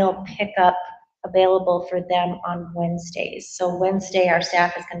have a meal pickup available for them on Wednesdays. So Wednesday, our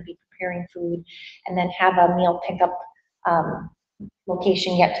staff is going to be preparing food and then have a meal pickup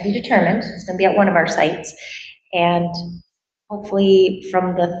location yet to be determined. It's going to be at one of our sites. And hopefully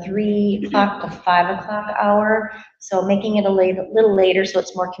from the 3 o'clock to 5 o'clock hour. So making it a little later so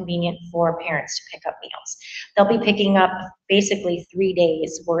it's more convenient for parents to pick up meals. They'll be picking up basically 3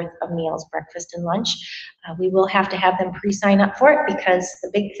 days worth of meals, breakfast and lunch. We will have to have them pre-sign up for it because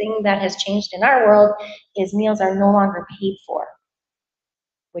the big thing that has changed in our world is meals are no longer paid for,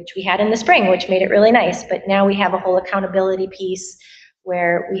 which we had in the spring, which made it really nice. But now we have a whole accountability piece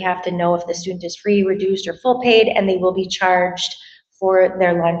where we have to know if the student is free, reduced, or full paid, and they will be charged for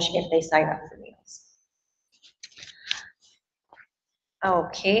their lunch if they sign up for meals.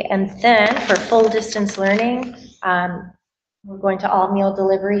 Okay, and then for full distance learning, we're going to all meal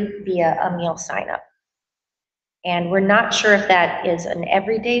delivery via a meal sign up. And we're not sure if that is an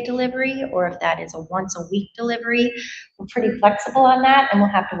everyday delivery or if that is a once a week delivery. We're pretty flexible on that, and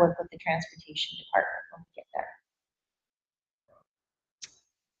we'll have to work with the transportation department when we get there.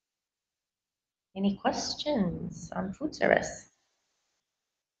 Any questions on food service?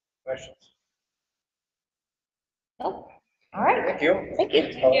 Questions? Nope. All right. Thank you. Thank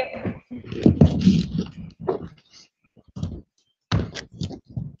you. Thank you.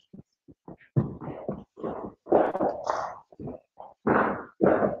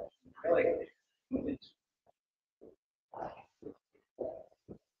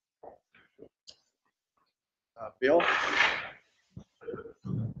 Bill?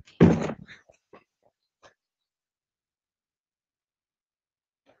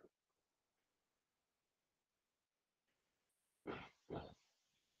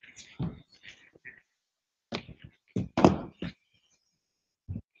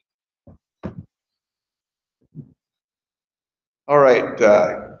 All right,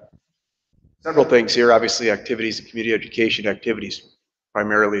 several things here. Obviously, activities and community education activities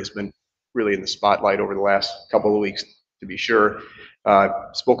primarily has been really in the spotlight over the last couple of weeks, to be sure.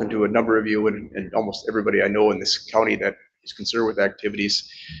 Spoken to a number of you and almost everybody I know in this county that is concerned with activities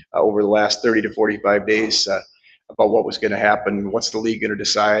over the last 30 to 45 days about what was going to happen, what's the league going to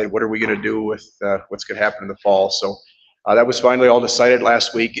decide, what are we going to do with what's going to happen in the fall. So that was finally all decided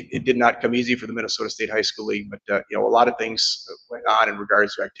last week. It did not come easy for the Minnesota State High School League, but you know, a lot of things went on in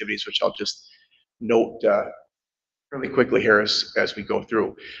regards to activities, which I'll just note really quickly here as we go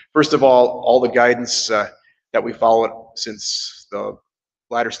through. First of all the guidance that we followed since the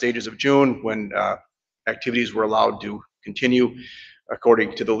latter stages of June, when activities were allowed to continue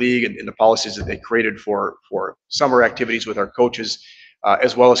according to the league and the policies that they created for summer activities with our coaches,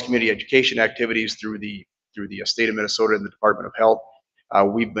 as well as community education activities through the state of Minnesota and the Department of Health.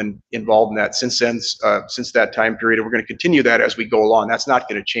 We've been involved in that since that time period, and we're going to continue that as we go along. That's not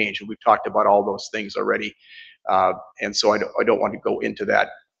going to change, and we've talked about all those things already. And so I don't want to go into that,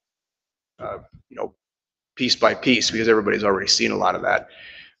 you know, piece by piece, because everybody's already seen a lot of that.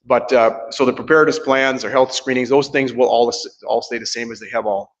 But so the preparedness plans, our health screenings, those things will all stay the same as they have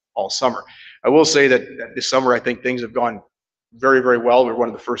all summer. I will say that this summer, I think things have gone very, very well. We're one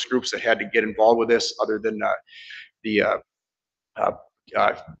of the first groups that had to get involved with this, other than the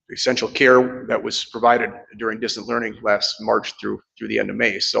essential care that was provided during distant learning last March through the end of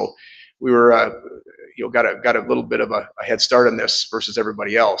May. So we were, you know, got a little bit of a head start on this versus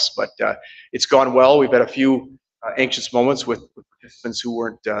everybody else, but it's gone well. We've had a few anxious moments with participants who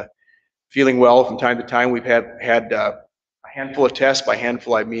weren't feeling well from time to time. We've had a handful of tests. By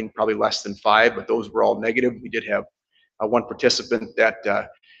handful, I mean probably less than 5, but those were all negative. We did have one participant that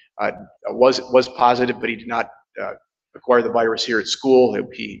was positive, but he did not acquire the virus here at school. And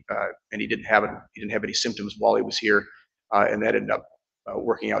he didn't have it. He didn't have any symptoms while he was here, and that ended up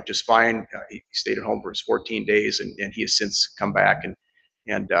working out just fine. He stayed at home for his 14 days, and he has since come back,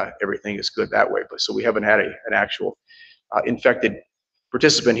 and everything is good that way. But so we haven't had an actual infected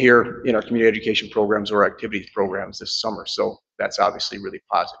participant here in our community education programs or activities programs this summer. So that's obviously really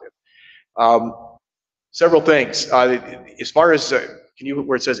positive. Several things as far as can you,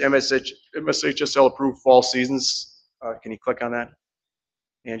 where it says MSHSL approved fall seasons, can you click on that,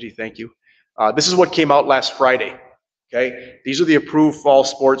 Angie? Thank you. This is what came out last Friday. Okay, these are the approved fall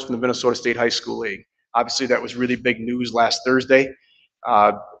sports from the Minnesota State High School League. Obviously, that was really big news last Thursday.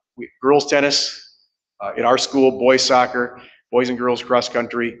 Girls tennis in our school, boys soccer, boys and girls cross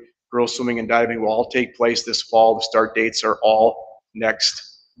country, girls swimming and diving will all take place this fall. The start dates are all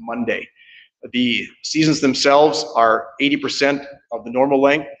next Monday. The seasons themselves are 80% of the normal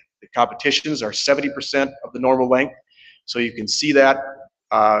length. The competitions are 70% of the normal length. So you can see that.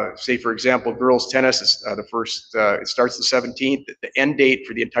 Say, for example, girls tennis is the first, it starts the 17th. The end date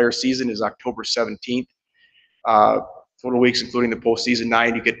for the entire season is October 17th. Total weeks, including the postseason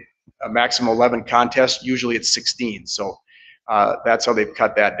 9, you get a maximum 11 contests. Usually it's 16. So that's how they've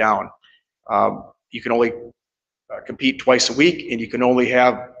cut that down. You can only compete twice a week, and you can only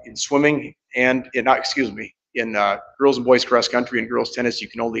have in swimming and in girls and boys cross country and girls tennis, you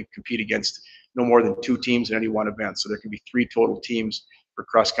can only compete against no more than 2 teams in any one event. So there can be 3 total teams for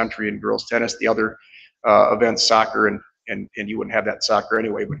cross country and girls tennis. The other events, soccer, and you wouldn't have that soccer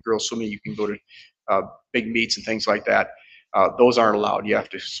anyway, but girls swimming, you can go to big meets and things like that. Those aren't allowed. You have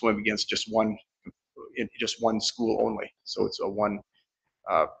to swim against just one school only. So it's a one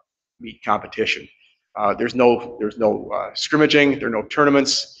meet competition. There's no scrimmaging, there are no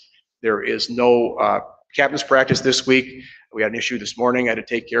tournaments, there is no captain's practice this week. We had an issue this morning I had to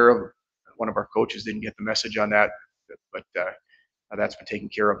take care of. One of our coaches didn't get the message on that, but that's been taken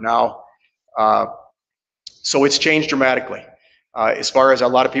care of now. So it's changed dramatically. As far as a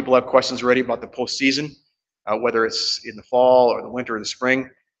lot of people have questions already about the postseason, whether it's in the fall or the winter or the spring,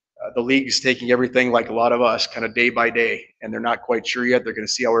 the league is taking everything like a lot of us, kind of day by day, and they're not quite sure yet. They're going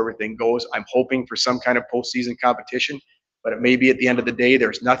to see how everything goes. I'm hoping for some kind of postseason competition, but it may be at the end of the day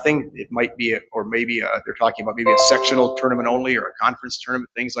there's nothing. It might be, or maybe they're talking about maybe a sectional tournament only or a conference tournament,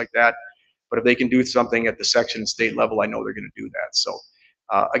 things like that. But if they can do something at the section and state level, I know they're going to do that. So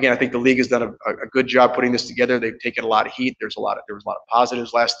again, I think the league has done a good job putting this together. They've taken a lot of heat. There was a lot of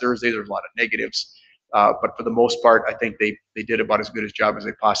positives last Thursday. There was a lot of negatives. But for the most part, I think they did about as good a job as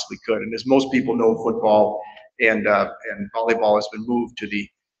they possibly could. And as most people know, football and volleyball has been moved to the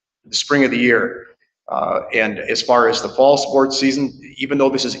spring of the year. And as far as the fall sports season, even though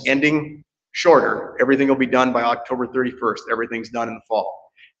this is ending shorter, everything will be done by October 31st. Everything's done in the fall.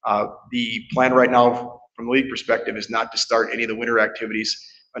 The plan right now from the league perspective is not to start any of the winter activities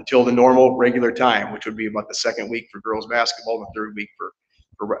until the normal regular time, which would be about the second week for girls basketball, the third week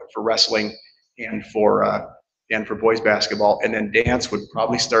for wrestling and for boys basketball. And then dance would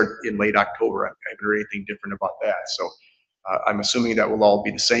probably start in late October. I haven't heard anything different about that. So I'm assuming that will all be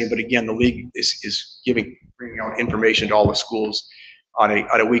the same. But again, the league is bringing out information to all the schools on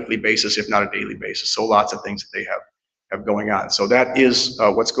a weekly basis, if not a daily basis. So lots of things that they have going on. So that is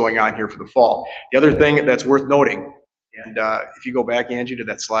what's going on here for the fall. The other thing that's worth noting, and if you go back, Angie, to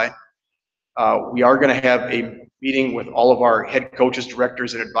that slide, we are going to have a meeting with all of our head coaches,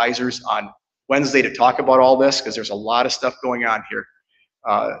 directors, and advisors on Wednesday to talk about all this, because there's a lot of stuff going on here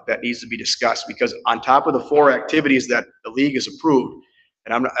that needs to be discussed. Because on top of the 4 activities that the league has approved,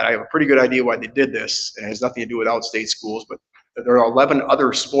 and I have a pretty good idea why they did this, and it has nothing to do with outstate schools, but there are 11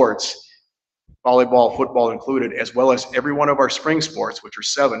 other sports, volleyball, football included, as well as every one of our spring sports, which are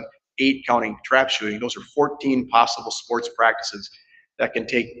 7, 8 counting trap shooting. Those are 14 possible sports practices that can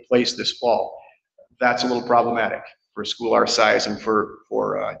take place this fall. That's a little problematic for a school our size and for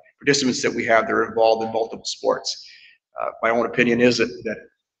participants that we have that are involved in multiple sports. My own opinion is that,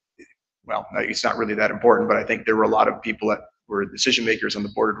 well, it's not really that important, but I think there were a lot of people that were decision makers on the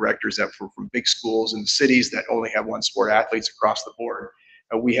board of directors that were from big schools and cities that only have one sport athletes across the board.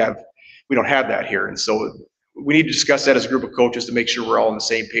 We don't have that here. And so we need to discuss that as a group of coaches to make sure we're all on the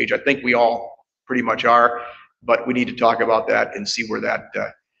same page. I think we all pretty much are, but we need to talk about that and see where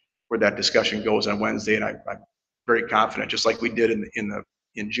that discussion goes on Wednesday. And I'm very confident, just like we did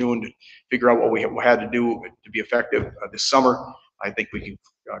in June, to figure out what we had to do to be effective this summer. I think we can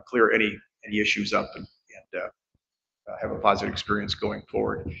clear any issues up and have a positive experience going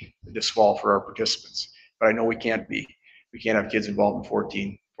forward this fall for our participants. But I know we can't have kids involved in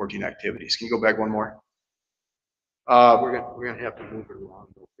 14 activities. Can you go back one more? We're gonna have to move it along,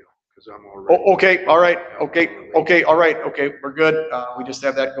 because I'm already. Oh, okay, all right, okay, we're good. We just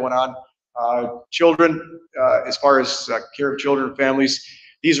have that going on. Children, as far as care of children and families,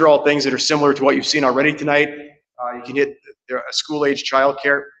 these are all things that are similar to what you've seen already tonight. You can hit school-age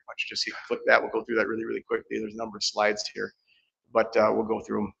childcare. Why don't you just click that? We'll go through that really, really quickly. There's a number of slides here, but we'll go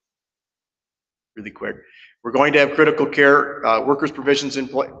through them really quick. We're going to have critical care workers provisions in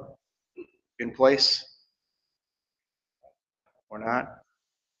place, or not?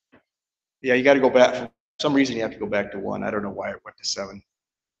 Yeah, you got to go back. For some reason, you have to go back to 1. I don't know why it went to 7.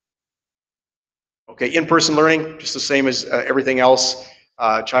 Okay, in-person learning, just the same as everything else.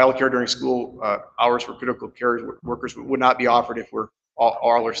 Childcare during school hours for critical care workers would not be offered if all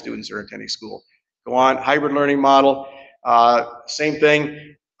our students are attending school. Go on, hybrid learning model, same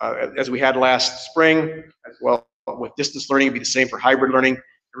thing as we had last spring, as well with distance learning. It'd be the same for hybrid learning.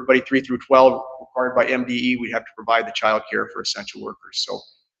 Everybody 3 through 12 required by MDE, we'd have to provide the childcare for essential workers. So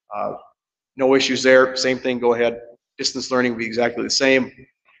no issues there. Same thing, go ahead. Distance learning will be exactly the same.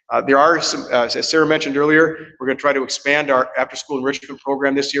 There are some, as Sarah mentioned earlier, we're going to try to expand our after-school enrichment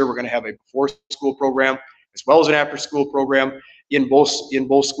program this year. We're going to have a before-school program as well as an after-school program in both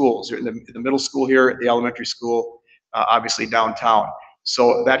schools, in the middle school here, at the elementary school, obviously downtown.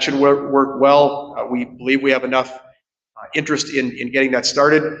 So that should work well. We believe we have enough interest in getting that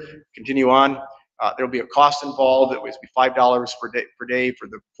started. Continue on. There'll be a cost involved. It was $5 per day for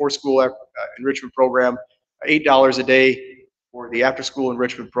the before-school enrichment program, $8 a day for the after-school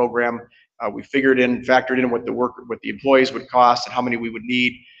enrichment program. We factored in what the employees would cost and how many we would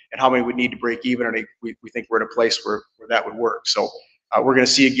need and how many would need to break even. And we think we're at a place where that would work. So we're going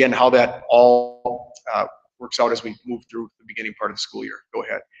to see again how that all works out as we move through the beginning part of the school year. Go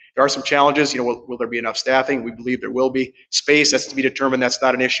ahead. There are some challenges, will there be enough staffing? We believe there will be. Space, that's to be determined. That's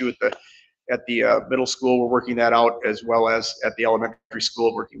not an issue at the middle school. We're working that out, as well as at the elementary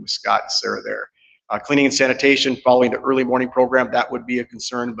school, working with Scott and Sarah there. Cleaning and sanitation following the early morning program, that would be a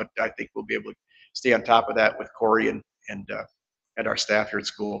concern, but I think we'll be able to stay on top of that with Corey and our staff here at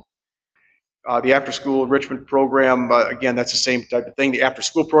school. The after-school enrichment program, again, that's the same type of thing. The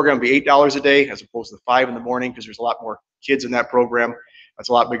after-school program will be $8 a day as opposed to 5 in the morning, because there's a lot more kids in that program. That's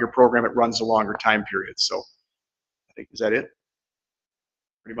a lot bigger program. It runs a longer time period. So I think, is that it?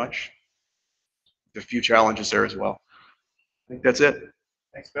 Pretty much. There's a few challenges there as well. I think that's it.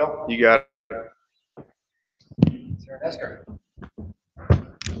 Thanks, Bill. You got it. Sarah Nesker.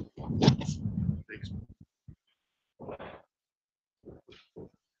 Thanks.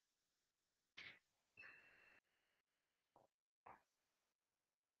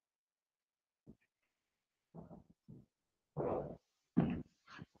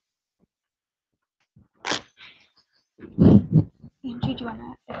 Angie, do you want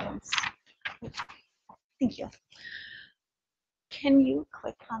to advance? Thank you. Can you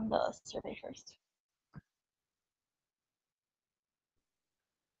click on the survey first?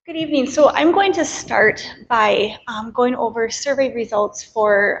 Good evening. So I'm going to start by going over survey results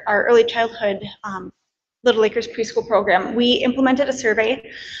for our early childhood Little Acres preschool program. We implemented a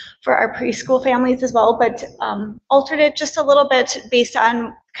survey for our preschool families as well, but altered it just a little bit based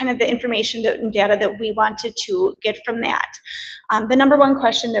on kind of the information and data that we wanted to get from that. The number one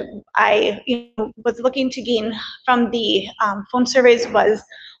question that I was looking to gain from the phone surveys was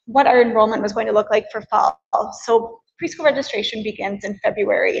what our enrollment was going to look like for fall. So preschool registration begins in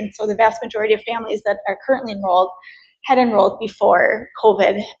February, and so the vast majority of families that are currently enrolled had enrolled before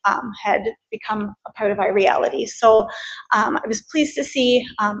COVID had become a part of our reality. So I was pleased to see,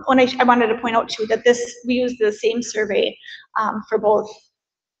 I wanted to point out too that we use the same survey for both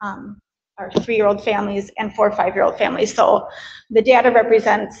our 3-year-old families and 4 or 5-year-old families. So the data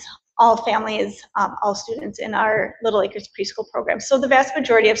represents all families, all students in our Little Acres preschool program. So the vast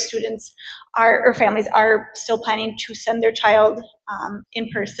majority of students or families are still planning to send their child in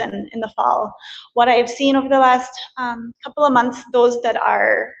person in the fall. What I have seen over the last couple of months, those that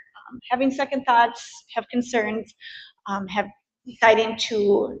are having second thoughts, have concerns, have deciding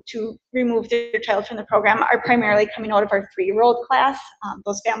to remove their child from the program are primarily coming out of our 3-year-old class.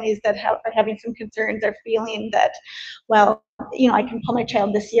 Those families that are having some concerns are feeling that, well, I can pull my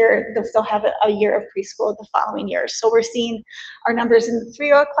child this year, they'll still have a year of preschool the following year. So we're seeing our numbers in the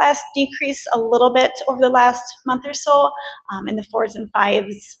 3-year-old class decrease a little bit over the last month or so. In the 4s and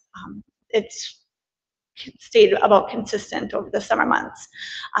 5s, it's stayed about consistent over the summer months.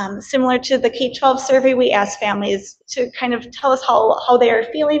 Similar to the K-12 survey, we asked families to kind of tell us how they are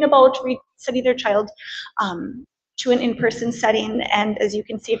feeling about sending their child to an in-person setting. And as you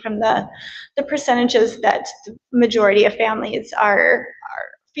can see from the percentages, that the majority of families are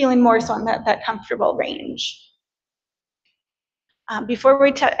feeling more so in that comfortable range. Before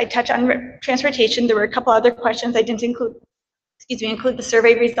I touch on transportation, there were a couple other questions I didn't include the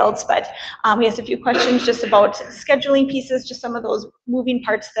survey results, but we asked a few questions just about scheduling pieces, just some of those moving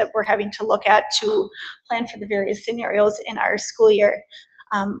parts that we're having to look at to plan for the various scenarios in our school year.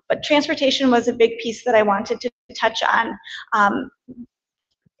 But transportation was a big piece that I wanted to touch on.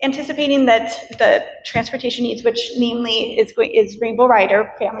 Anticipating that the transportation needs, which namely is Rainbow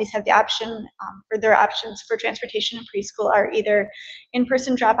Rider, families have the option, or their options for transportation in preschool are either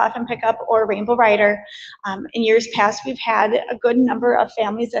in-person drop-off and pick-up or Rainbow Rider. In years past, we've had a good number of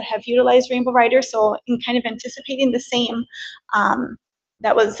families that have utilized Rainbow Rider, so in kind of anticipating the same,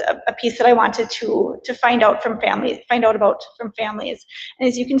 that was a piece that I wanted to find out about from families. And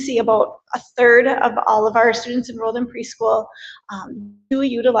as you can see, about a third of all of our students enrolled in preschool do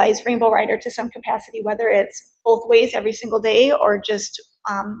utilize Rainbow Rider to some capacity, whether it's both ways every single day or just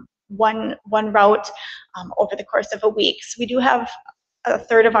one route over the course of a week. So we do have a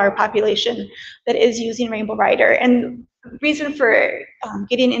third of our population that is using Rainbow Rider. And the reason for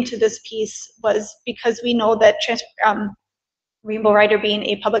getting into this piece was because we know that Rainbow Rider, being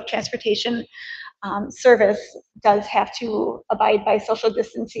a public transportation service, does have to abide by social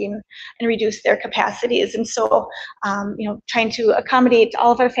distancing and reduce their capacities. And so, trying to accommodate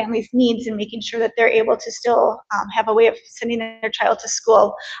all of our families' needs and making sure that they're able to still have a way of sending their child to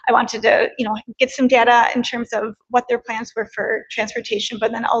school, I wanted to, get some data in terms of what their plans were for transportation,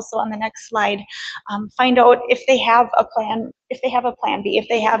 but then also on the next slide, find out if they have a plan, if they have a plan B, if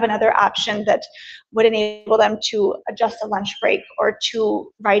they have another option that would enable them to adjust a lunch break or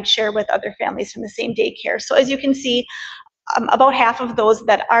to ride share with other families from the same daycare. So as you can see, about half of those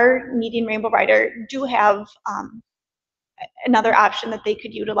that are needing Rainbow Rider do have another option that they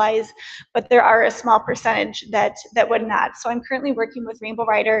could utilize, but there are a small percentage that would not. So I'm currently working with Rainbow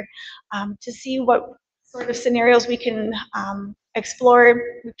Rider to see what sort of scenarios we can explore.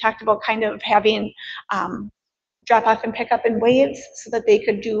 We've talked about kind of having drop off and pick up in waves so that they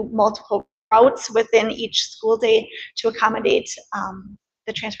could do multiple routes within each school day to accommodate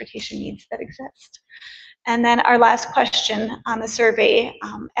the transportation needs that exist. And then our last question on the survey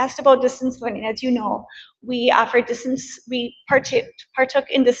asked about distance learning. As you know, we partook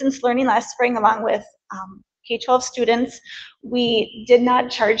in distance learning last spring along with K-12 students. We did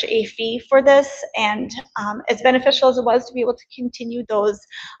not charge a fee for this, and as beneficial as it was to be able to continue those,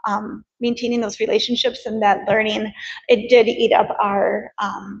 maintaining those relationships and that learning, it did eat up our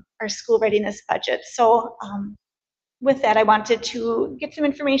school readiness budget. So with that, I wanted to get some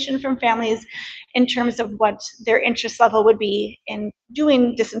information from families in terms of what their interest level would be in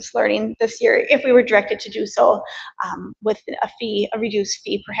doing distance learning this year if we were directed to do so with a reduced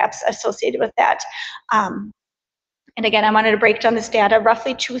fee perhaps associated with that. And again, I wanted to break down this data.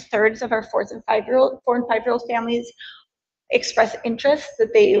 Roughly 2/3 of our 4 and 5-year-old families express interest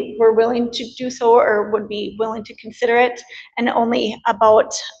that they were willing to do so or would be willing to consider it, and only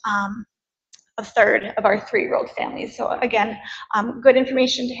about 1/3 of our 3-year-old families. So again, good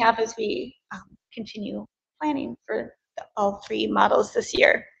information to have as we continue planning for all 3 models this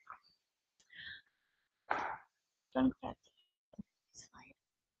year.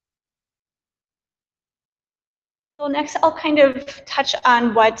 So next, I'll kind of touch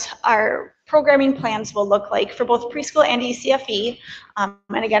on what our programming plans will look like for both preschool and ECFE.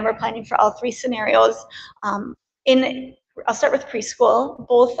 And again, we're planning for all 3 scenarios. I'll start with preschool.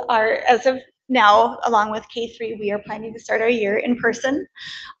 Both are, as of now, along with K3, we are planning to start our year in person.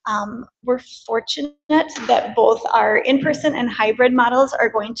 We're fortunate that both our in-person and hybrid models are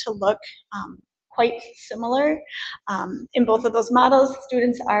going to look quite similar. In both of those models,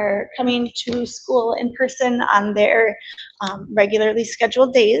 students are coming to school in person on their regularly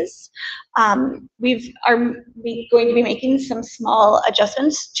scheduled days. We are going to be making some small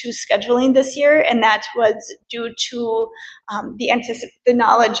adjustments to scheduling this year, and that was due to the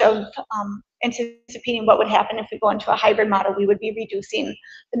knowledge of anticipating what would happen if we go into a hybrid model. We would be reducing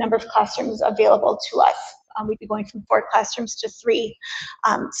the number of classrooms available to us. We'd be going from 4 classrooms to 3.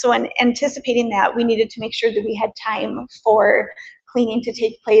 So in anticipating that, we needed to make sure that we had time for cleaning to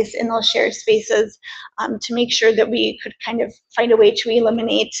take place in those shared spaces, to make sure that we could kind of find a way to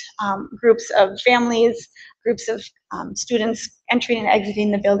eliminate groups of families, groups of students entering and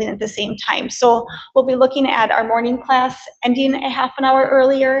exiting the building at the same time. So we'll be looking at our morning class ending a half an hour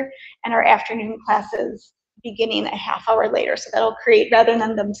earlier and our afternoon classes beginning a half hour later. So that'll create, rather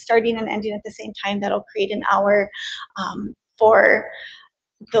than them starting and ending at the same time, that'll create an hour for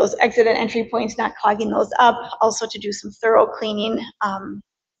those exit and entry points, not clogging those up, also to do some thorough cleaning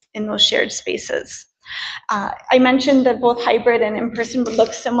in those shared spaces. I mentioned that both hybrid and in-person would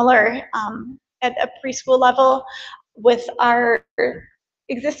look similar at a preschool level. With our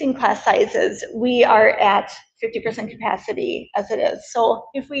existing class sizes, we are at 50% capacity as it is. So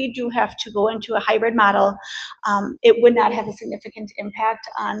if we do have to go into a hybrid model, it would not have a significant impact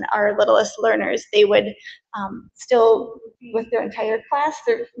on our littlest learners. They would still be with their entire class,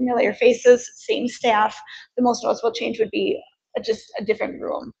 their familiar faces, same staff. The most noticeable change would be just a different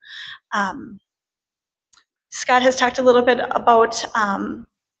room. Scott has talked a little bit about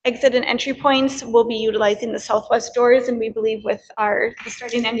exit and entry points. We'll be utilizing the southwest doors, and we believe with the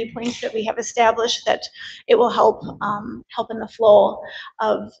starting and ending points that we have established that it will help in the flow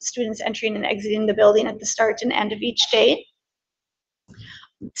of students entering and exiting the building at the start and end of each day.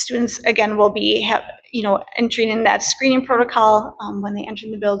 Students, again, will be entering in that screening protocol when they enter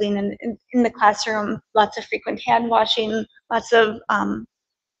the building, and in the classroom, lots of frequent hand washing, lots of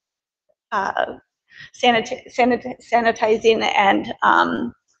sanitizing and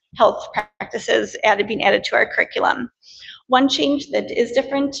health practices being added to our curriculum. One change that is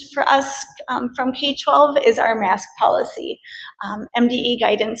different for us from K-12 is our mask policy. MDE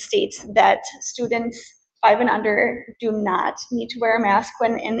guidance states that students 5 and under do not need to wear a mask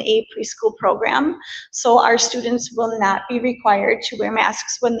when in a preschool program. So our students will not be required to wear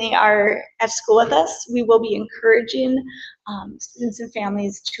masks when they are at school with us. We will be encouraging students and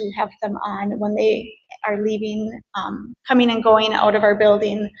families to have them on when they are leaving, coming and going out of our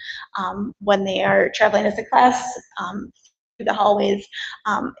building, when they are traveling as a class, through the hallways.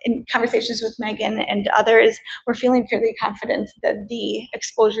 In conversations with Megan and others, we're feeling fairly confident that the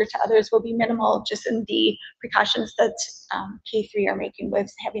exposure to others will be minimal, just in the precautions that K3 are making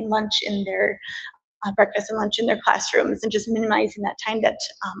with having lunch in their breakfast and lunch in their classrooms and just minimizing that time that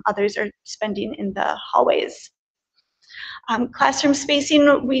others are spending in the hallways. Classroom spacing,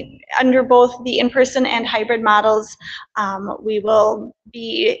 under both the in-person and hybrid models, we will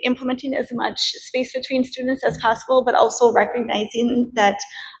be implementing as much space between students as possible, but also recognizing that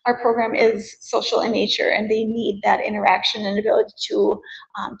our program is social in nature and they need that interaction and ability to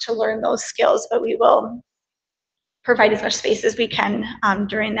learn those skills, but we will provide as much space as we can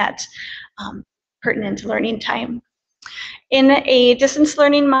during that pertinent learning time. In a distance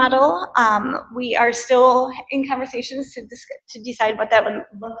learning model, we are still in conversations to decide what that would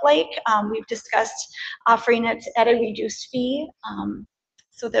look like. We've discussed offering it at a reduced fee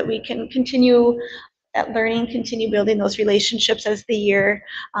so that we can continue that learning, continue building those relationships as the year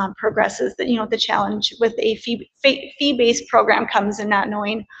progresses. The challenge with a fee-based program comes in not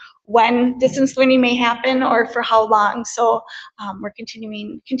knowing when distance learning may happen or for how long. So we're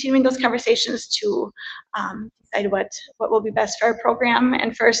continuing those conversations to decide what will be best for our program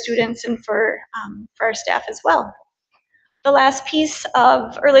and for our students and for our staff as well. The last piece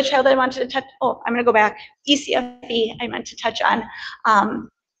of early childhood I wanted to touch, I'm gonna go back, ECFE I meant to touch on.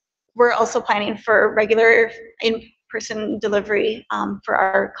 We're also planning for regular in-person delivery for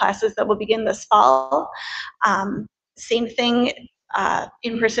our classes that will begin this fall. Same thing,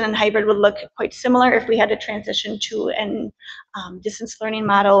 in-person and hybrid would look quite similar. If we had to transition to an distance learning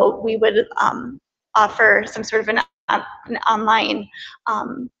model, we would offer some sort of an online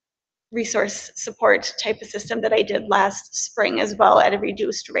resource support type of system that I did last spring as well at a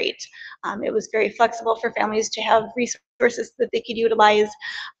reduced rate. It was very flexible for families to have resources that they could utilize,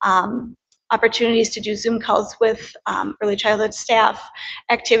 opportunities to do Zoom calls with early childhood staff,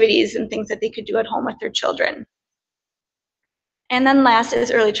 activities and things that they could do at home with their children. And then last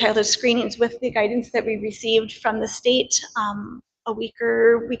is early childhood screenings. With the guidance that we received from the state a week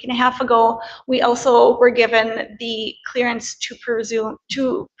and a half ago, we also were given the clearance to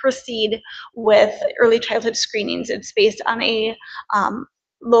proceed with early childhood screenings. It's based on the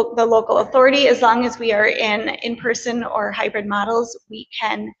local authority. As long as we are in-person or hybrid models, we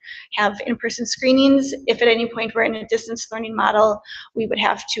can have in-person screenings. If at any point we're in a distance learning model, we would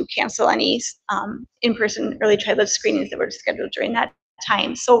have to cancel any in-person early childhood screenings that were scheduled during that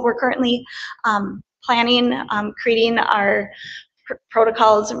time. So we're currently planning, creating our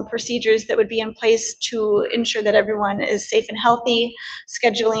protocols and procedures that would be in place to ensure that everyone is safe and healthy,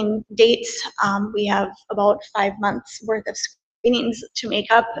 scheduling dates. We have about 5 months worth of screenings to make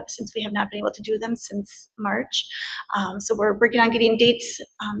up since we have not been able to do them since March. So we're working on getting dates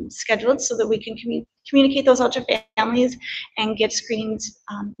scheduled so that we can communicate those out to families and get screenings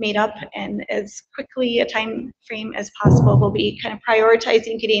made up, and as quickly a time frame as possible. We'll be kind of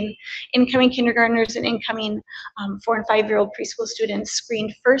prioritizing getting incoming kindergartners and incoming 4 and 5-year-old preschool students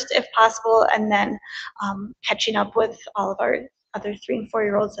screened first if possible, and then catching up with all of our other 3 and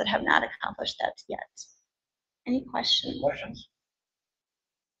 4-year-olds that have not accomplished that yet. Any questions? Questions?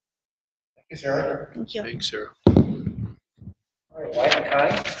 Thank you, Sarah. Thank you. Thanks, Sarah. All right, Mike and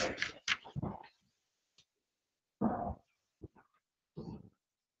Connie.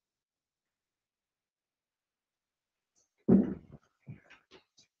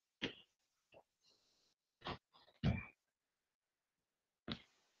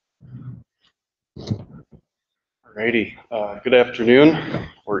 Alrighty, good afternoon,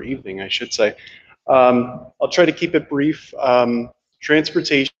 or evening, I should say. I'll try to keep it brief.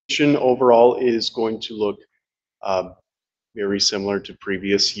 Transportation overall is going to look very similar to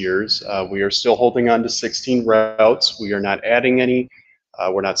previous years. We are still holding on to 16 routes. We are not adding any,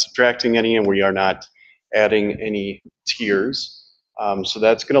 we're not subtracting any, and we are not adding any tiers. So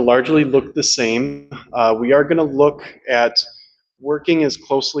that's going to largely look the same. We are going to look at working as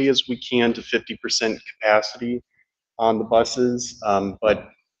closely as we can to 50% capacity on the buses, but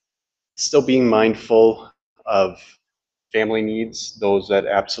still being mindful of family needs, those that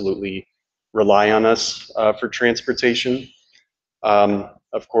absolutely rely on us for transportation.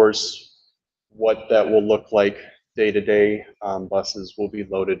 Of course, what that will look like day to day, buses will be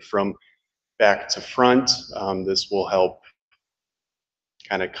loaded from back to front. This will help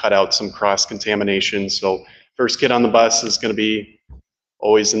kind of cut out some cross contamination. So first kid on the bus is going to be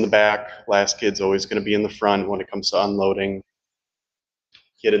always in the back. Last kid's always going to be in the front when it comes to unloading.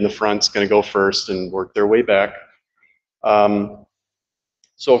 Kid in the front's going to go first and work their way back. So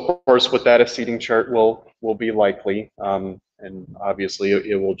of course, with that, a seating chart will be likely, and obviously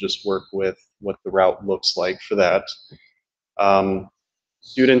it will just work with what the route looks like for that.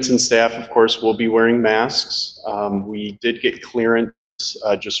 Students and staff, of course, will be wearing masks. We did get clearance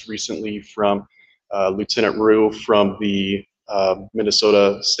just recently from Lieutenant Rue from the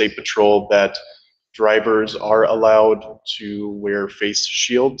Minnesota State Patrol that drivers are allowed to wear face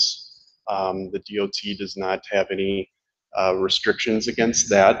shields. The DOT does not have any restrictions against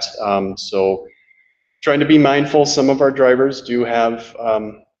that. So trying to be mindful, some of our drivers do have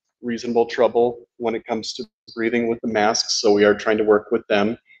reasonable trouble when it comes to breathing with the masks, so we are trying to work with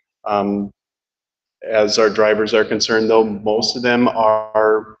them. As our drivers are concerned, though, most of them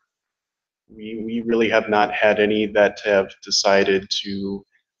are, we really have not had any that have decided to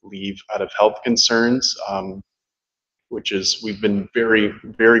leave out of health concerns, which is, we've been very,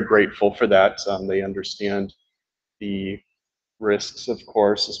 very grateful for that. They understand the risks, of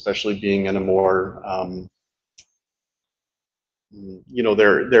course, especially being in a more, you know,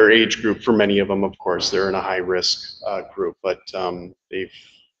 their age group, for many of them, of course, they're in a high risk group, but they've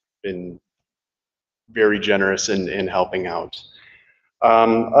been very generous in helping out.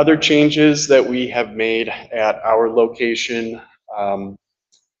 Other changes that we have made at our location,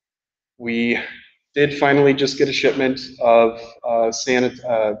 we did finally just get a shipment of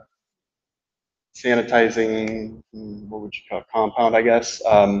sanitizing, what would you call it, compound, I guess.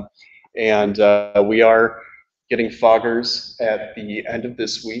 And we are getting foggers at the end of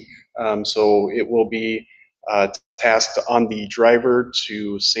this week. So it will be tasked on the driver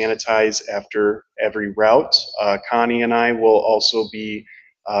to sanitize after every route. Connie and I will also be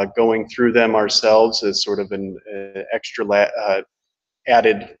going through them ourselves as sort of an extra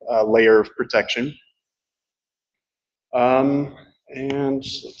added layer of protection. And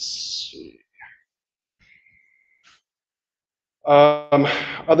let's see.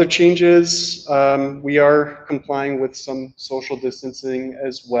 Other changes, we are complying with some social distancing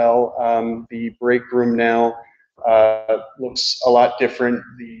as well. The break room now looks a lot different.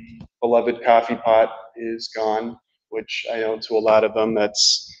 The beloved coffee pot is gone, which I know to a lot of them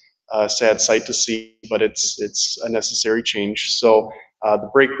that's a sad sight to see, but it's a necessary change. So the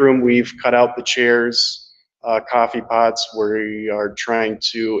break room, we've cut out the chairs, coffee pots. We are trying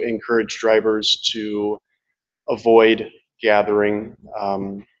to encourage drivers to avoid gathering,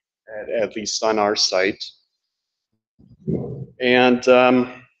 at least on our site. And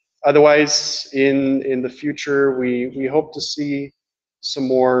otherwise, in the future, we hope to see some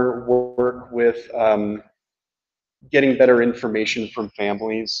more work with getting better information from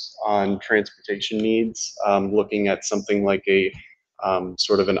families on transportation needs, looking at something like a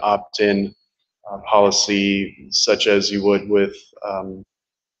sort of an opt-in policy, such as you would with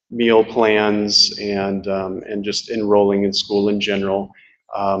meal plans and just enrolling in school in general.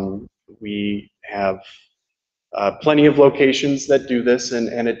 We have plenty of locations that do this,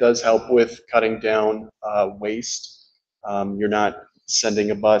 and it does help with cutting down waste. You're not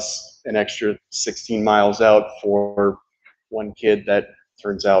sending a bus an extra 16 miles out for one kid that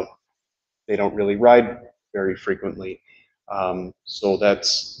turns out they don't really ride very frequently. So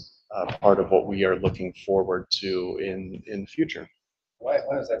that's part of what we are looking forward to in the future.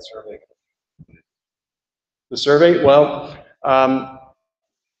 When is that survey? The survey, well,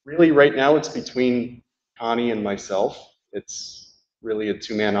 really right now it's between Connie and myself. It's really a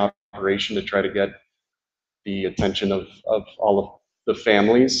two-man operation to try to get the attention of all of the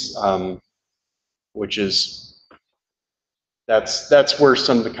families, which is, that's where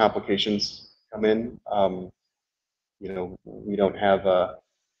some of the complications come in. You know, we don't have a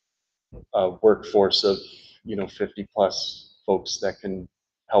workforce of, you know, 50 plus folks that can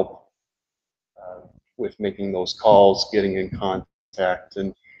help with making those calls, getting in contact,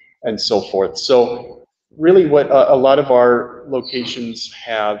 and so forth. So really what a lot of our locations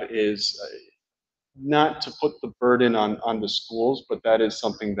have is not to put the burden on the schools, but that is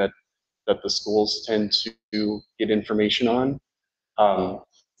something that the schools tend to get information on.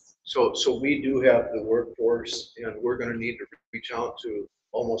 So we do have the workforce, and we're going to need to reach out to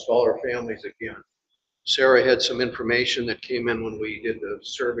almost all our families again. Sarah had some information that came in when we did the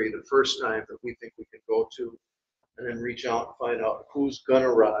survey the first time that we think we can go to, and then reach out and find out who's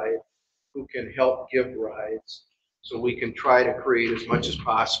gonna ride, who can help give rides, so we can try to create as much as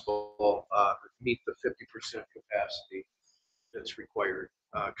possible, meet the 50% capacity that's required.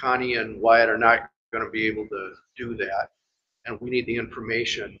 Connie and Wyatt are not gonna be able to do that, and we need the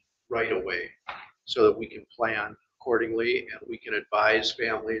information right away so that we can plan accordingly and we can advise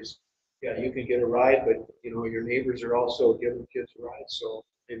families. Yeah, you can get a ride, but you know your neighbors are also giving kids a ride, so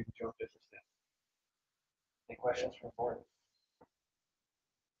maybe jump in with them. Any questions from the board?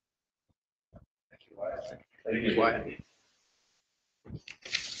 Thank you, Wyatt. Thank you, Wyatt.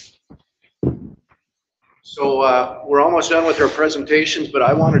 So we're almost done with our presentations, but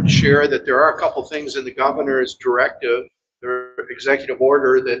I wanted to share that there are a couple things in the governor's directive, their executive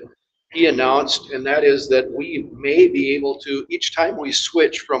order, that he announced, and that is that we may be able to, each time we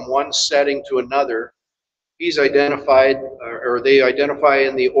switch from one setting to another, he's identified, or they identify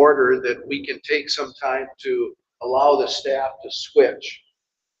in the order that we can take some time to allow the staff to switch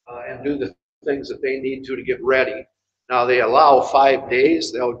and do the things that they need to get ready. Now, they allow 5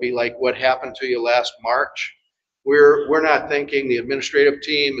 days. That would be like what happened to you last March. We're not thinking, the administrative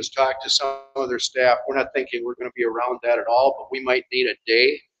team has talked to some of their staff, we're not thinking we're going to be around that at all, but we might need a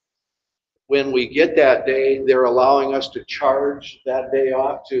day. When we get that day, they're allowing us to charge that day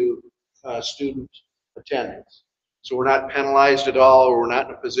off to student attendance. So we're not penalized at all, or we're not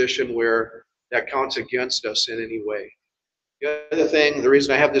in a position where that counts against us in any way. The other thing, the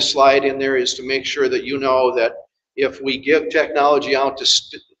reason I have this slide in there is to make sure that you know that if we give technology out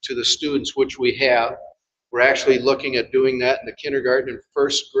to the students, which we have, we're actually looking at doing that in the kindergarten and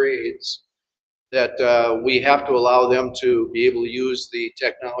first grades, that we have to allow them to be able to use the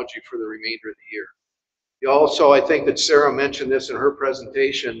technology for the remainder of the year. Also, I think that Sarah mentioned this in her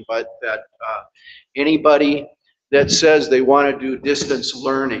presentation, but that anybody that says they want to do distance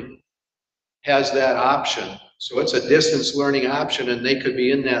learning has that option. So it's a distance learning option, and they could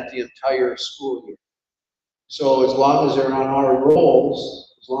be in that the entire school year. So as long as they're on our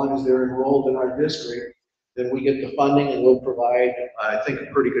rolls, as long as they're enrolled in our district, then we get the funding and we'll provide, I think, a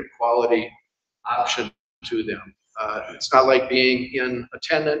pretty good quality option to them. It's not like being in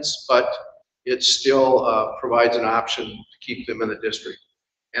attendance, but it still provides an option to keep them in the district.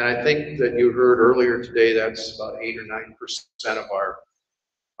 And I think that you heard earlier today, that's about 8 or 9% of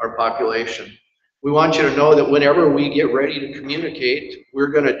our population. We want you to know that whenever we get ready to communicate, we're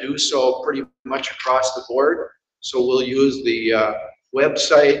going to do so pretty much across the board. So we'll use the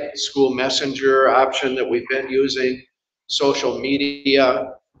website, school messenger option that we've been using, social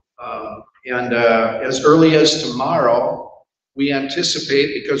media, and as early as tomorrow, we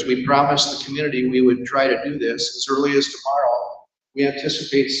anticipate, because we promised the community we would try to do this, as early as tomorrow, we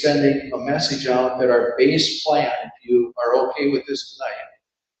anticipate sending a message out that our base plan, if you are okay with this tonight,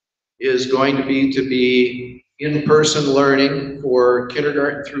 is going to be in-person learning for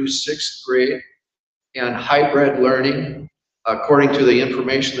kindergarten through 6th grade and hybrid learning, according to the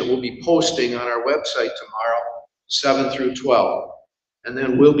information that we'll be posting on our website tomorrow, 7 through 12. And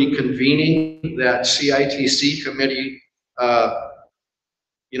then we'll be convening that CITC committee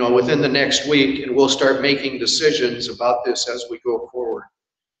within the next week, and we'll start making decisions about this as we go forward.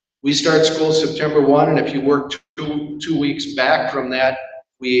 We start school September 1, and if you work two weeks back from that,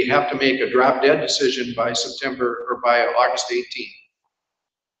 we have to make a drop dead decision by September or by August 18th.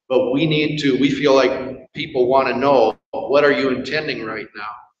 But we feel like people want to know, what are you intending right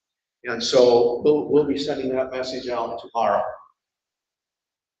now? And so we'll be sending that message out tomorrow.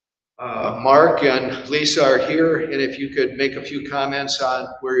 Mark and Lisa are here, and if you could make a few comments on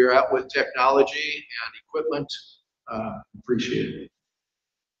where you're at with technology and equipment, appreciate it.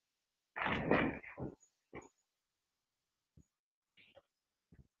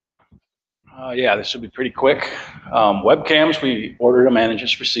 Yeah, this will be pretty quick. Webcams, we ordered them and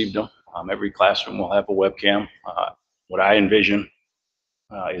just received them. Every classroom will have a webcam. What I envision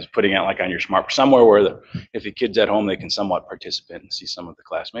is putting it like on your somewhere where if the kid's at home, they can somewhat participate and see some of the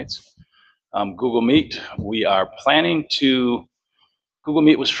classmates. Google Meet, we are planning to, Google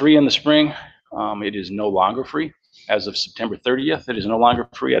Meet was free in the spring. It is no longer free. As of September 30th, it is no longer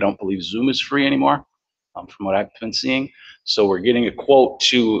free. I don't believe Zoom is free anymore, from what I've been seeing. So we're getting a quote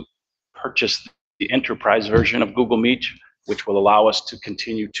to purchase the enterprise version of Google Meet, which will allow us to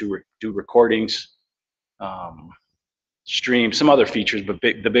continue to do recordings, stream, some other features, but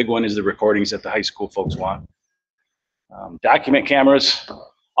the big one is the recordings that the high school folks want. Document cameras,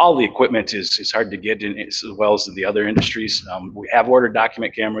 all the equipment is hard to get in, as well as the other industries. We have ordered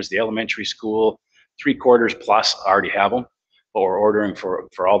document cameras. The elementary school, 3/4 plus already have them, but we're ordering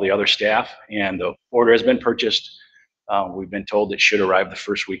for all the other staff, and the order has been purchased. We've been told it should arrive the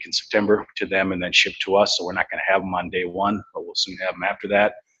first week in September to them and then ship to us. So we're not going to have them on day one, but we'll soon have them after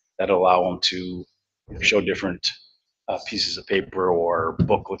that. That'll allow them to show different pieces of paper or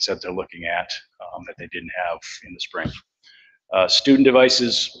booklets that they're looking at that they didn't have in the spring. Student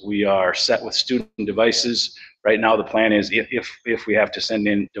devices, we are set with student devices. Right now, the plan is if we have to send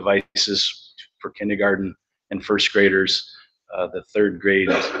in devices for kindergarten and first graders, the 3rd grade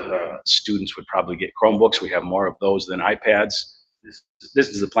students would probably get Chromebooks. We have more of those than iPads. This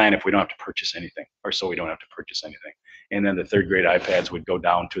is the plan if we don't have to purchase anything, or so we don't have to purchase anything. And then the 3rd grade iPads would go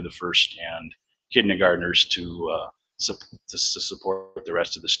down to the first and kindergartners to support the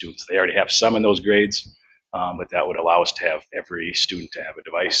rest of the students. They already have some in those grades, but that would allow us to have every student to have a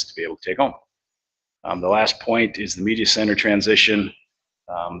device to be able to take home. The last point is the media center transition.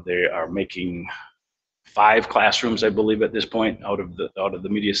 They are making 5 classrooms, I believe, at this point out of the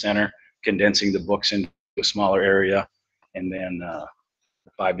media center, condensing the books into a smaller area, and then the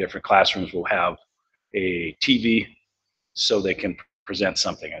 5 different classrooms will have a TV so they can present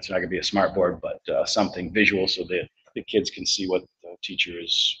something. It's not going to be a smart board, but something visual so that the kids can see what the teacher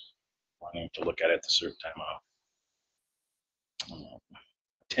is wanting to look at a certain time of.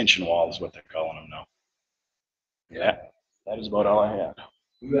 Attention wall is what they're calling them now. Yeah, that is about all I had.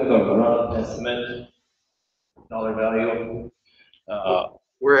 You have a rough estimate, dollar value?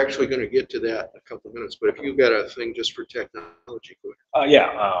 We're actually going to get to that in a couple of minutes, but if you've got a thing just for technology, go ahead.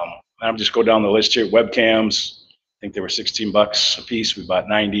 Yeah, I'll just go down the list here. Webcams, I think they were $16 a piece. We bought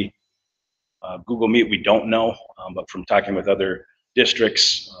 90. Google Meet, we don't know, but from talking with other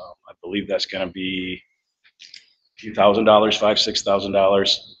districts, I believe that's going to be a few $1,000, $5,000,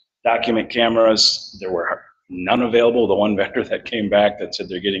 $6,000. Document cameras, there were none available. The one vendor that came back that said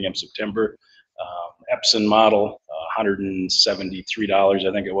they're getting them September. Epson model, $173,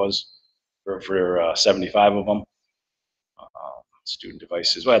 I think it was, for 75 of them. Student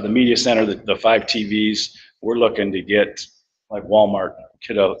devices. Well, the media center, the 5 TVs, we're looking to get, like Walmart,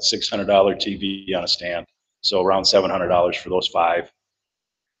 get a $600 TV on a stand. So around $700 for those 5.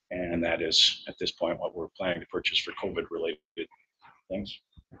 And that is, at this point, what we're planning to purchase for COVID-related things.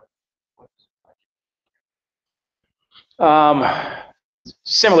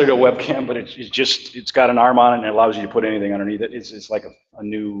 Similar to a webcam, but it's got an arm on it and it allows you to put anything underneath it. It's like a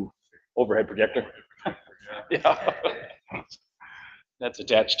new overhead projector. Yeah. That's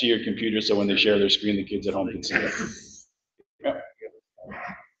attached to your computer, so when they share their screen, the kids at home can see it. Yeah.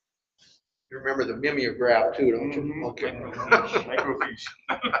 You remember the mimeograph too, don't you? Okay. Microfiche.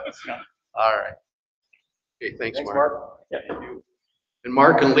 All right. Okay, thanks, Mark. Mark. Yeah, you do. And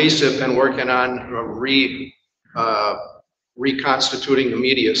Mark and Lisa have been working on reconstituting the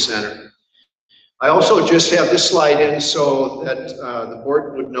media center. I also just have this slide in so that the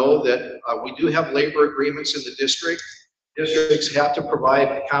board would know that we do have labor agreements in the district. Districts have to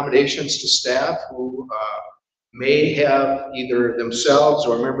provide accommodations to staff who may have either themselves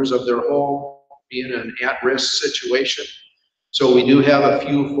or members of their home be in an at-risk situation. So we do have a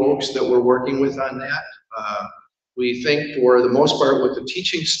few folks that we're working with on that. We think for the most part with the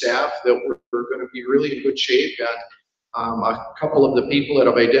teaching staff that we're going to be really in good shape. Got a couple of the people that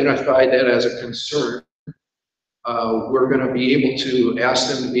have identified that as a concern. We're going to be able to ask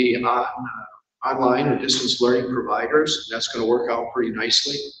them to be online or distance learning providers. That's going to work out pretty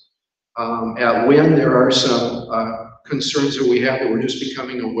nicely. At WIN, there are some concerns that we have that we're just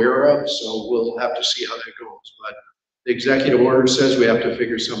becoming aware of, so we'll have to see how that goes. But the executive order says we have to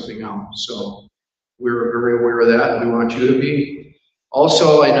figure something out. So we're very aware of that, and we want you to be.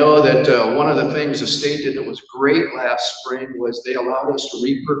 Also, I know that one of the things the state did that was great last spring was they allowed us to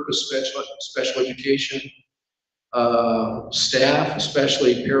repurpose special education staff,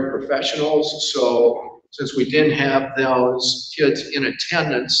 especially paraprofessionals. So since we didn't have those kids in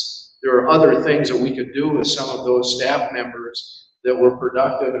attendance, there are other things that we could do with some of those staff members that were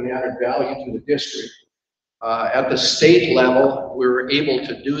productive and added value to the district. At the state level, we were able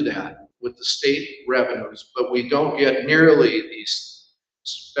to do that with the state revenues, but we don't get nearly these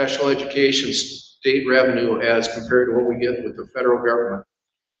special education state revenue as compared to what we get with the federal government.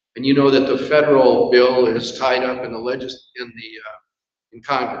 And you know that the federal bill is tied up in in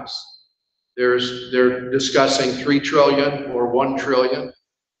Congress. They're discussing $3 trillion or $1 trillion.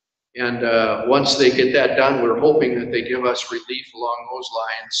 And once they get that done, we're hoping that they give us relief along those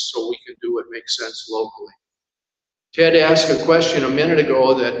lines so we can do what makes sense locally. Ted asked a question a minute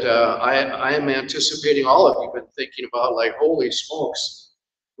ago that I am anticipating all of you have been thinking about, like, holy smokes,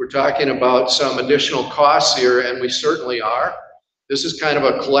 we're talking about some additional costs here, and we certainly are. This is kind of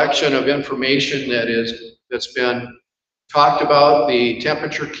a collection of information that's been talked about, the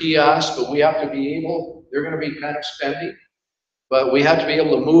temperature kiosk, but we have to be able, they're going to be kind of spendy, but we have to be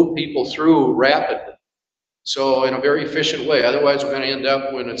able to move people through rapidly. So in a very efficient way. Otherwise, we're going to end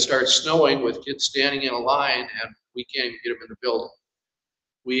up when it starts snowing with kids standing in a line and we can't even get them in the building.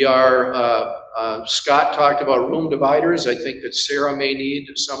 We are, Scott talked about room dividers. I think that Sarah may need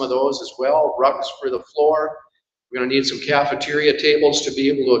some of those as well. Rugs for the floor. We're going to need some cafeteria tables to be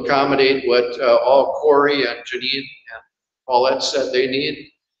able to accommodate what all Corey and Janine and Paulette said they need.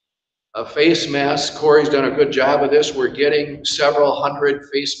 A face mask. Corey's done a good job of this. We're getting several hundred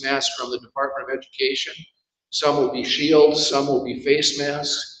face masks from the Department of Education. Some will be shields, some will be face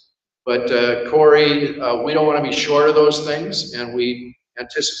masks. But Corey, we don't want to be short of those things, and we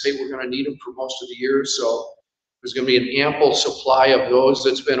anticipate we're going to need them for most of the year. So there's going to be an ample supply of those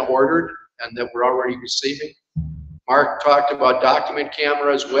that's been ordered and that we're already receiving. Mark talked about document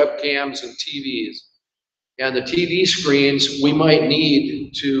cameras, webcams, and TVs. And the TV screens we might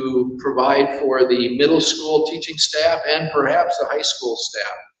need to provide for the middle school teaching staff and perhaps the high school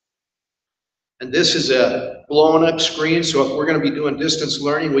staff. And this is a blown up screen, so if we're going to be doing distance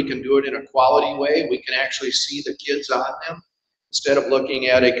learning, we can do it in a quality way. We can actually see the kids on them instead of looking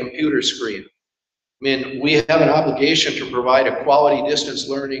at a computer screen. I mean, we have an obligation to provide a quality distance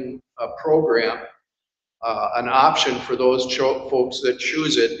learning program, an option for those folks that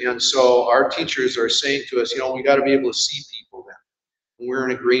choose it. And so our teachers are saying to us, you know, we got to be able to see people then. And we're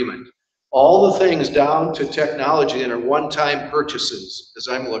in agreement. All the things down to technology that are one-time purchases, as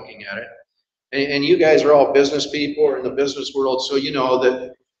I'm looking at it. And you guys are all business people or in the business world, so you know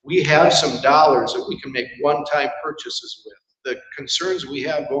that we have some dollars that we can make one-time purchases with. The concerns we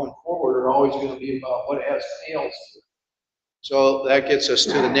have going forward are always going to be about what has tails to it. So that gets us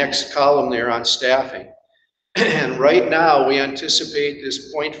to the next column there on staffing. And right now, we anticipate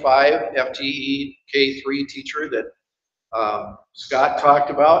this 0.5 FTE K3 teacher that Scott talked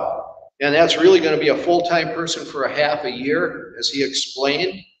about. And that's really going to be a full-time person for a half a year, as he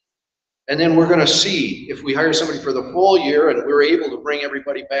explained. And then we're going to see if we hire somebody for the full year and we're able to bring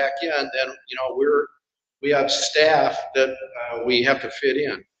everybody back in, then, you know, we have staff that we have to fit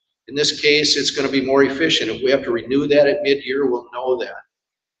in. In this case, it's going to be more efficient. If we have to renew that at mid-year, we'll know that.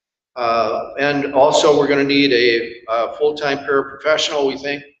 And also, we're going to need a full-time paraprofessional, we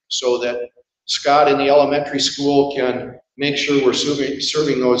think, so that Scott in the elementary school can make sure we're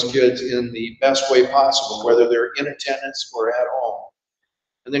serving those kids in the best way possible, whether they're in attendance or at home.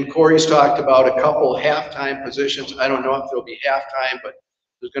 And then Corey's talked about a couple half-time positions. I don't know if there'll be half-time, but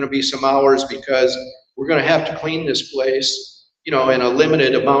there's going to be some hours because we're going to have to clean this place, you know, in a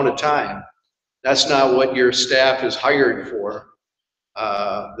limited amount of time. That's not what your staff is hired for.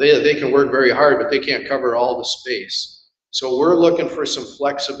 They can work very hard, but they can't cover all the space. So we're looking for some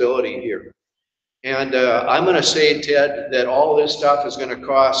flexibility here. And I'm going to say, Ted, that all this stuff is going to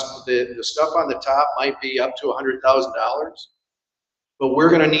cost, the stuff on the top might be up to $100,000. But we're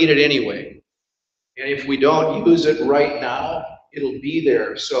going to need it anyway. And if we don't use it right now, it'll be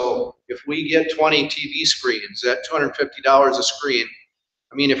there. So if we get 20 TV screens at $250 a screen,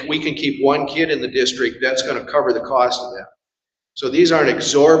 I mean, if we can keep one kid in the district, that's going to cover the cost of that. So these aren't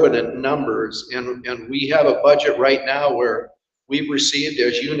exorbitant numbers. And we have a budget right now where we've received,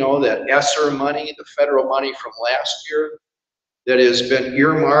 as you know, that ESSER money, the federal money from last year, that has been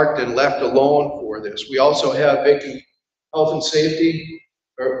earmarked and left alone for this. We also have vacant health and safety,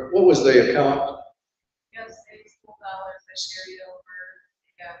 or what was the account? Yes, state school dollars that carried over.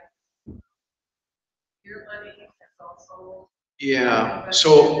 Yeah. Your money is also. Yeah,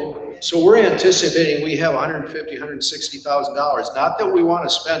 so we're anticipating we have $150,000, $160,000. Not that we want to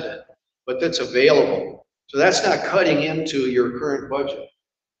spend it, but that's available. So that's not cutting into your current budget,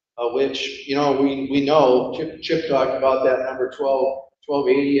 which, you know, we know Chip talked about that number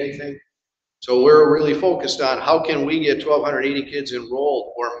 1280, I think. So we're really focused on how can we get 1,280 kids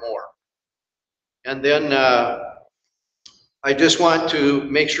enrolled or more. And then I just want to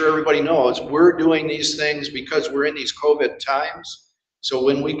make sure everybody knows we're doing these things because we're in these COVID times. So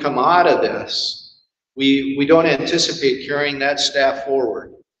when we come out of this, we don't anticipate carrying that staff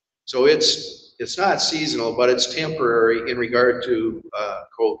forward. So it's not seasonal, but it's temporary in regard to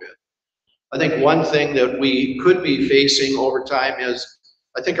COVID. I think one thing that we could be facing over time is,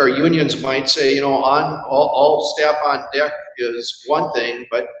 I think our unions might say, you know, on all staff on deck is one thing,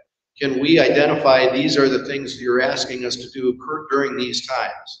 but can we identify these are the things you're asking us to do during these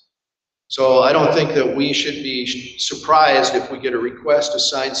times? So I don't think that we should be surprised if we get a request to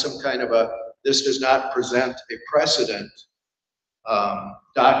sign some kind of this does not present a precedent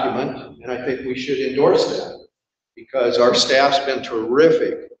document, and I think we should endorse that because our staff's been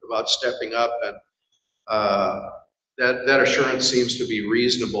terrific about stepping up, and that assurance seems to be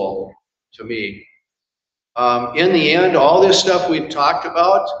reasonable to me. In the end, all this stuff we've talked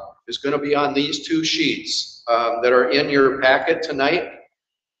about is going to be on these two sheets that are in your packet tonight.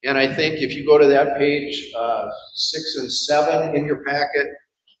 And I think if you go to that page 6 and 7 in your packet,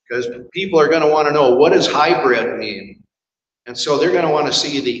 because people are going to want to know, what does hybrid mean? And so they're going to want to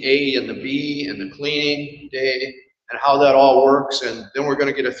see the A and the B and the cleaning day and how that all works. And then we're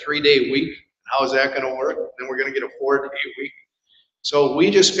going to get a 3-day week. How is that going to work? Then we're going to get a 4-day week. So we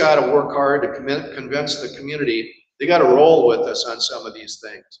just got to work hard to convince the community. They got to roll with us on some of these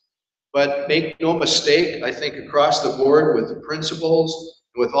things. But make no mistake, I think across the board with the principals,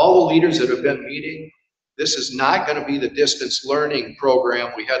 with all the leaders that have been meeting, this is not going to be the distance learning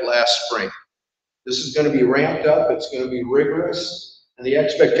program we had last spring. This is going to be ramped up. It's going to be rigorous. And the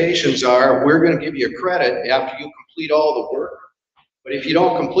expectations are, we're gonna give you a credit after you complete all the work. But if you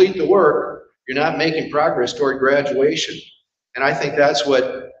don't complete the work, you're not making progress toward graduation. And I think that's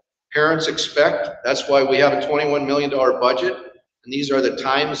what parents expect. That's why we have a $21 million budget. And these are the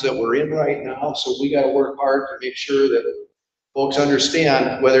times that we're in right now. So we gotta work hard to make sure that folks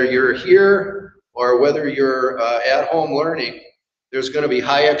understand, whether you're here or whether you're at home learning, there's gonna be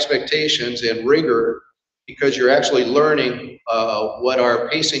high expectations and rigor because you're actually learning what our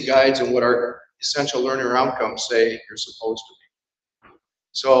pacing guides and what our essential learner outcomes say you're supposed to be.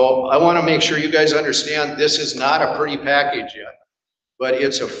 So I wanna make sure you guys understand this is not a pretty package yet, but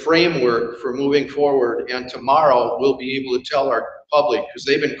it's a framework for moving forward. And tomorrow we'll be able to tell our public, because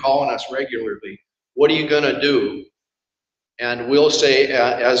they've been calling us regularly, what are you gonna do? And we'll say,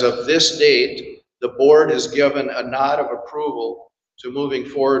 as of this date, the board has given a nod of approval to moving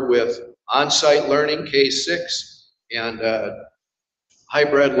forward with on-site learning, K-6, and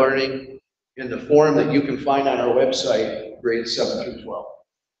hybrid learning in the form that you can find on our website, grades 7 through 12.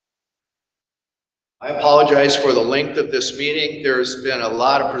 I apologize for the length of this meeting. There's been a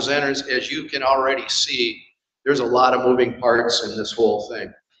lot of presenters. As you can already see, there's a lot of moving parts in this whole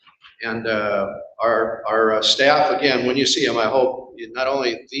thing. And our staff, again, when you see them, I hope not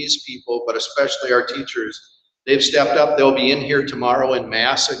only these people, but especially our teachers, they've stepped up. They'll be in here tomorrow in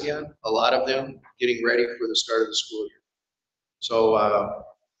mass again, a lot of them, getting ready for the start of the school year. So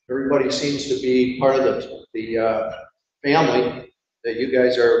everybody seems to be part of the family that you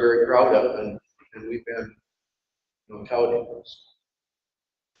guys are very proud of, and we've been touting those.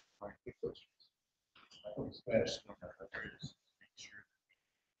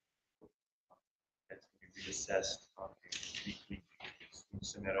 Reassessed on a weekly basis.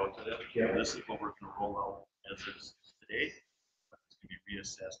 Send that out to them. Yeah. This is what we're gonna roll out as is today. It's gonna be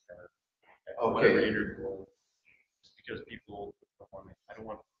reassessed at whatever interval. Just because people I don't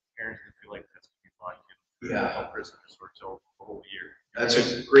want parents to feel like that's gonna be locked in. Yeah. Till Christmas or till the whole year. That's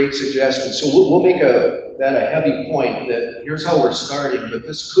a great suggestion. So we'll make that a heavy point that here's how we're starting, but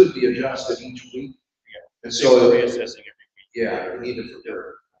this could be adjusted each week. Yeah. And so reassessing every week. Yeah, we need to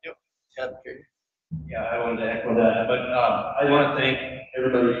prepare. Yep. Okay. Yeah, I wanted to echo that, but I want to thank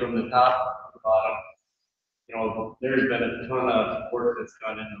everybody from the top to the bottom. You know, there's been a ton of work that's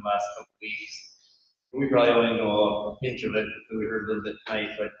gone in the last couple weeks. We probably only know a pinch of it because we heard a little bit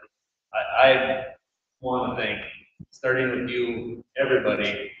tonight, but I want to thank, starting with you,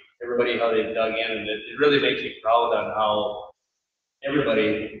 everybody how they've dug in, and it really makes me proud on how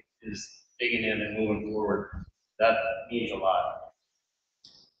everybody is digging in and moving forward. That means a lot.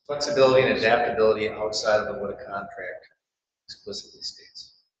 Flexibility and adaptability outside of what a contract explicitly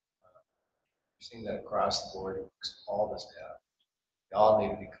states. We're seeing that across the board, all the staff. They all need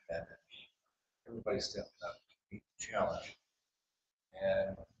to be commended. Everybody's stepping up to meet the challenge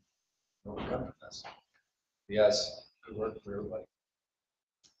and overcome this. Yes, good work for everybody.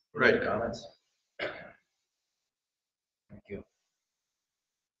 Right. Any comments? Thank you.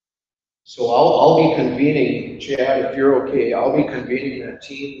 So I'll be convening, Chad, if you're okay, I'll be convening that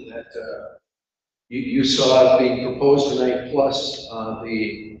team that you saw being proposed tonight, plus I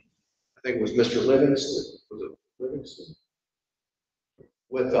think it was Mr. Livingston, was it Livingston?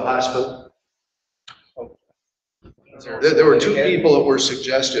 With the hospital. There were two people that were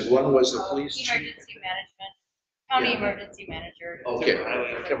suggested. One was the police chief. Emergency management, county emergency manager. Okay.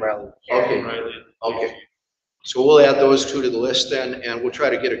 Kim Riley. Okay. Okay. So we'll add those two to the list then, and we'll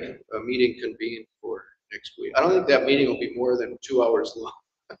try to get a meeting convened for next week. I don't think that meeting will be more than 2 hours long.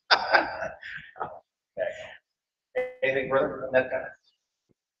 Anything further on that kind?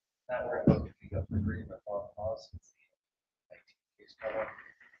 Now we're going to pick up the agreement on policies. Case cover,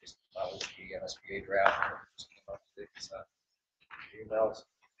 just that was the MSBA draft. Just came up with emails.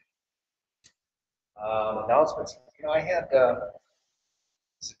 Announcements. You know, I had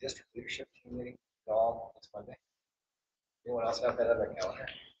it's a district leadership team meeting all next Monday. Anyone else have that on their calendar?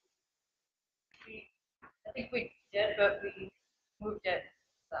 I think we did, but we moved it to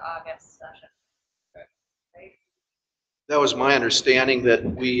the August session. Okay. Right? That was my understanding, that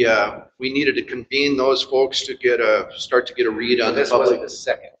we needed to convene those folks to start to get a read on the This public. was the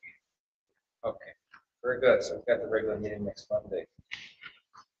second meeting. Okay, very good. So we've got the regular meeting next Monday.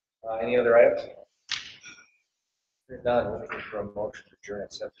 Any other items? If not, looking for a motion to adjourn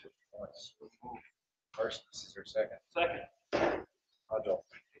at 7:51. First, is there a second? Second. Hodgel,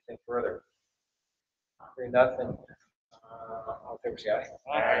 anything further? Hearing nothing. All in favor, say aye.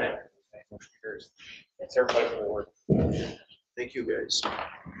 Aye. Motion carries. Thanks everybody for the work. Thank you, guys.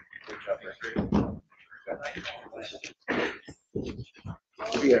 Good job, Rick.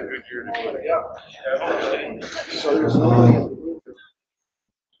 Yeah. Good year to go. So there's no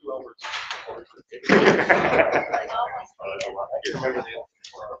numbers.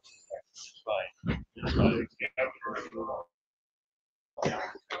 It's fine. It's fine.